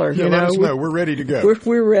a holler. Let us know. We're ready to go.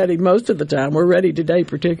 We're ready most of the time. We're ready today,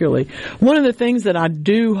 particularly. One of the things that I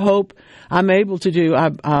do hope I'm able to do,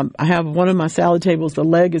 I have one of my salad tables. The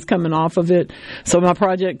leg is coming off of it, so my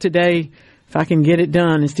project today, if I can get it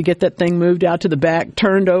done, is to get that thing moved out to the back,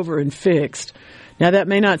 turned over, and fixed. Now that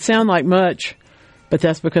may not sound like much, but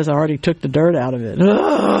that's because I already took the dirt out of it.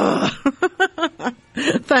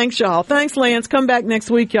 Thanks, y'all. Thanks, Lance. Come back next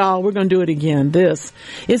week, y'all. We're going to do it again. This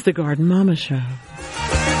is the Garden Mama Show.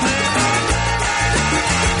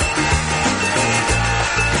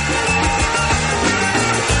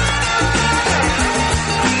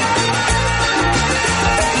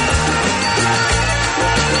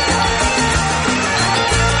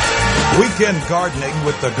 Weekend Gardening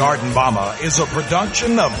with the Garden Mama is a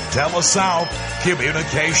production of TeleSouth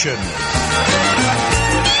Communication.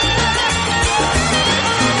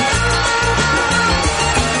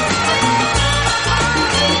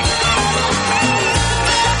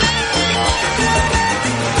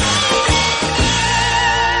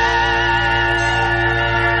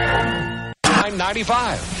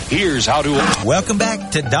 Here's how to... Welcome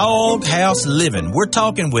back to Doghouse Living. We're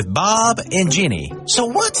talking with Bob and Jenny. So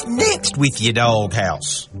what's next with your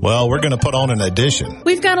doghouse? Well, we're going to put on an addition.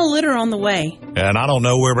 We've got a litter on the way. And I don't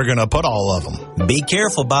know where we're going to put all of them. Be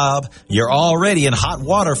careful, Bob. You're already in hot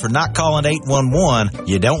water for not calling 811.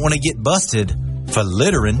 You don't want to get busted for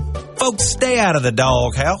littering. Folks, stay out of the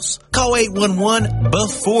doghouse. Call 811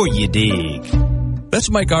 before you dig. Let's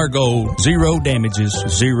make our goal 0 damages,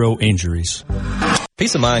 0 injuries.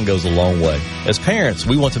 Peace of mind goes a long way. As parents,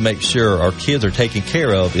 we want to make sure our kids are taken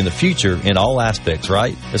care of in the future in all aspects,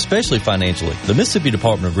 right? Especially financially. The Mississippi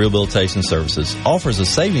Department of Rehabilitation Services offers a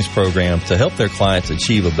savings program to help their clients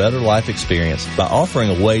achieve a better life experience by offering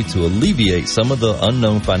a way to alleviate some of the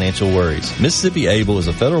unknown financial worries. Mississippi Able is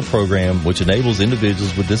a federal program which enables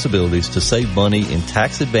individuals with disabilities to save money in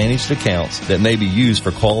tax-advantaged accounts that may be used for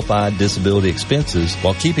qualified disability expenses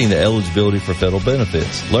while keeping the eligibility for federal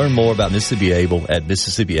benefits. Learn more about Mississippi Able at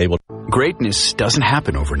Mississippi Able. Greatness doesn't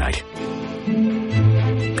happen overnight.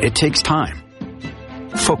 It takes time,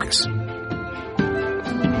 focus,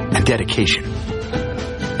 and dedication.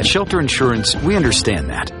 At Shelter Insurance, we understand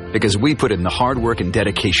that because we put in the hard work and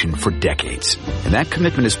dedication for decades. And that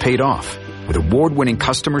commitment is paid off with award-winning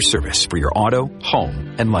customer service for your auto,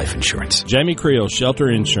 home, and life insurance. Jamie Creel, Shelter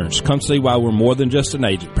Insurance. Come see why we're more than just an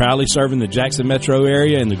agent. Proudly serving the Jackson metro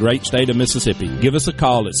area and the great state of Mississippi. Give us a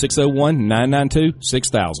call at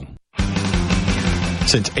 601-992-6000.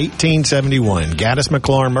 Since 1871, Gaddis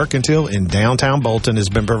McLaurin Mercantile in downtown Bolton has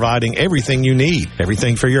been providing everything you need.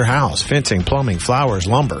 Everything for your house, fencing, plumbing, flowers,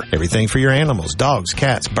 lumber. Everything for your animals, dogs,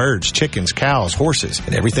 cats, birds, chickens, cows, horses.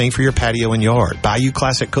 And everything for your patio and yard. Bayou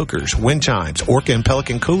Classic cookers, wind chimes, Orca and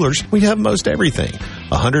Pelican coolers. We have most everything.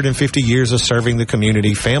 150 years of serving the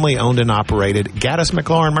community, family owned and operated. Gaddis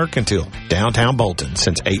McLaurin Mercantile, downtown Bolton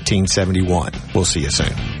since 1871. We'll see you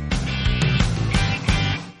soon.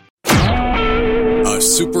 A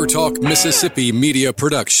SuperTalk Mississippi media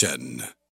production.